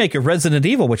the remake of Resident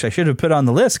Evil, which I should have put on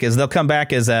the list because they'll come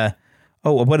back as a.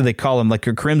 Oh, what do they call them? Like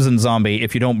your Crimson Zombie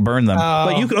if you don't burn them.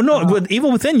 But with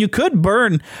Evil Within, you could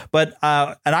burn. But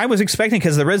and I was expecting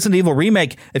because the Resident Evil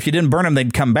remake, if you didn't burn them,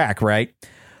 they'd come back, right?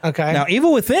 Okay. Now,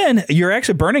 Evil Within, you're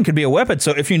actually burning could be a weapon.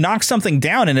 So if you knock something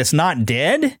down and it's not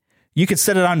dead, you could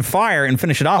set it on fire and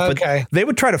finish it off. Okay. But they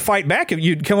would try to fight back if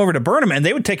you'd come over to burn them, and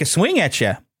they would take a swing at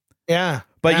you. Yeah.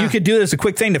 But you could do it as a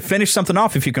quick thing to finish something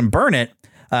off if you can burn it.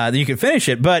 Then you could finish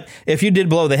it. But if you did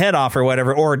blow the head off or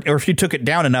whatever, or if you took it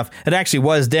down enough, it actually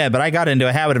was dead. But I got into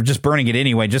a habit of just burning it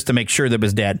anyway, just to make sure that it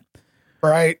was dead.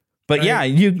 Right. But right. yeah,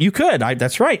 you could.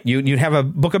 That's right. You'd have a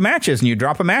book of matches and you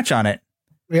drop a match on it.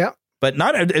 Yeah. But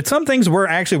some things were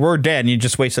dead and you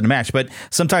just wasted a match. But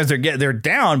sometimes they're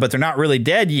down, but they're not really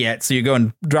dead yet. So you go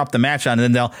and drop the match on,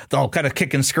 and then they'll kind of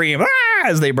kick and scream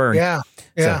as they burn. Yeah.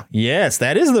 Yeah. So, yes,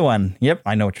 that is the one. Yep,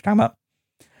 I know what you're talking about.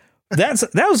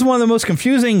 That was one of the most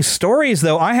confusing stories,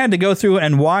 though. I had to go through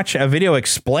and watch a video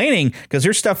explaining, because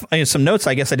there's stuff, some notes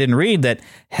I guess I didn't read that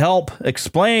help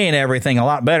explain everything a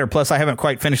lot better. Plus, I haven't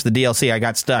quite finished the DLC. I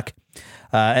got stuck in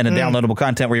a downloadable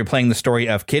content where you're playing the story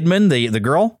of Kidman, the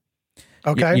girl.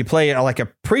 Okay. You play like a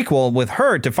prequel with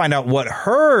her to find out what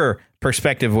her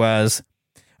perspective was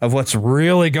of what's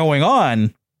really going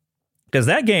on, because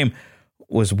that game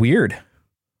was weird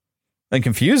and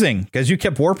confusing because you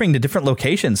kept warping to different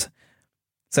locations.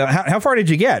 So how far did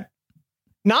you get?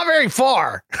 Not very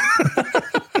far.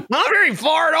 Not very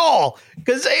far at all.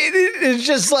 Because it's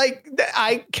just like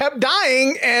I kept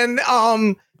dying. And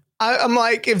I'm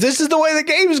like, if this is the way the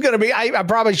game is going to be, I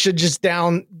probably should just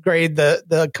downgrade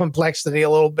the complexity a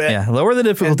little bit. Yeah, lower the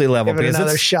difficulty level. Give it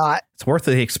another shot. It's worth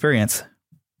the experience.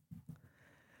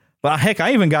 But heck,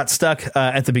 I even got stuck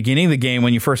at the beginning of the game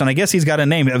when you first, and I guess he's got a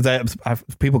name.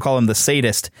 People call him the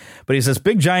Sadist, but he's this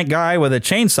big giant guy with a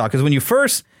chainsaw. Because when you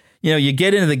first, you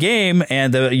get into the game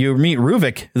and you meet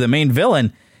Ruvik, the main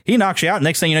villain, he knocks you out.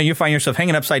 Next thing you know, you find yourself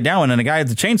hanging upside down, and the guy with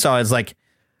the chainsaw is like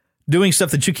doing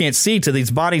stuff that you can't see to these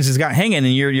bodies he's got hanging,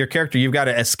 and your character, you've got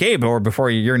to escape or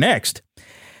before you're next.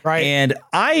 Right. And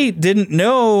I didn't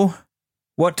know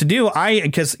what to do.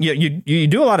 Because you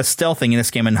do a lot of stealthing in this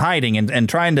game and hiding and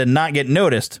trying to not get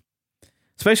noticed,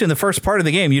 especially in the first part of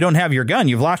the game. You don't have your gun.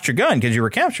 You've lost your gun because you were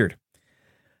captured.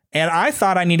 And I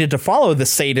thought I needed to follow the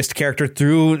Sadist character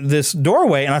through this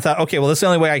doorway. And I thought, okay, well, this is the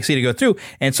only way I see to go through.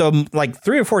 And so like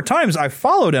 3 or 4 times I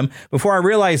followed him before I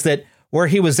realized that where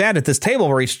he was at this table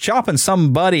where he's chopping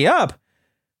somebody up,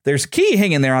 there's a key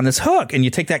hanging there on this hook, and you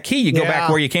take that key, you go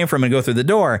back where you came from and go through the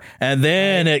door. And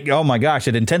then oh my gosh,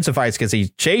 it intensifies because he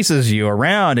chases you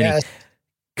around and he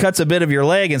cuts a bit of your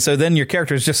leg. And so then your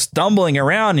character is just stumbling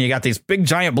around and you got these big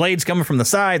giant blades coming from the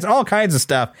sides, all kinds of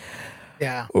stuff.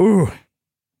 Yeah. Ooh.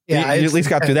 Yeah. You at least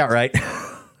got through that, right?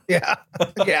 Yeah.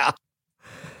 Yeah.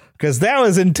 Because that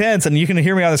was intense, and you can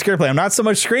hear me on the scare play. I'm not so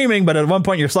much screaming, but at one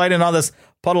point you're sliding all this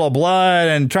puddle of blood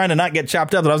and trying to not get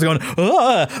chopped up. And I was going,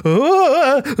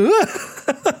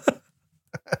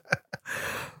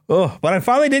 oh, but I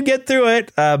finally did get through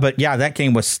it. But yeah, that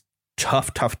game was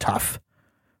tough.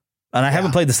 And I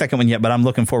haven't played the second one yet, but I'm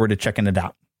looking forward to checking it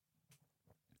out.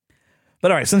 But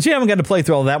all right, since you haven't got to play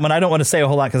through all that one, I don't want to say a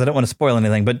whole lot because I don't want to spoil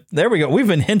anything. But there we go. We've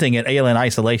been hinting at Alien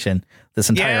Isolation this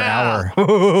entire hour.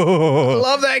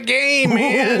 Love that game,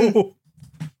 man.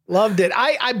 Loved it.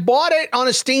 I bought it on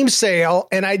a Steam sale,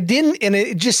 and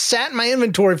it just sat in my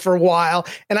inventory for a while.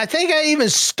 And I think I even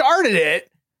started it,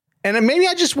 and maybe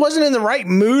I just wasn't in the right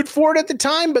mood for it at the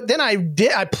time. But then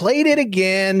I played it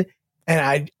again,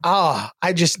 and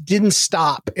I just didn't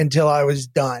stop until I was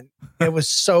done. It was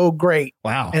so great.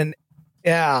 Wow. And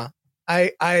yeah,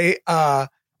 I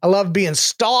love being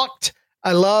stalked.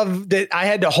 I love that I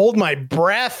had to hold my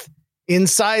breath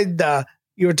inside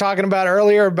you were talking about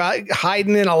earlier about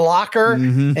hiding in a locker,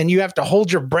 and you have to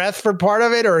hold your breath for part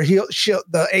of it, or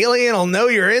the alien will know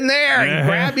you're in there and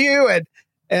grab you.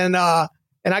 And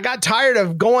I got tired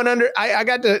of going under. I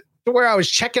got to where I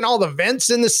was checking all the vents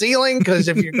in the ceiling, because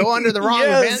if you go under the wrong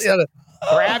vent, it'll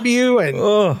grab you. And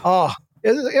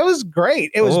it was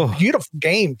great. It was a beautiful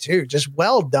game too. Just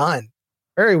well done.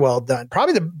 Very well done.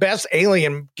 Probably the best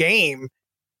Alien game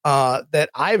that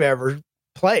I've ever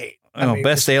played.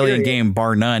 Best Alien game,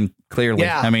 bar none, clearly.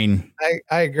 Yeah, I mean,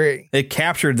 I agree. It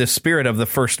captured the spirit of the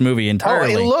first movie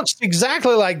entirely. It looks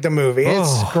exactly like the movie.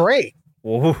 It's great.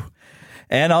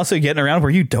 And also getting around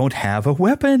where you don't have a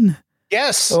weapon.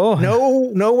 Yes. Oh.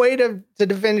 No way to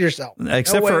defend yourself.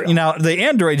 Except for, the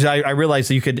androids, I realized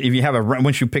that you could, if you have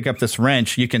once you pick up this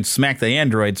wrench, you can smack the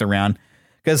androids around.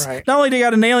 Because not only do you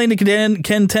got an alien to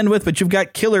contend with, but you've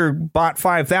got Killer Bot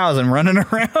 5000 running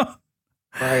around.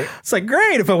 Right. It's like,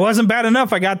 great. If it wasn't bad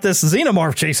enough, I got this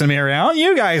xenomorph chasing me around.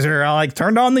 You guys are like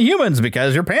turned on the humans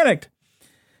because you're panicked.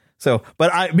 So, but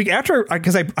I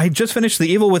just finished The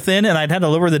Evil Within and I'd had to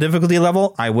lower the difficulty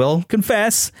level. I will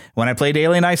confess, when I played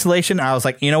Alien Isolation, I was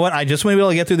like, you know what? I just want to be able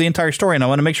to get through the entire story and I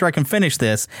want to make sure I can finish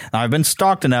this. I've been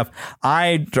stalked enough.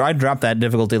 I dropped that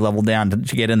difficulty level down to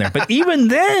get in there. But even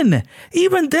then,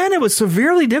 it was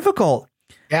severely difficult.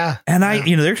 Yeah. And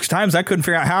there's times I couldn't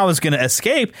figure out how I was going to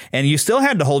escape, and you still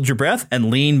had to hold your breath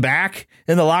and lean back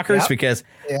in the lockers because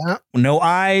no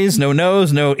eyes, no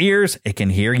nose, no ears. It can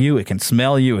hear you. It can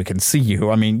smell you. It can see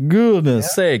you. I mean,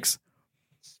 goodness sakes.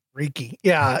 Freaky.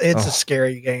 Yeah. It's a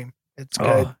scary game. It's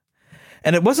good.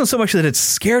 And it wasn't so much that it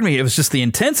scared me. It was just the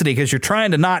intensity because you're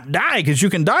trying to not die because you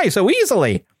can die so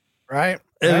easily. Right.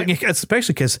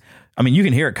 Especially because, you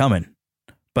can hear it coming.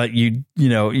 But you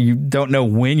don't know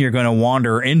when you're going to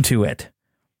wander into it.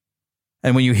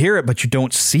 And when you hear it, but you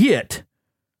don't see it,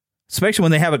 especially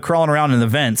when they have it crawling around in the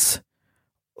vents,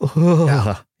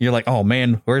 you're like, oh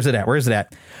man, where's it at? Where's it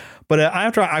at? But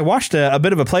after I watched a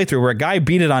bit of a playthrough where a guy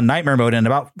beat it on nightmare mode in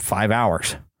about 5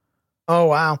 hours. Oh,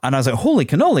 wow. And I was like, holy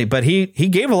cannoli. But he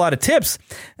gave a lot of tips.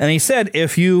 And he said,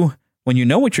 when you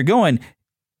know what you're going,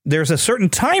 there's a certain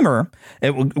timer.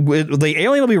 The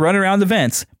alien will be running around the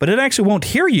vents, but it actually won't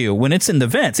hear you when it's in the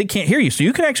vents. It can't hear you. So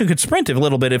you could sprint a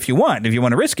little bit if you want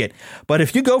to risk it. But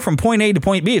if you go from point A to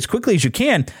point B as quickly as you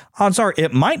can, odds are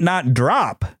it might not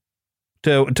drop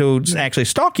to actually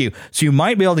stalk you. So you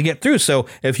might be able to get through. So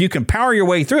if you can power your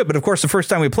way through it, but of course, the first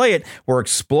time we play it, we're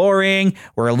exploring,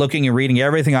 we're looking and reading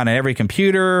everything on every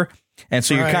computer. And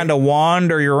so you kind of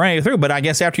wander your way through. But I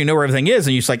guess after you know where everything is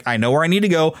and you're just like, I know where I need to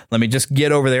go. Let me just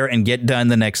get over there and get done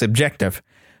the next objective.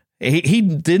 He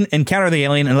didn't encounter the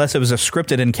alien unless it was a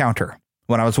scripted encounter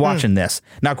when I was watching this.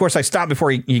 Now, of course, I stopped before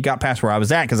he got past where I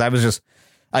was at because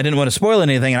I didn't want to spoil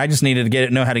anything. And I just needed to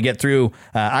know how to get through.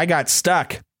 I got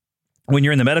stuck when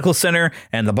you're in the medical center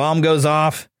and the bomb goes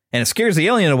off and it scares the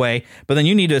alien away. But then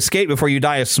you need to escape before you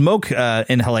die of smoke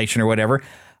inhalation or whatever.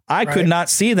 I could not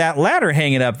see that ladder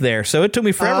hanging up there. So it took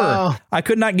me forever. I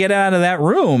could not get out of that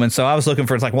room. And so I was looking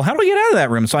for, well, how do I get out of that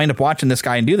room? So I ended up watching this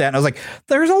guy and do that. And I was like,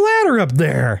 there's a ladder up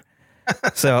there.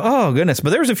 So, oh goodness. But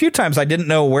there was a few times I didn't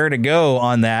know where to go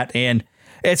on that. And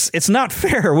it's not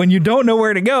fair when you don't know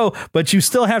where to go, but you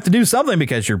still have to do something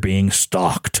because you're being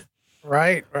stalked.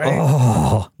 Right.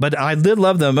 Oh, but I did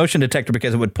love the motion detector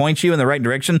because it would point you in the right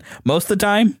direction most of the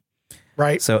time.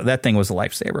 Right. So that thing was a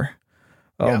lifesaver.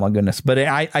 Oh, my goodness. But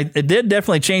it did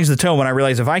definitely change the tone when I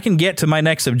realized if I can get to my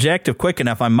next objective quick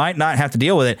enough, I might not have to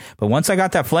deal with it. But once I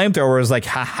got that flamethrower, it was like,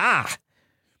 ha-ha.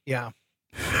 Yeah.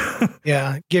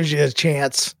 Yeah. It gives you a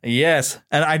chance. Yes.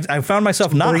 And I found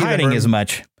myself not hiding as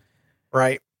much.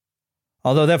 Right.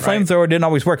 Although that flamethrower didn't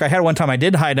always work. I had one time I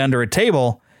did hide under a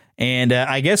table. And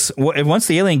I guess once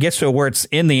the alien gets to where it's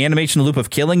in the animation loop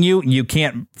of killing you, you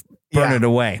can't burn it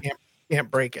away. Can't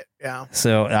break it. Yeah.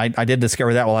 So I did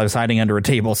discover that while I was hiding under a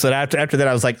table. So after that,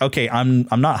 I was like, okay, I'm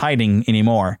not hiding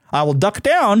anymore. I will duck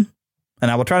down and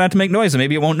I will try not to make noise and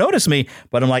maybe it won't notice me.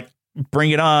 But I'm like,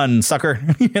 bring it on, sucker.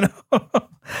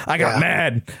 I got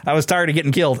mad. I was tired of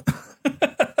getting killed.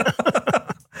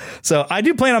 So I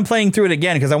do plan on playing through it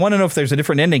again because I want to know if there's a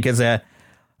different ending because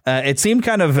it seemed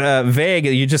kind of vague.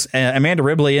 You just Amanda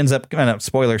Ripley ends up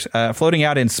spoilers floating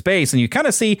out in space, and you kind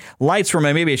of see lights from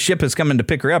maybe a ship is coming to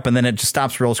pick her up, and then it just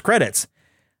stops, rolls credits.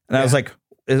 And I was like,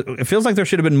 it feels like there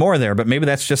should have been more there, but maybe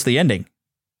that's just the ending.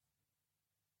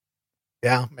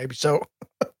 Yeah, maybe so.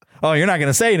 Oh, you're not going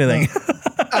to say anything.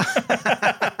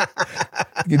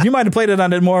 You might have played it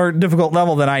on a more difficult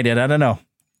level than I did. I don't know.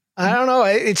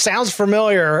 It sounds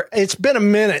familiar. It's been a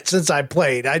minute since I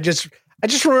played. I just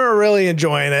remember really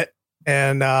enjoying it,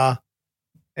 and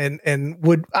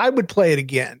would play it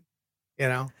again.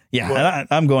 Yeah, and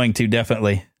I'm going to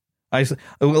definitely.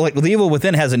 The Evil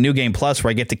Within has a new game plus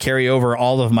where I get to carry over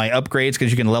all of my upgrades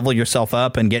because you can level yourself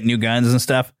up and get new guns and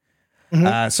stuff.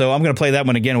 Mm-hmm. So I'm going to play that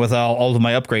one again with all of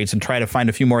my upgrades and try to find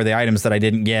a few more of the items that I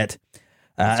didn't get,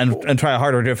 and try a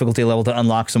harder difficulty level to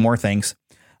unlock some more things.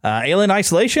 Alien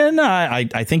Isolation,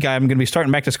 I think I'm going to be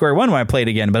starting back to square one when I play it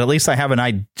again, but at least I have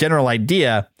a general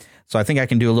idea, so I think I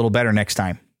can do a little better next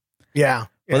time. Yeah,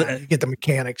 well, you get the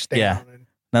mechanics down. Yeah.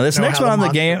 Now this next one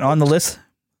on the list,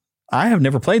 I have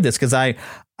never played this because I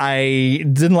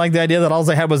didn't like the idea that all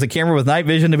I had was a camera with night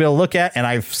vision to be able to look at, and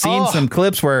I've seen some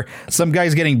clips where some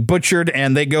guy's getting butchered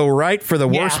and they go right for the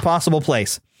worst possible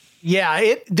place.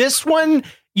 Yeah, this one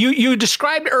you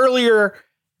described earlier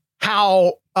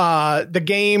how the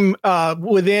game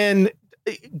within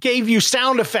gave you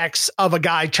sound effects of a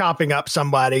guy chopping up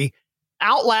somebody.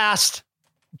 Outlast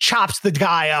chops the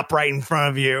guy up right in front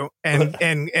of you and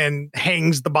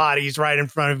hangs the bodies right in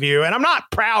front of you. And I'm not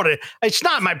proud of it's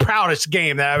not my proudest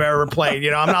game that I've ever played.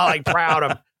 I'm not like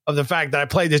proud of the fact that I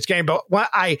played this game, but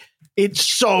it's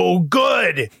so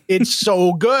good. It's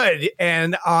so good.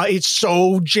 And it's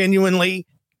so genuinely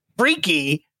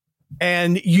freaky.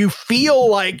 And you feel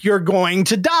like you're going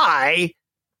to die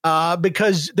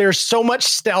because there's so much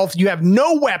stealth. You have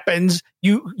no weapons.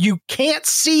 You can't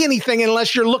see anything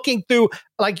unless you're looking through,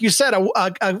 like you said,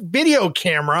 a video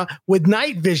camera with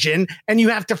night vision, and you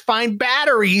have to find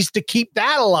batteries to keep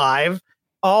that alive.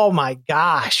 Oh my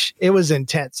gosh, it was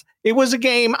intense. It was a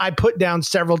game I put down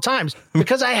several times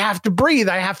because I have to breathe.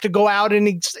 I have to go out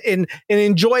and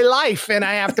enjoy life, and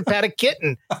I have to pet a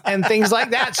kitten and things like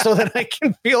that so that I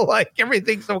can feel like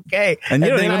everything's okay. And you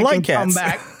don't even like cats.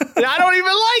 I don't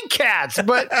even like cats,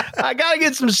 but I got to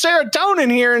get some serotonin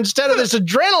here instead of this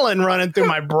adrenaline running through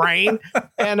my brain.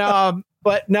 And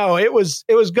but no, it was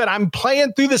good. I'm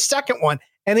playing through the second one.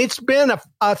 And it's been a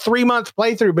 3-month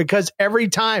playthrough because every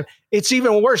time it's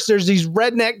even worse. There's these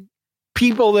redneck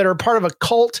people that are part of a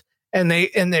cult and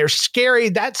they're scary.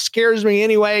 That scares me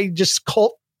anyway. Just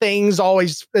cult things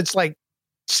always, it's like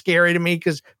scary to me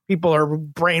because people are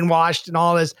brainwashed and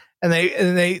all this. And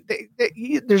they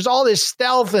there's all this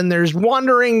stealth and there's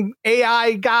wandering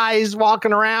AI guys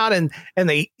walking around and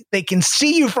they can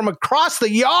see you from across the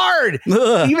yard,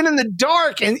 even in the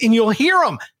dark, and you'll hear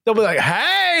them. They'll be like,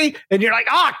 hey, and you're like,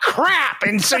 oh crap.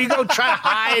 And so you go try to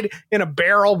hide in a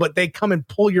barrel, but they come and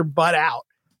pull your butt out.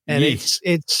 And it's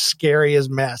scary as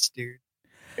mess, dude.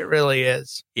 It really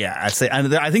is. Yeah, I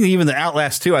think even the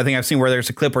Outlast 2, I think I've seen where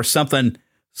there's a clip where something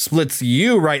splits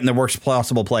you right in the worst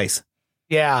possible place.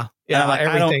 Yeah. Yeah. Like,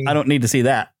 everything. I don't need to see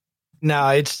that. No,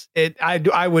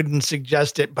 I wouldn't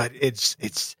suggest it, but it's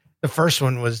the first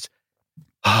one was,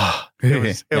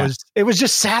 it was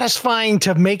just satisfying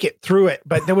to make it through it,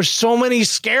 but there was so many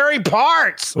scary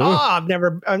parts. Ooh. I've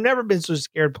never been so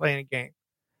scared playing a game.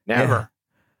 Never.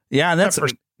 Yeah.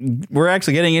 And we're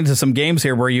actually getting into some games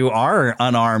here where you are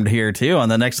unarmed here too on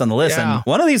the next on the list. Yeah. And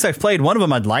one of these I've played, one of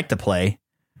them I'd like to play,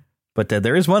 but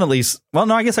there is one at least. Well,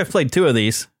 no, I guess I've played 2 of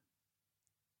these.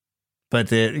 But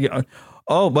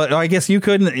but I guess you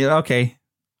couldn't. Okay,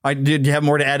 did you have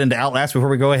more to add into Outlast before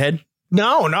we go ahead?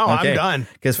 No, okay. I'm done.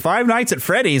 Because Five Nights at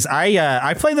Freddy's,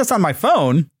 I played this on my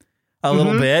phone a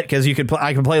little bit because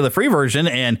I can play the free version,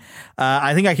 and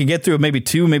I think I could get through maybe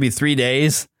 2, maybe 3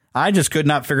 days. I just could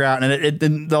not figure out,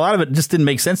 and a lot of it just didn't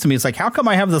make sense to me. It's like, how come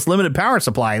I have this limited power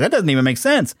supply? That doesn't even make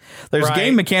sense. There's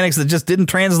game mechanics that just didn't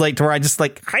translate to where I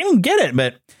didn't get it,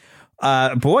 but.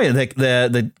 Boy,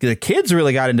 the kids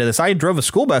really got into this. I drove a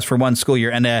school bus for one school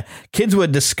year, and kids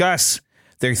would discuss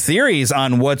their theories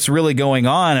on what's really going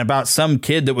on about some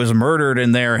kid that was murdered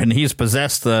in there, and he's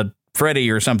possessed the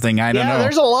Freddy or something. I don't know.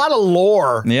 There's a lot of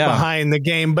lore behind the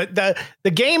game, but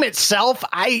the game itself,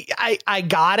 I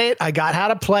got it. I got how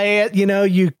to play it.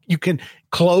 You can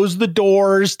close the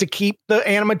doors to keep the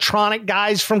animatronic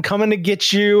guys from coming to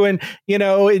get you, and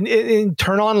and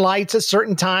turn on lights at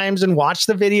certain times and watch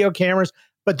the video cameras.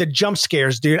 But the jump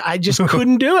scares, dude, I just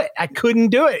couldn't do it. I couldn't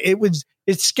do it.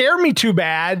 It scared me too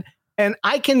bad. And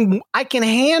I can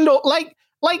handle like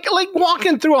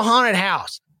walking through a haunted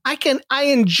house. I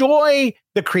enjoy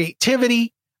the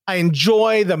creativity. I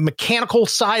enjoy the mechanical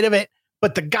side of it,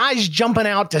 but the guys jumping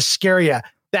out to scare you,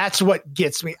 that's what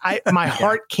gets me. My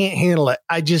heart can't handle it.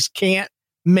 I just can't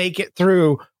make it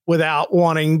through without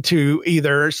wanting to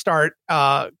either start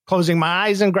closing my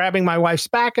eyes and grabbing my wife's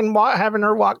back and having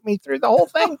her walk me through the whole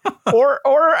thing, or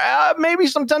maybe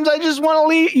sometimes I just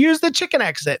want to use the chicken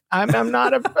exit. I'm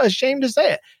not ashamed to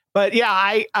say it. But yeah,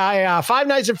 I Five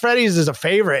Nights at Freddy's is a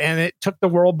favorite, and it took the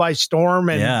world by storm,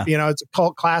 and it's a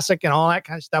cult classic and all that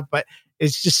kind of stuff. But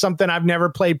it's just something I've never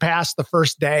played past the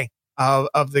first day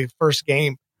of the first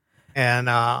game. And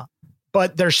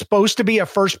but there's supposed to be a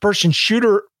first person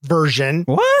shooter version.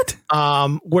 What?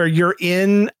 Where you're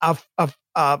in a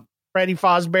Freddy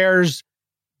Fazbear's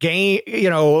game,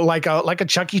 like a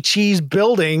Chuck E. Cheese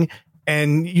building.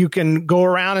 And you can go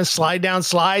around and slide down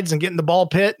slides and get in the ball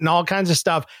pit and all kinds of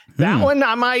stuff. That one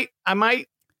I might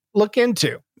look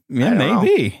into. Yeah,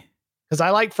 maybe. Because I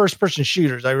like first person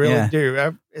shooters. I really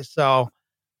do. So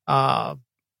I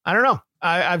don't know.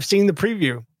 I've seen the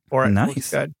preview for it.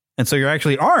 Nice. Good. And so you're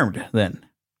actually armed then?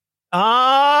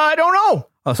 I don't know.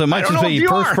 Oh, so it might just be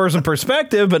first person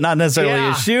perspective, but not necessarily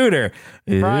a shooter.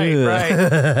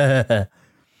 Right.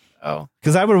 Oh,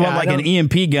 because I would want like an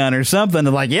EMP gun or something to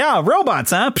like, yeah,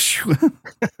 robots, huh?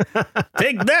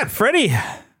 Take that, Freddy.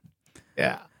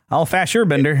 Yeah. I'll fast your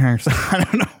bender. I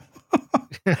don't know.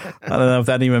 I don't know if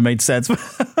that even made sense.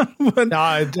 But, no,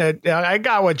 I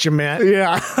got what you meant.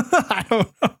 Yeah. I don't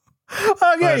know.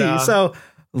 Okay, so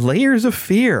Layers of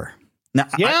Fear. Now,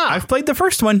 I've played the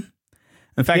first one.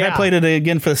 In fact, I played it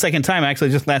again for the second time, actually,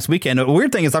 just last weekend. The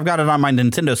weird thing is I've got it on my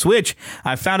Nintendo Switch.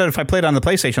 I found out if I played it on the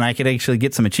PlayStation, I could actually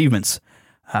get some achievements.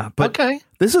 But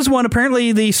this is one,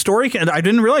 apparently, the story, I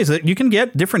didn't realize that you can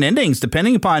get different endings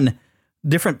depending upon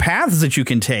different paths that you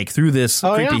can take through this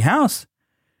creepy house.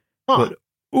 Huh. But,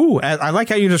 I like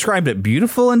how you described it.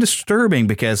 Beautiful and disturbing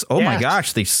because, my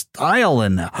gosh, the style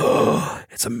and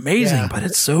it's amazing, but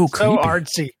it's so creepy. So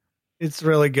artsy. It's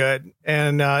really good.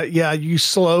 And you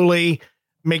slowly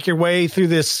make your way through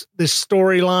this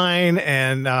storyline,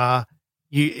 and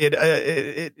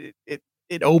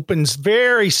it opens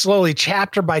very slowly,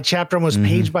 chapter by chapter, almost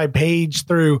page by page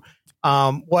through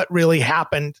what really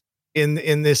happened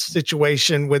in this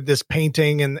situation with this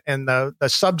painting and the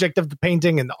subject of the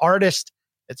painting and the artist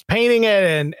that's painting it,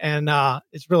 and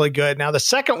it's really good. Now the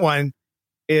second one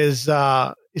is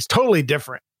totally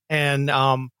different, and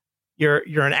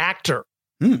you're an actor,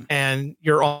 and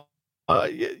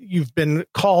you've been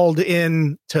called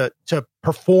in to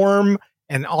perform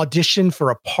and audition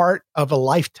for a part of a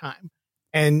lifetime,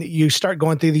 and you start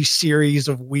going through these series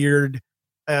of weird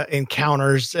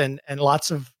encounters and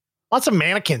lots of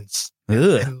mannequins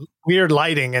and weird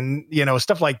lighting and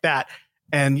stuff like that.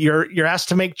 And you're asked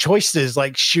to make choices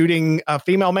like shooting a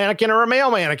female mannequin or a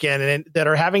male mannequin and that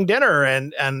are having dinner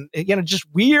and just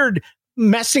weird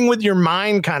messing with your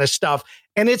mind kind of stuff.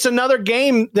 And it's another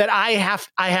game that I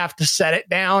have to set it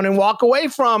down and walk away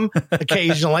from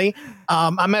occasionally.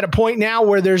 I'm at a point now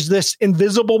where there's this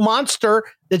invisible monster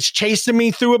that's chasing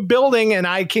me through a building and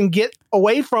I can get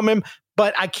away from him,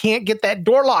 but I can't get that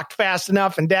door locked fast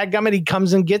enough. And dadgummit, he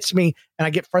comes and gets me and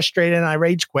I get frustrated and I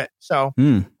rage quit. So,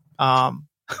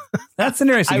 that's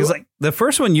interesting because like the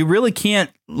first one you really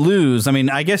can't lose. I mean,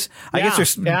 I guess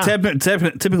there's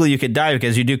typically you could die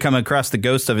because you do come across the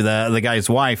ghost of the guy's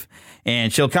wife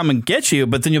and she'll come and get you,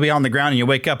 but then you'll be on the ground and you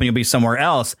wake up and you'll be somewhere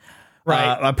else.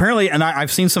 Right. Apparently, and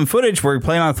I've seen some footage where you're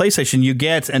playing on PlayStation, you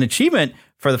get an achievement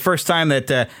for the first time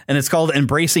that and it's called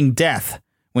Embracing Death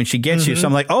when she gets you. So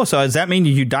I'm like, so does that mean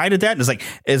you died at that? And it's like,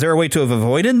 is there a way to have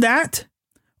avoided that?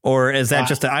 Or is that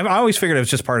just I've always figured it was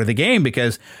just part of the game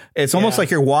because it's almost like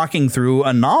you're walking through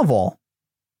a novel.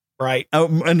 Right.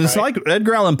 And it's like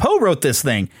Edgar Allan Poe wrote this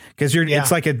thing because it's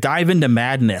like a dive into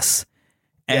madness.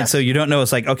 And so you don't know.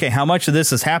 It's like, okay, how much of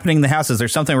this is happening in the house? Is there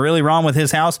something really wrong with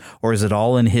his house or is it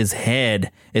all in his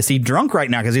head? Is he drunk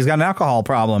right now because he's got an alcohol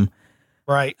problem?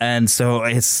 Right. And so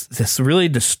it's this really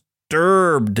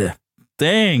disturbed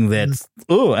thing that's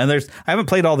and I haven't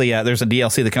played all the there's a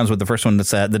DLC that comes with the first one that's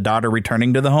the daughter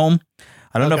returning to the home.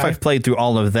 I don't know if I've played through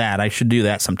all of that. I should do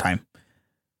that sometime.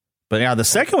 But the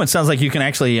second one sounds like you can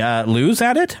actually lose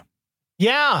at it.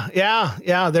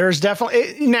 Yeah. There's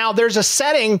definitely now there's a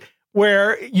setting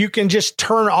where you can just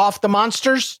turn off the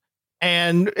monsters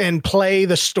and play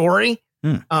the story.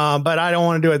 But I don't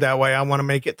want to do it that way. I want to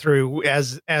make it through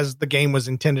as the game was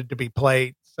intended to be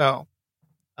played. So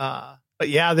but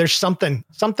yeah, there's something,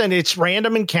 it's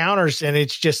random encounters and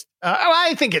it's just,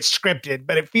 I think it's scripted,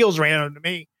 but it feels random to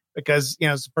me because,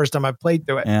 it's the first time I've played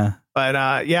through it. Yeah.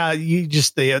 But you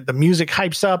just, the music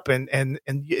hypes up and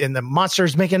the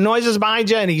monster's making noises behind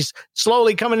you and he's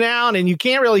slowly coming down and you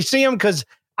can't really see him because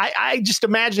I just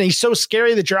imagine he's so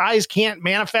scary that your eyes can't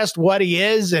manifest what he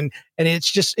is. And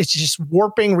it's just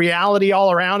warping reality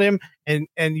all around him. And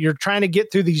you're trying to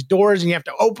get through these doors and you have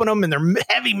to open them and they're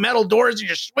heavy metal doors and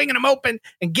you're swinging them open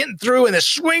and getting through and they're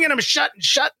swinging them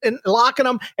shut and locking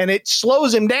them. And it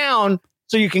slows him down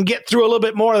so you can get through a little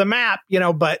bit more of the map,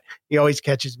 but he always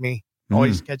catches me,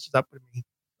 always catches up with me.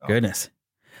 So. Goodness.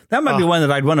 That might be one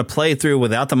that I'd want to play through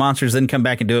without the monsters, then come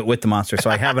back and do it with the monsters. So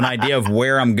I have an idea of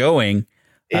where I'm going.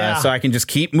 So I can just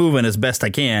keep moving as best I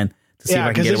can to see if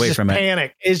I can get away from it.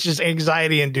 Panic. It's just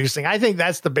anxiety inducing. I think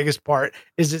that's the biggest part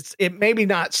is it maybe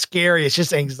not scary. It's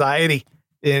just anxiety.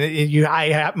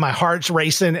 And my heart's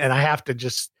racing and I have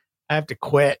to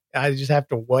quit. I just have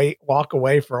to walk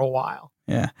away for a while.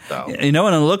 Yeah. So. And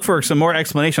I look for some more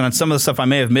explanation on some of the stuff I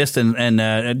may have missed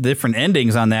and different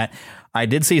endings on that. I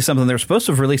did see something. They're supposed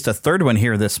to have released a third one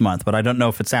here this month, but I don't know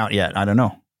if it's out yet. I don't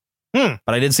know. But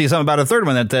I did see something about a third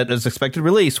one that is expected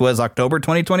release was October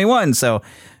 2021. So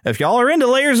if y'all are into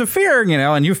Layers of Fear,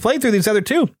 and you've played through these other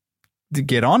two,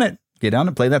 get on it. Get on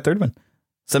and play that third one.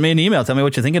 Send me an email. Tell me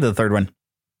what you think of the third one.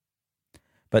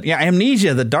 But yeah,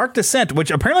 Amnesia, The Dark Descent, which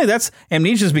apparently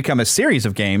Amnesia's become a series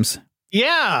of games.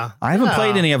 Yeah. I haven't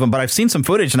played any of them, but I've seen some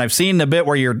footage, and I've seen the bit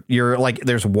where you're like,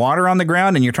 there's water on the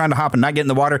ground and you're trying to hop and not get in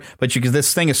the water, but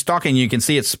this thing is stalking you. You can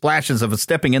see it splashes of it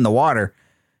stepping in the water.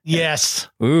 Yes.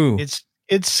 Ooh. It's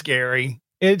scary.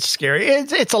 It's scary.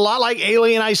 It's a lot like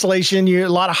Alien Isolation. A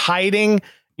lot of hiding.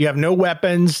 You have no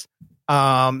weapons.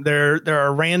 There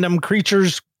are random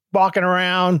creatures walking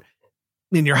around,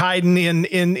 and you're hiding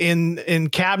in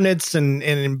cabinets and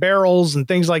in barrels and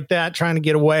things like that, trying to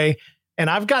get away. And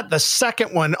I've got the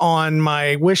second one on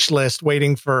my wish list,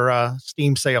 waiting for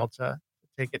Steam sale to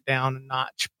take it down a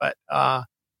notch. But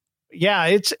yeah,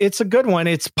 it's a good one.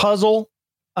 It's puzzle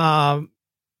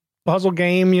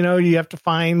game. You have to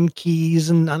find keys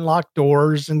and unlock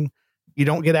doors, and you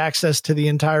don't get access to the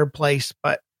entire place,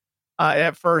 but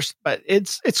at first. But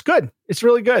it's good. It's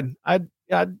really good. I'd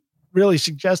really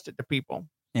suggest it to people.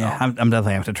 Yeah, I'm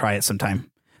definitely have to try it sometime.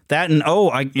 That and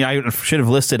I should have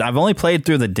listed. I've only played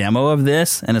through the demo of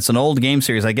this, and it's an old game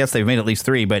series. I guess they've made at least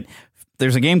 3, but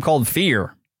there's a game called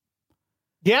Fear.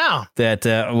 Yeah,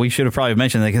 that we should have probably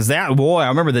mentioned, because I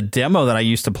remember the demo that I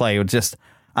used to play.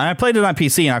 I played it on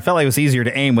PC, and I felt like it was easier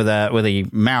to aim with a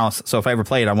mouse. So if I ever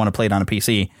play it, I want to play it on a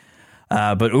PC.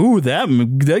 But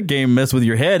that game messed with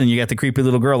your head, and you got the creepy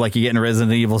little girl like you get in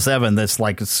Resident Evil 7 that's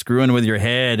like screwing with your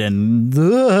head and.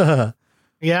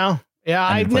 Yeah. Yeah,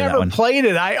 I've never played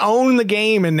it. I own the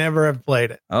game and never have played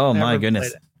it. Oh, my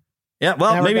goodness. Yeah,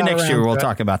 well, maybe next year we'll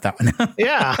talk about that one.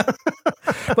 Yeah.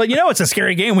 But it's a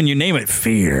scary game when you name it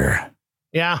Fear.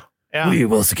 Yeah. Yeah. We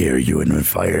will scare you and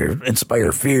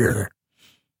inspire fear.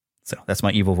 So that's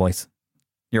my evil voice.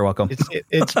 You're welcome.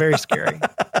 It's very scary.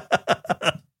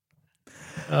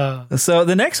 So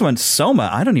the next one, Soma.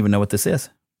 I don't even know what this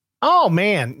is. Oh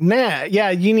man,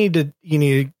 yeah. You need to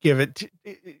give it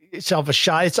itself a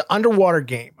shot. It's an underwater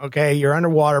game. Okay, you're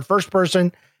underwater, first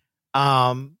person,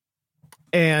 and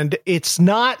it's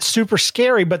not super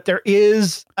scary, but there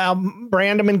is a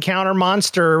random encounter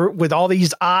monster with all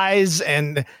these eyes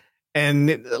and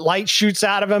light shoots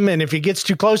out of him, and if he gets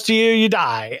too close to you, you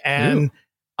die. And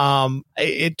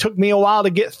it took me a while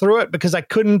to get through it because I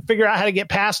couldn't figure out how to get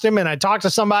past him, and I talked to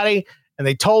somebody, and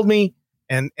they told me.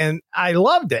 And I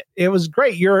loved it. It was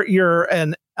great. You're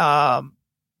a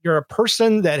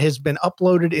person that has been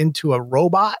uploaded into a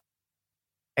robot,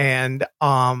 and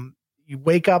you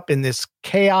wake up in this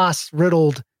chaos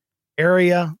riddled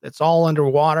area that's all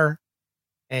underwater,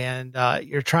 and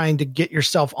you're trying to get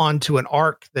yourself onto an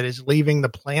ark that is leaving the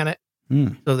planet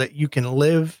so that you can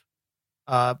live.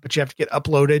 But you have to get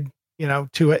uploaded,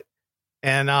 to it.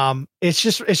 And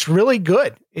it's really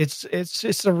good. It's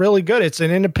a really good. It's an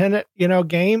independent,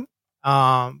 game.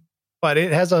 But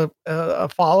it has a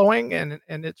following, and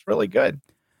it's really good.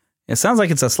 It sounds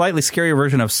like it's a slightly scarier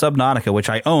version of Subnautica, which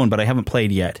I own, but I haven't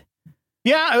played yet.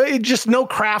 Yeah, just no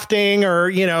crafting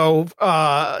or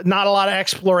not a lot of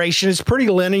exploration. It's pretty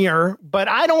linear, but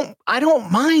I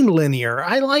don't mind linear.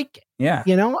 I like it. Yeah,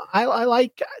 I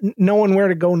like knowing where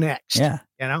to go next. Yeah,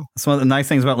 that's one of the nice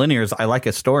things about linear is I like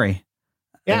a story.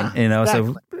 Yeah, and,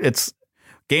 exactly. So it's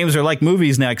games are like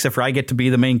movies now, except for I get to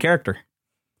be the main character,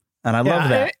 and I love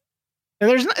that. And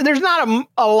there's not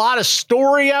a lot of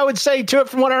story, I would say, to it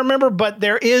from what I remember, but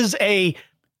there is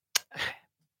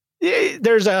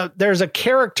there's a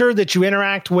character that you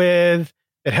interact with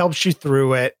that helps you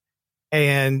through it,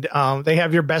 and they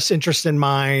have your best interest in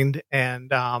mind, and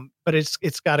but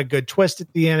it's got a good twist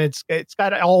at the end. It's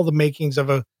got all the makings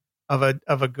of a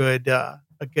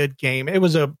good game. It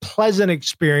was a pleasant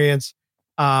experience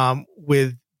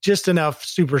with just enough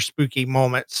super spooky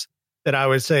moments that I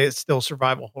would say it's still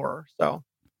survival horror. So,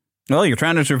 well, you're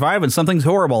trying to survive and something's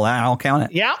horrible. I'll count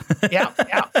it. Yeah.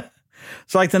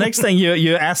 So, like the next thing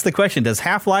you ask the question, does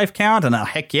Half-Life count? And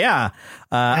heck yeah.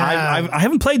 I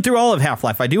haven't played through all of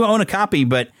Half-Life. I do own a copy,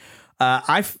 but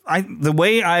the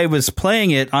way I was playing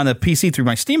it on the PC through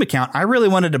my Steam account, I really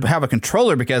wanted to have a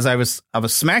controller because I was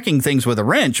smacking things with a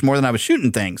wrench more than I was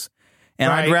shooting things. And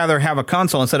right. I'd rather have a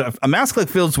console instead of a mouse click.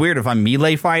 Feels weird if I'm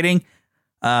melee fighting.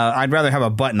 I'd rather have a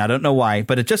button. I don't know why,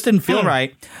 but it just didn't feel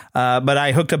right. But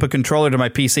I hooked up a controller to my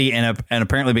PC, and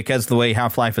apparently because the way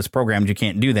Half-Life is programmed, you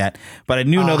can't do that. But I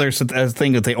know there's a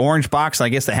thing with the orange box. I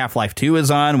guess the Half-Life 2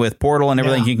 is on with Portal and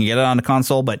everything. Yeah. You can get it on the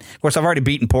console. But of course, I've already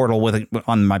beaten Portal with it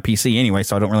on my PC anyway,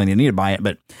 so I don't really need to buy it.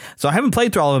 But so I haven't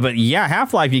played through all of it. But yeah,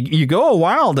 Half-Life, you go a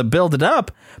while to build it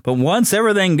up, but once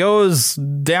everything goes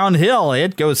downhill,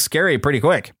 it goes scary pretty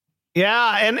quick.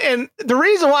 Yeah, and the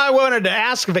reason why I wanted to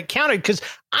ask if it counted, because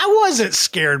I wasn't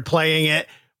scared playing it,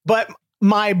 but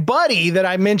my buddy that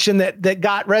I mentioned that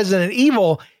got Resident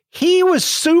Evil, he was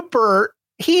super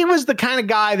he was the kind of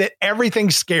guy that everything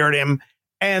scared him.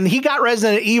 And he got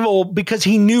Resident Evil because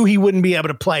he knew he wouldn't be able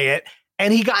to play it.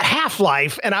 And he got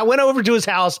Half-Life, and I went over to his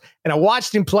house and I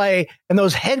watched him play, and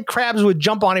those head crabs would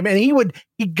jump on him, and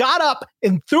he got up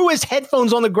and threw his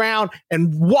headphones on the ground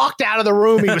and walked out of the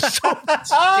room. He was so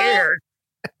scared.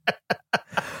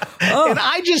 And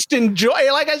I just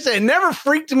enjoy, like I said, it never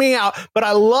freaked me out, but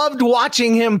I loved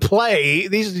watching him play.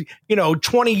 These,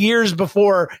 20 years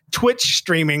before Twitch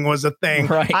streaming was a thing.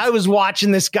 Right. I was watching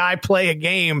this guy play a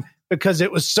game because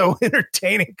it was so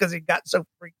entertaining because he got so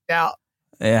freaked out.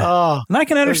 Yeah, and I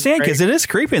can understand because it is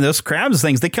creepy. And those crabs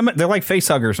things, they're like face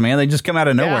huggers, man. They just come out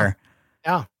of nowhere.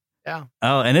 Yeah.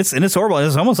 Oh, and it's horrible.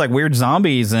 It's almost like weird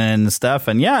zombies and stuff.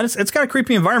 And yeah, it's got a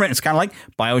creepy environment. It's kind of like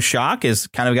BioShock is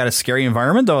kind of got a scary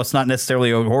environment, though it's not necessarily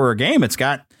a horror game. It's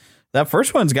got that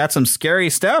first one's got some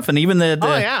scary stuff, and even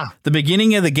the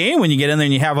beginning of the game when you get in there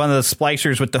and you have one of the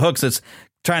splicers with the hooks that's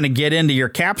trying to get into your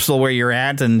capsule where you're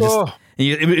at, and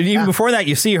even before that,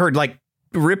 you see her like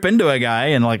rip into a guy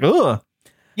and like, ugh.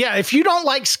 Yeah, if you don't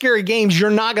like scary games, you're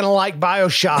not going to like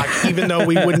BioShock, even though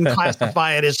we wouldn't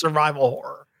classify it as survival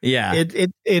horror. Yeah,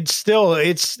 it's still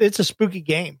a spooky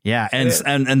game. Yeah, and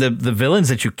the villains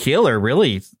that you kill are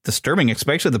really disturbing,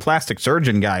 especially the plastic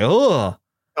surgeon guy. Oh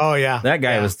yeah, that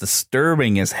guy was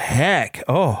disturbing as heck.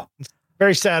 Oh,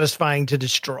 very satisfying to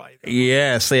destroy.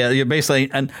 Yes, yeah, you basically,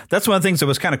 and that's one of the things that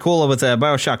was kind of cool with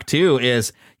BioShock 2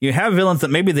 is you have villains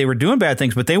that maybe they were doing bad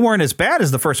things, but they weren't as bad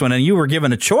as the first one, and you were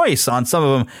given a choice on some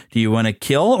of them. Do you want to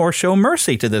kill or show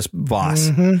mercy to this boss?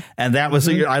 Mm-hmm. And that was,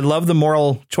 I love the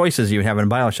moral choices you have in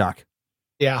BioShock.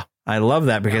 Yeah, I love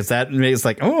that because that is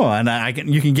like,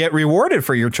 you can get rewarded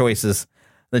for your choices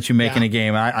that you make in a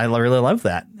game. I really love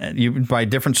that. By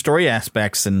different story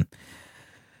aspects, and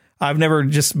I'm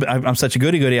such a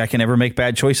goody-goody, I can never make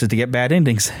bad choices to get bad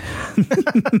endings.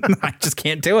 I just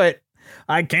can't do it.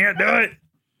 I can't do it.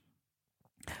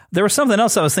 There was something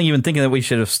else I was thinking that we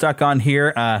should have stuck on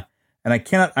here. And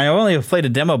I only have played a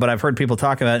demo, but I've heard people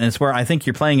talk about it. And it's where I think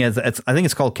you're playing I think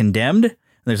it's called Condemned.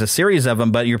 There's a series of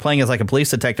them, but you're playing as like a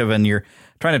police detective and you're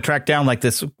trying to track down like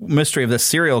this mystery of this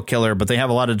serial killer, but they have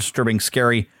a lot of disturbing,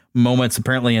 scary moments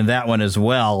apparently in that one as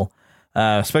well.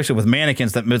 Especially with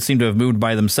mannequins that seem to have moved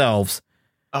by themselves.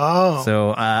 Oh,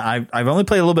 so I've only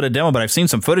played a little bit of demo, but I've seen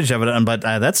some footage of it. But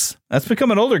that's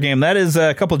become an older game. That is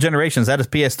a couple generations. That is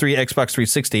PS3, Xbox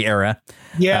 360 era.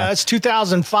 Yeah, that's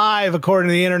 2005, according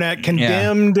to the internet.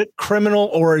 Condemned Criminal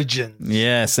Origins.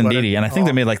 Yes, indeed. And I think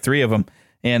they made like 3 of them.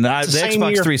 And the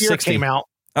Xbox 360 came out.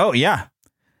 Oh yeah.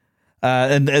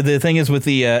 And the thing is with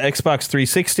the Xbox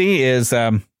 360 is.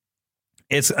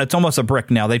 It's almost a brick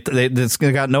now. It's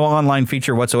got no online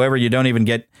feature whatsoever. You don't even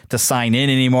get to sign in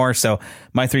anymore. So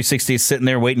my 360 is sitting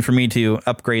there waiting for me to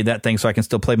upgrade that thing so I can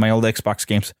still play my old Xbox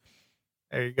games.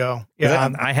 There you go. Yeah,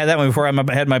 I had that one before.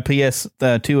 I had my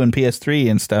PS2 and PS3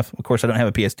 and stuff. Of course, I don't have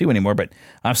a PS2 anymore, but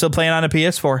I'm still playing on a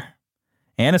PS4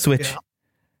 and a Switch. Yeah.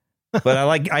 But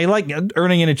I like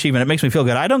earning an achievement. It makes me feel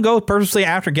good. I don't go purposely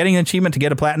after getting an achievement to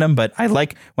get a platinum, but I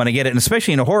like when I get it, and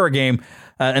especially in a horror game,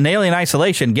 an Alien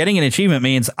Isolation, getting an achievement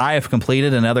means I have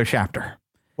completed another chapter.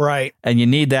 Right. And you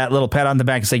need that little pat on the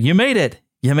back and say, you made it.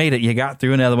 You made it. You got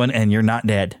through another one, and you're not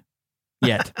dead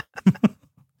yet.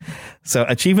 So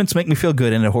achievements make me feel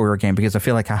good in a horror game because I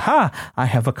feel like, I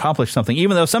have accomplished something.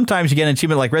 Even though sometimes you get an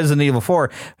achievement like Resident Evil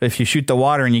 4, if you shoot the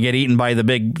water and you get eaten by the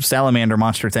big salamander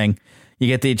monster thing, you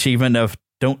get the achievement of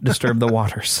don't disturb the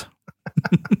waters.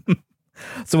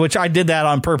 So, which I did that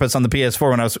on purpose on the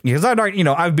PS4 because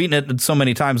I've beaten it so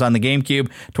many times on the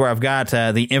GameCube to where I've got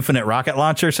the infinite rocket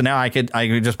launcher. So now I could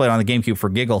just play it on the GameCube for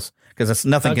giggles because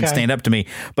nothing can stand up to me.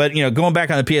 But going back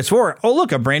on the PS4, oh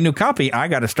look, a brand new copy. I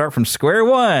got to start from square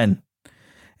one,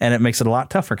 and it makes it a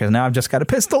lot tougher because now I've just got a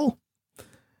pistol.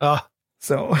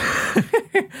 So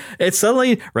it's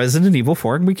suddenly Resident Evil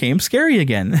 4 became scary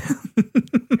again.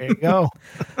 There you go.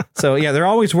 So, yeah, they're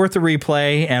always worth a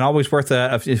replay and always worth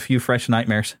a few fresh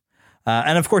nightmares.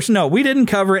 And, of course, no, we didn't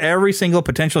cover every single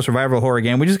potential survival horror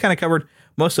game. We just kind of covered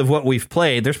most of what we've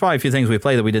played. There's probably a few things we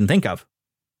played that we didn't think of.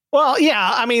 Well,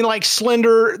 yeah, I mean, like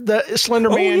the Slender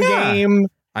Man game.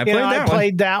 I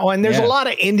played that one. There's a lot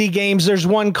of indie games. There's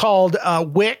one called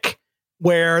Wick,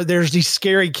 where there's these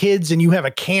scary kids and you have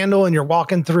a candle and you're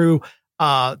walking through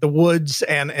the woods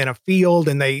and a field,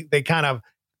 and they kind of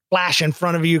flash in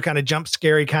front of you, kind of jump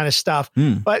scary kind of stuff.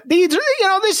 But these,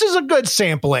 this is a good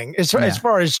sampling as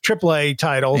far as AAA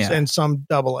titles and some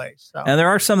AA. So. And there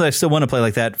are some that I still want to play,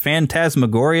 like that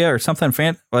Phantasmagoria or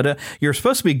something. But you're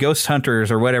supposed to be ghost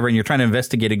hunters or whatever, and you're trying to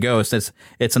investigate a ghost.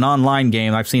 It's an online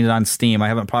game. I've seen it on Steam. I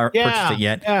haven't purchased it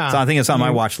yet, so I think it's on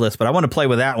my watch list. But I want to play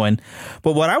with that one.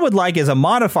 But what I would like is a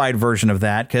modified version of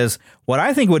that, because what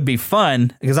I think would be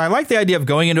fun, because I like the idea of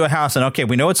going into a house and, okay,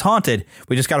 we know it's haunted.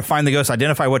 We just got to find the ghost,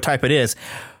 identify what type it is.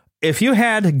 If you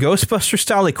had Ghostbuster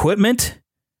style equipment,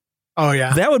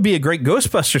 that would be a great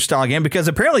Ghostbuster style game, because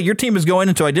apparently your team is going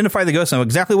in to identify the ghost and know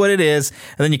exactly what it is,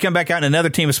 and then you come back out and another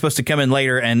team is supposed to come in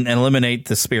later and eliminate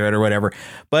the spirit or whatever.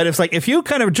 But it's like, if you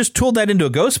kind of just tooled that into a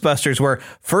Ghostbusters, where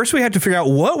first we had to figure out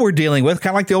what we're dealing with,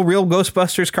 kind of like the old real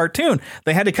Ghostbusters cartoon,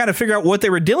 they had to kind of figure out what they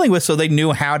were dealing with so they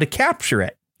knew how to capture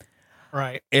it.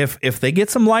 Right. If they get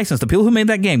some license, the people who made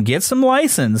that game get some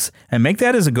license and make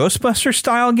that as a Ghostbuster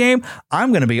style game,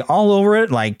 I'm going to be all over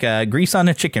it like grease on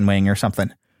a chicken wing or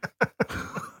something.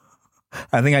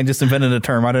 I think I just invented a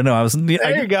term. I don't know.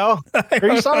 There you go.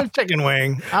 Grease on a chicken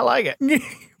wing. I like it.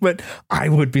 But I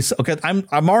would be because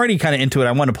I'm already kind of into it.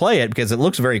 I want to play it because it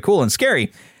looks very cool and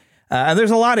scary. And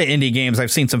there's a lot of indie games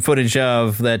I've seen some footage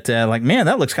of that, like, man,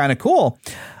 that looks kind of cool.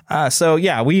 So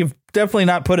yeah, we've definitely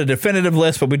not put a definitive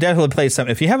list, but we definitely played some.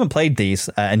 If you haven't played these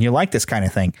and you like this kind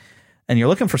of thing, and you're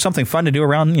looking for something fun to do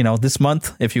around, this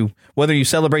month, whether you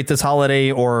celebrate this holiday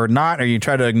or not, or you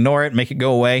try to ignore it, make it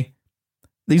go away,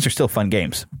 these are still fun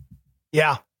games.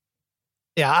 Yeah.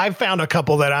 Yeah. I found a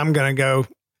couple that I'm going to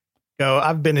go.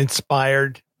 I've been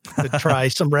inspired to try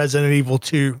some Resident Evil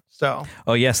 2. So,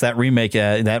 oh yes, that remake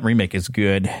is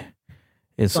good.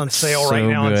 It's on sale right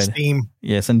now on Steam.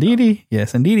 Yes, indeedy.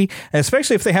 Yes, indeedy. And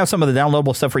especially if they have some of the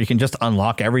downloadable stuff where you can just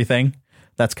unlock everything.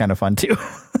 That's kind of fun too.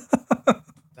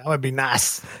 That would be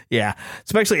nice. Yeah,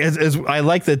 especially as I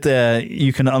like that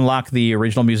you can unlock the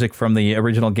original music from the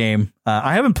original game.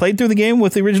 I haven't played through the game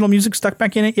with the original music stuck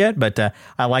back in it yet, but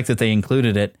I like that they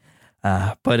included it.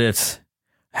 But it's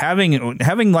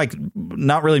having like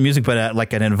not really music, but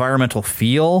like an environmental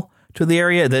feel to the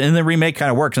area that in the remake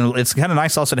kind of works. And it's kind of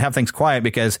nice also to have things quiet,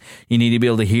 because you need to be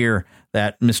able to hear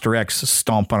that Mr. X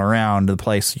stomping around the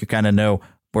place. You kind of know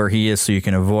where he is, so you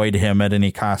can avoid him at any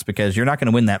cost, because you're not going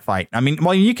to win that fight. I mean,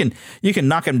 well, you can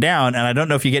knock him down, and I don't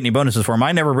know if you get any bonuses for him.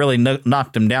 I never really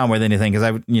knocked him down with anything,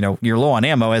 because you're low on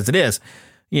ammo as it is.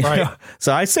 Right.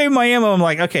 So I save my ammo. I'm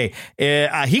like, okay,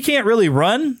 he can't really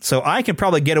run, so I can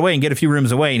probably get away and get a few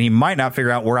rooms away, and he might not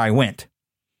figure out where I went.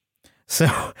 So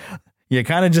you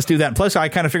kind of just do that. Plus, I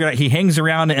kind of figured out he hangs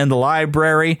around in the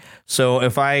library. So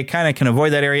if I kind of can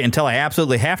avoid that area until I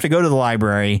absolutely have to go to the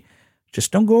library, just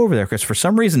don't go over there, because for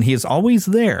some reason he is always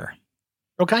there.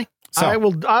 Okay. So I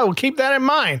will keep that in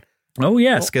mind. Oh,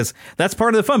 yes, because that's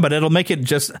part of the fun, but it'll make it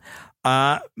just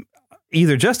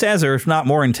either just as or if not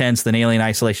more intense than Alien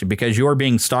Isolation, because you're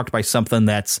being stalked by something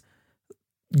that's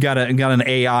got an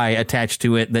AI attached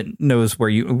to it that knows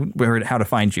how to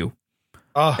find you.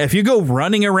 If you go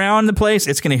running around the place,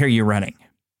 it's going to hear you running,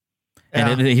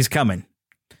 and he's coming.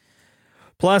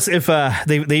 Plus, if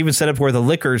they even set up where the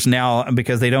lickers now,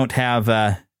 because they don't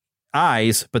have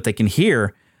eyes, but they can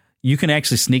hear, you can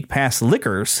actually sneak past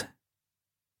lickers.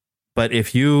 But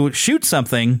if you shoot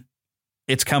something,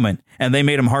 it's coming, and they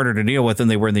made them harder to deal with than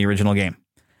they were in the original game.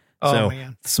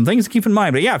 Man. Some things to keep in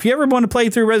mind. But yeah, if you ever want to play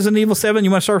through Resident Evil 7,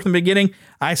 you want to start from the beginning,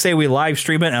 I say we live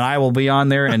stream it, and I will be on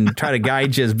there and try to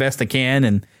guide you as best I can,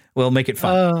 and we'll make it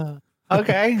fun.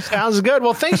 Okay, sounds good.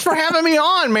 Well, thanks for having me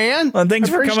on, man. Well, thanks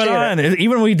for coming on, even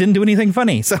when we didn't do anything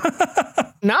funny. So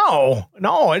No,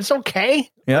 it's okay.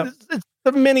 Yep. It's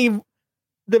the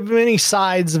many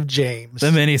sides of James.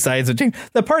 The many sides of James.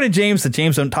 The part of James that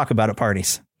James don't talk about at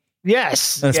parties.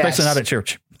 Yes. Especially not at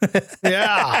church.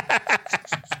 Yeah.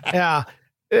 Yeah.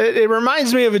 It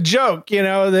reminds me of a joke,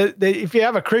 that if you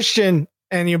have a Christian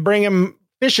and you bring him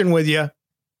fishing with you,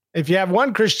 if you have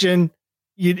one Christian,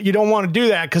 you don't want to do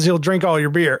that because he'll drink all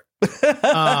your beer.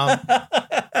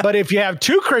 But if you have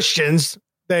two Christians,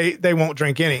 they won't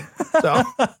drink any. So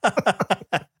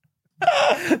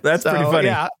that's pretty funny.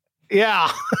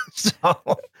 Yeah.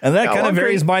 And that kind of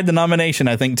varies by denomination,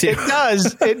 I think, too. It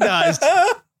does. It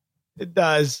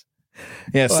does.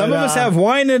 Yeah. But some of us have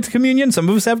wine at communion. Some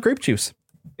of us have grape juice.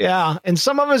 Yeah. And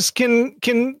some of us can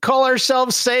call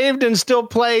ourselves saved and still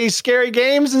play scary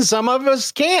games, and some of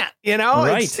us can't,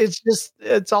 Right.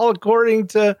 It's all according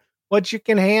to what you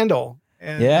can handle.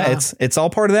 And, it's all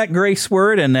part of that grace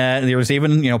word. And there was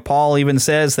even, Paul even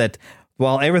says that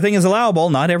while everything is allowable,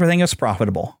 not everything is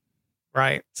profitable.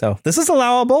 Right. So this is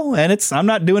allowable, and I'm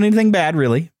not doing anything bad,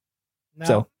 really.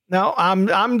 No, No,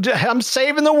 I'm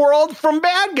saving the world from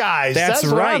bad guys. That's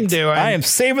right. What I'm doing. I am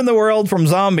saving the world from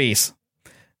zombies,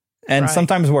 and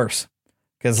sometimes worse.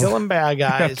 Killing bad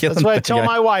guys. That's what I tell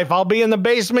my wife. I'll be in the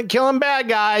basement killing bad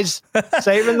guys,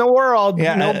 saving the world.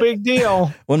 Yeah, no big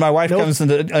deal. When my wife comes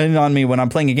in on me when I'm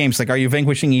playing a game, she's like, "Are you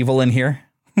vanquishing evil in here?"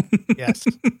 Yes,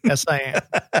 I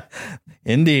am.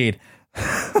 Indeed.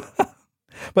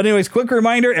 But anyways, quick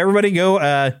reminder: everybody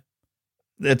go.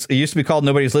 It used to be called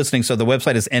Nobody's Listening, so the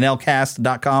website is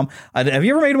nlcast.com. Have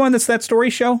you ever made one that's that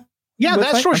story show? Yeah,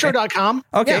 thatstoryShow.com.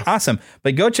 Okay, awesome.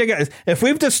 But go check out, if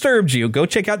we've disturbed you, go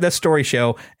check out That Story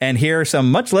Show and hear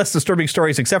some much less disturbing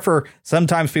stories, except for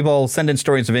sometimes people send in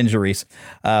stories of injuries,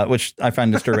 which I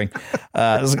find disturbing.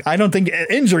 I don't think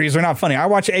injuries are not funny. I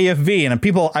watch AFV and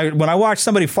when I watch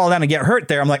somebody fall down and get hurt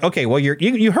there, I'm like, okay, well,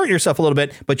 you hurt yourself a little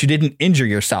bit, but you didn't injure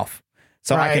yourself.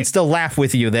 So I can still laugh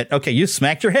with you that, okay, you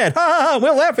smacked your head. Ha, ha, ha,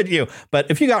 we'll laugh at you. But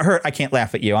if you got hurt, I can't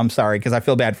laugh at you. I'm sorry, because I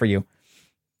feel bad for you.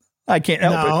 I can't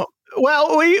help it.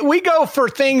 Well, we go for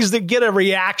things that get a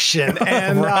reaction,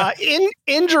 and in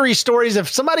injury stories, if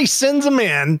somebody sends them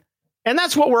in, and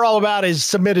that's what we're all about is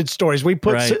submitted stories. We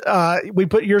put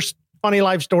your funny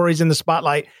life stories in the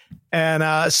spotlight,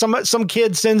 and some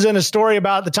kid sends in a story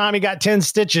about the time he got 10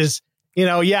 stitches.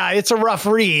 It's a rough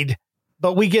read,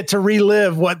 but we get to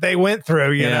relive what they went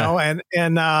through. You know, and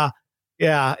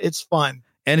it's fun.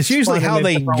 And it's usually how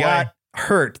they got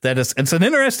hurt. It's an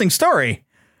interesting story.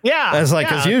 Yeah. It's like,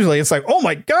 because usually it's like, oh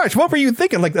my gosh, what were you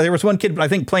thinking? Like there was one kid, I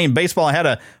think, playing baseball, had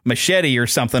a machete or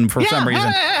something for some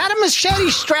reason. Had a machete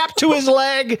strapped to his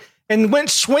leg and went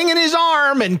swinging his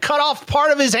arm and cut off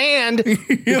part of his hand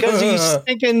because he's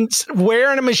thinking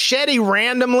wearing a machete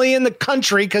randomly in the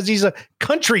country because he's a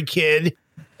country kid.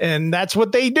 And that's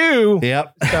what they do.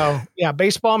 Yep. So,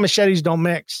 baseball and machetes don't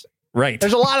mix. Right.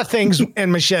 There's a lot of things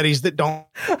in machetes that don't.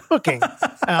 Cooking,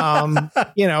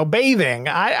 bathing,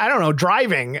 I don't know,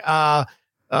 driving,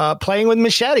 playing with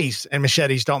machetes, and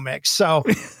machetes don't mix. So,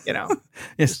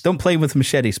 yes, don't play with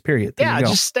machetes, period. There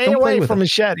just stay away from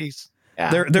machetes.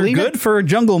 Yeah. They're good for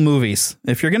jungle movies.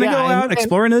 If you're going to go out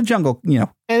exploring in the jungle, And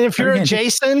if you're a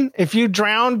Jason, if you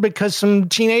drowned because some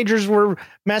teenagers were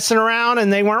messing around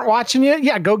and they weren't watching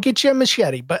you, go get you a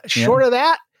machete. But short of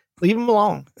that, leave them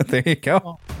alone. There you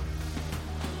go.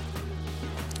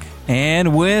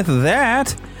 And with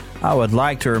that, I would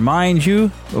like to remind you,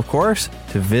 of course,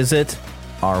 to visit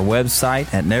our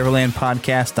website at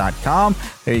neverlandpodcast.com.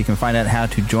 There you can find out how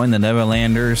to join the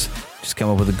Neverlanders. Just come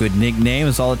up with a good nickname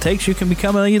is all it takes. You can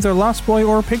become either Lost Boy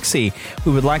or Pixie.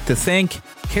 We would like to thank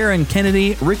Karen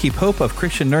Kennedy, Ricky Pope of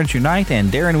Christian Nerds Unite,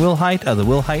 and Darren Wilhite of the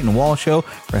Wilhite and Wall Show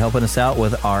for helping us out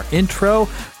with our intro.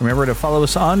 Remember to follow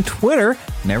us on Twitter,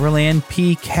 Neverland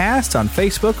PCast, on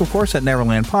Facebook, of course, at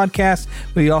Neverland Podcast.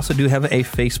 We also do have a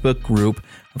Facebook group,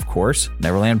 of course,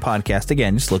 Neverland Podcast.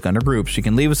 Again, just look under groups. You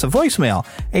can leave us a voicemail,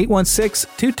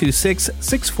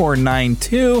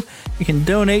 816-226-6492. You can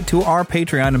donate to our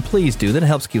Patreon, and please do. That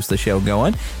helps keeps the show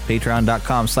going.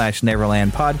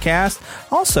 Patreon.com/Neverland Podcast.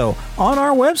 Also, on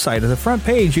our website, at the front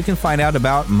page, you can find out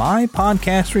about My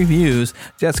Podcast Reviews.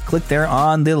 Just click there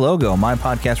on the logo, My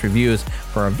Podcast Reviews.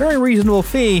 For a very reasonable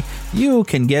fee, you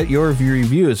can get your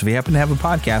reviews if you happen to have a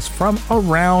podcast from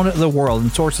around the world and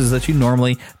sources that you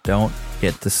normally don't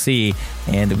get to see,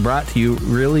 and brought to you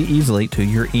really easily to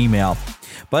your email.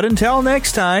 But until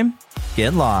next time,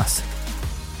 get lost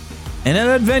in an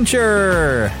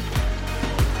adventure.